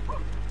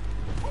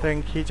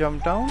 Think he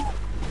jumped down.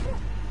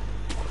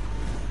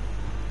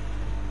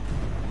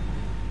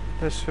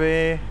 This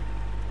way.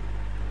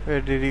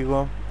 Where did he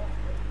go?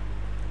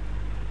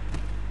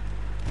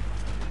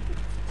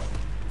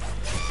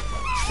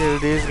 Kill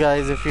these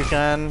guys if you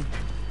can,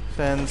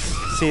 since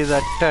see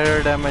that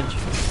terror damage.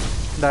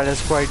 That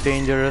is quite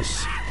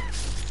dangerous.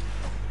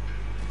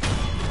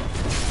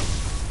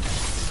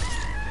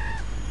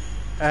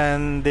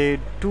 And they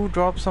do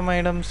drop some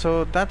items,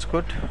 so that's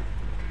good.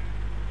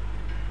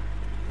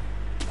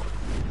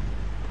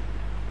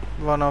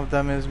 one of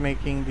them is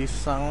making the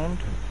sound.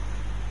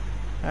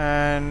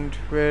 And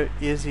where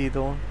is he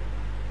though?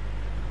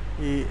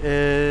 He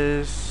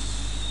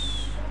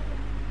is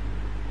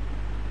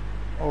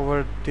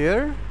over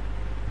there.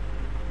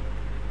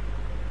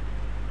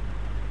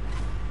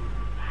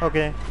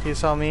 Okay, he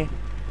saw me.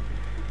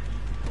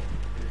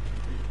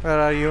 Where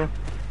are you?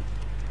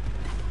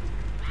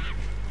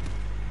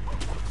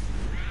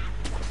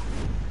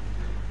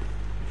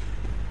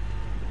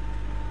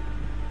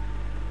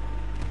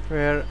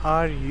 Where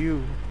are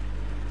you?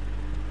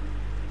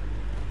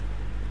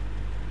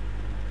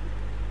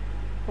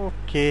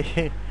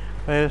 Okay,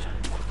 well,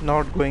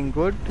 not going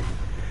good.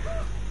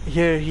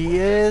 Here he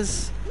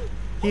is.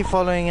 Keep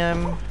following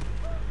him.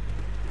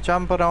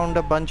 Jump around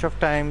a bunch of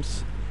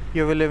times.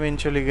 You will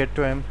eventually get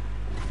to him.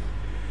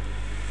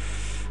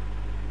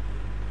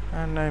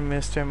 And I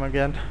missed him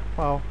again.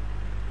 Wow.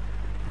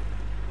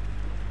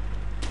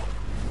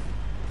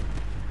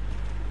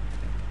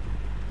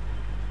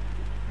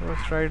 He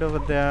was right over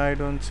there. I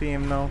don't see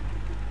him now.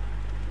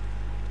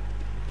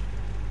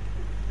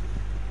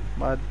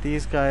 But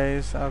these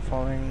guys are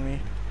following me.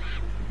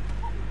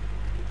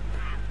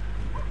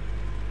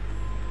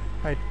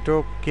 I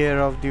took care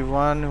of the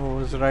one who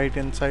was right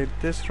inside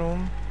this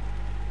room.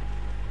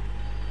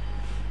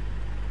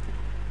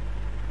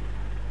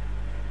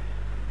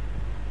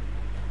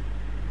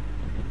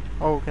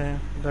 Okay,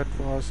 that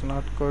was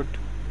not good.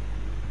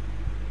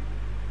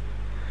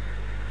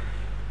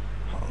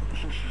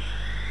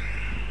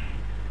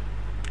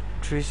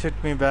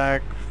 Reset me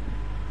back.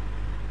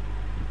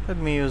 Let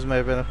me use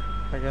my bill,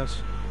 I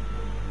guess.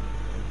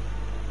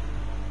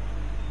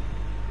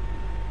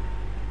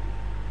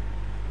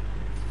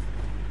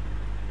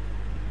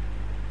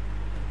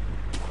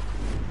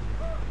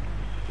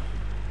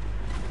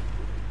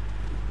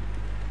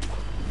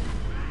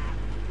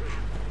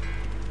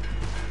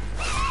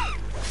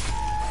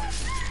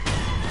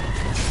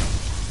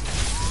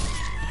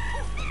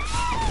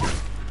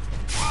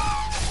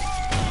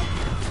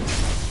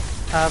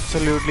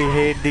 Absolutely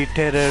hate the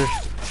terror,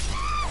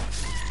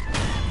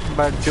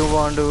 but do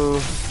want to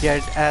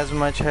get as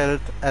much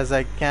health as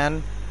I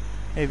can.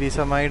 Maybe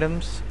some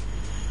items.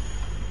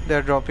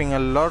 They're dropping a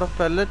lot of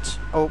pellets.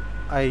 Oh,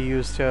 I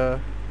used a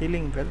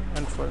healing bell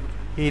and for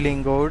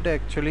healing gourd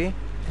actually,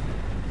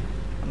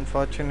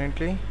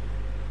 unfortunately,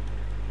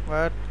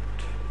 but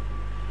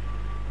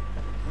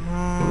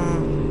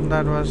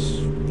that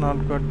was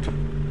not good.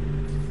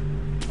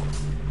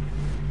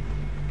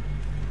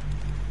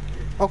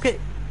 Okay.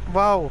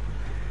 Wow,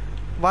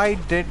 why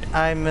did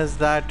I miss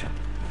that?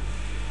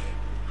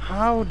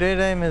 How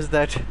did I miss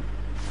that?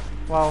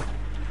 Wow,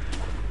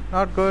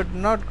 not good,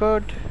 not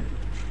good.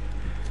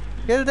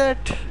 Kill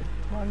that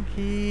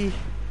monkey.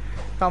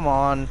 Come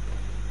on.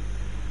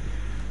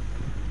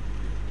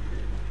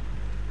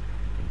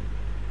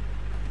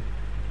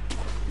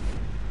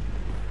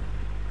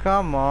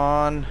 Come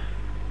on.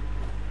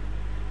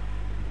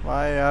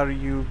 Why are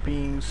you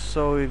being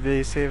so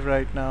evasive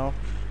right now?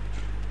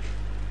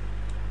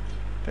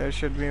 There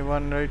should be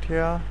one right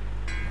here.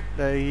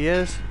 There he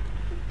is.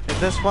 Is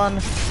this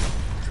one?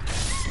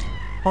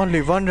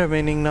 Only one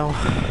remaining now.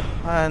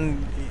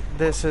 And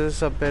this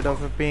is a bit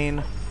of a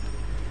pain.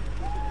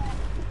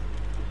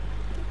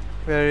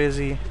 Where is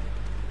he?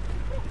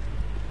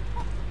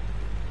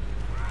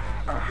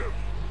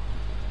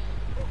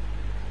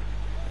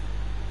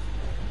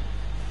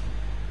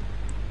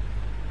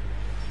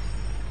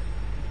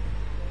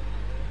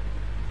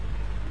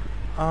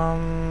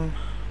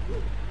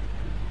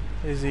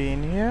 Is he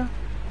in here?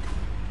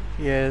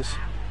 Yes.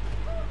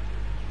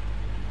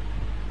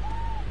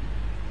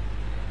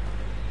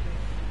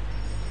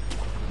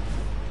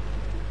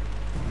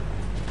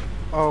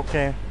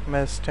 Okay,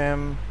 missed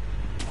him.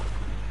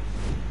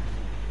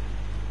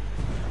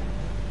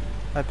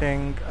 I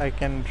think I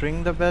can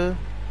ring the bell.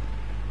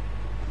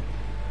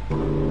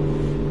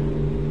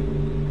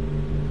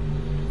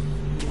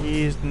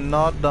 He's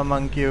not the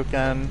monkey who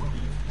can.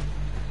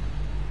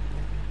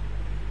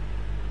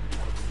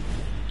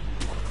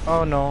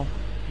 Oh no,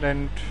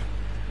 didn't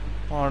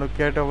want to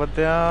get over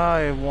there.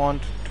 I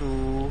want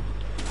to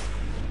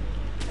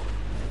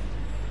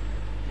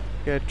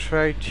get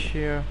right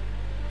here.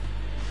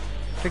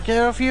 Take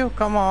care of you,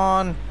 come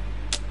on.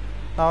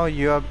 Now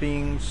you are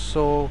being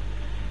so...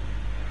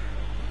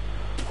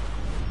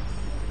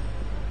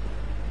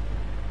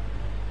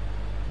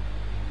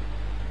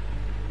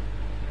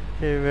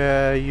 Okay,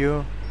 where are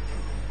you?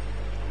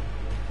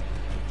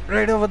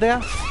 Right over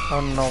there?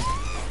 Oh no,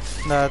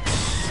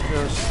 that's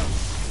just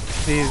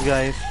these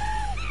guys.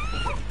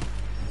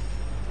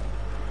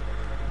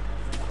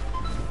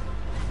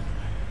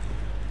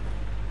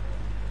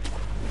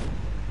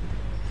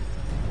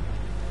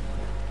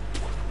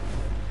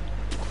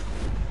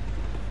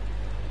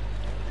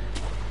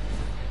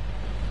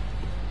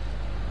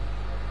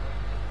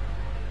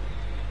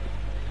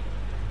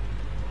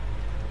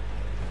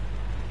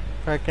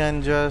 If I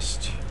can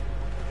just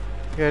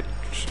get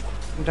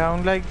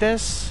down like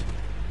this,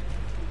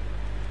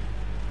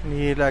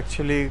 he'll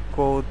actually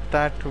go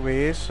that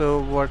way. So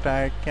what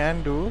I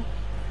can do,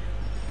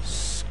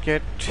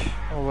 get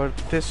over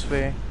this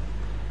way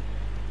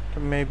to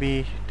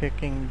maybe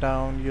taking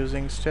down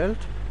using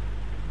stealth.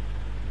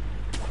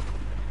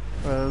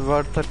 Well,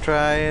 worth a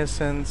try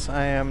since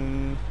I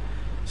am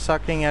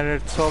sucking at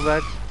it so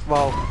bad.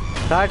 Wow,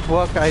 that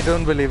worked, I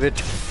don't believe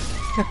it.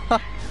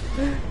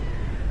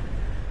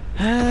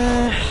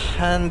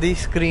 And the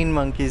screen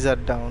monkeys are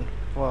down.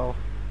 Wow,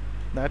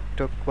 that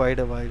took quite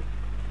a while.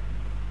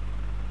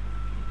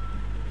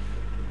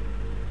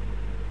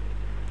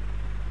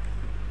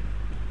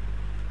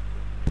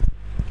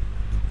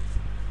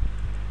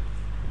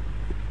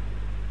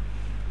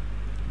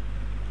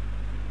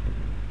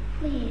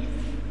 Please,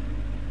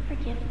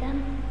 forgive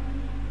them.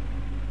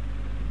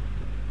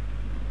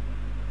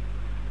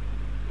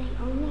 They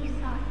only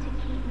sought to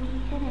keep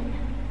me hidden.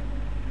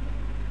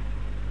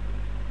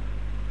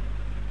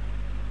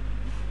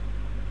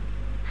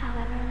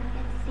 However,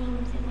 it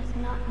seems it was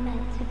not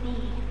meant to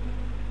be.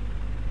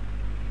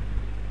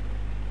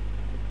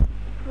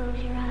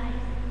 Close your eyes.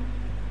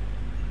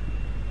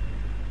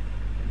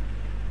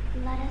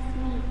 Let us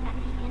meet at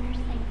the inner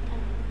sanctum.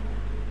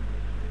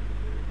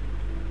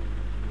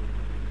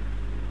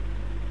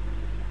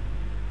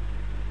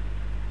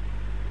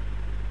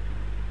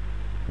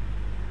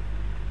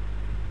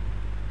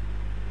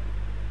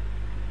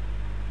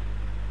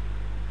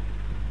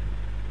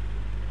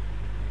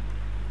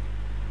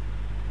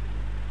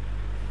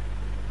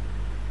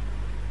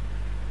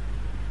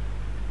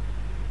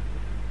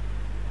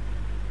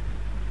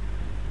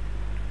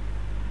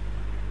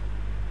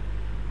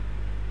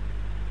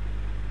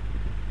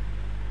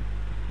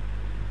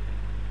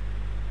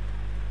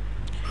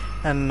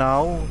 And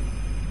now,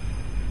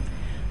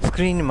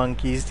 screen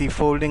monkeys, the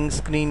folding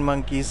screen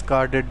monkeys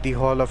guarded the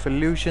Hall of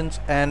Illusions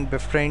and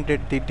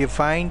befriended the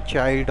divine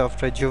child of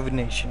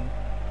rejuvenation.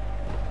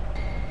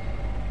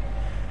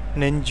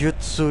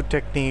 Ninjutsu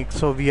technique.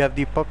 So we have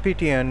the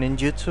puppeteer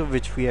ninjutsu,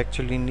 which we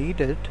actually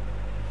needed.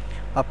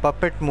 A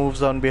puppet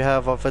moves on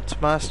behalf of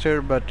its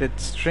master, but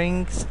its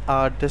strings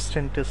are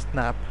destined to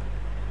snap.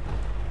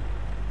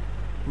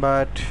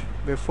 But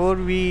before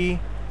we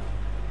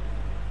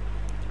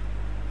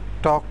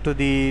talk to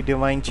the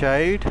divine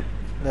child,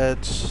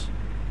 let's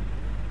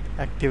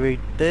activate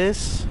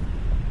this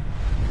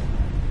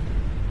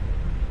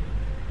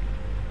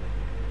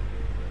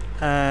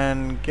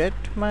and get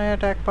my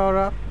attack power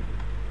up,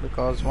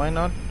 because why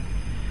not?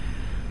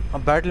 A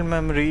battle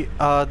memory.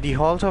 The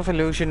halls of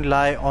illusion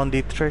lie on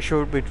the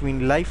threshold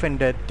between life and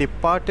death. The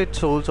parted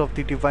souls of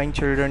the divine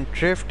children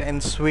drift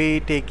and sway,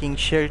 taking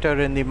shelter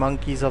in the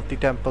monkeys of the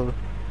temple.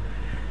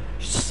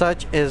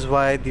 Such is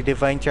why the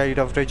divine child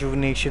of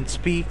rejuvenation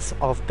speaks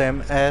of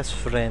them as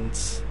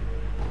friends.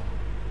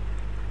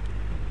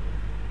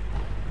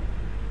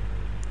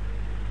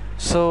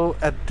 So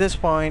at this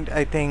point,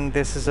 I think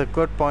this is a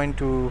good point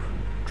to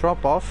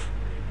drop off.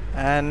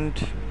 And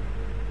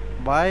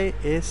why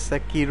is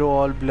Sekiro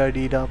all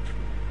bloodied up?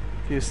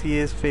 If you see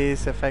his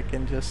face, if I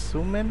can just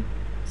zoom in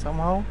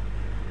somehow,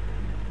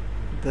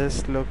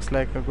 this looks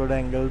like a good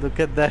angle. Look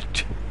at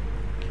that.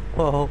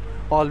 Oh,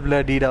 all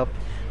bloodied up.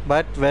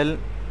 But well,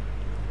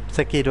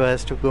 Sekiro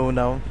has to go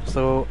now,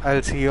 so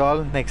I'll see you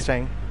all next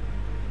time.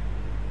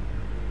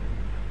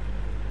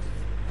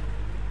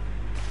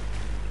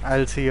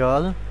 I'll see you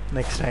all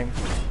next time.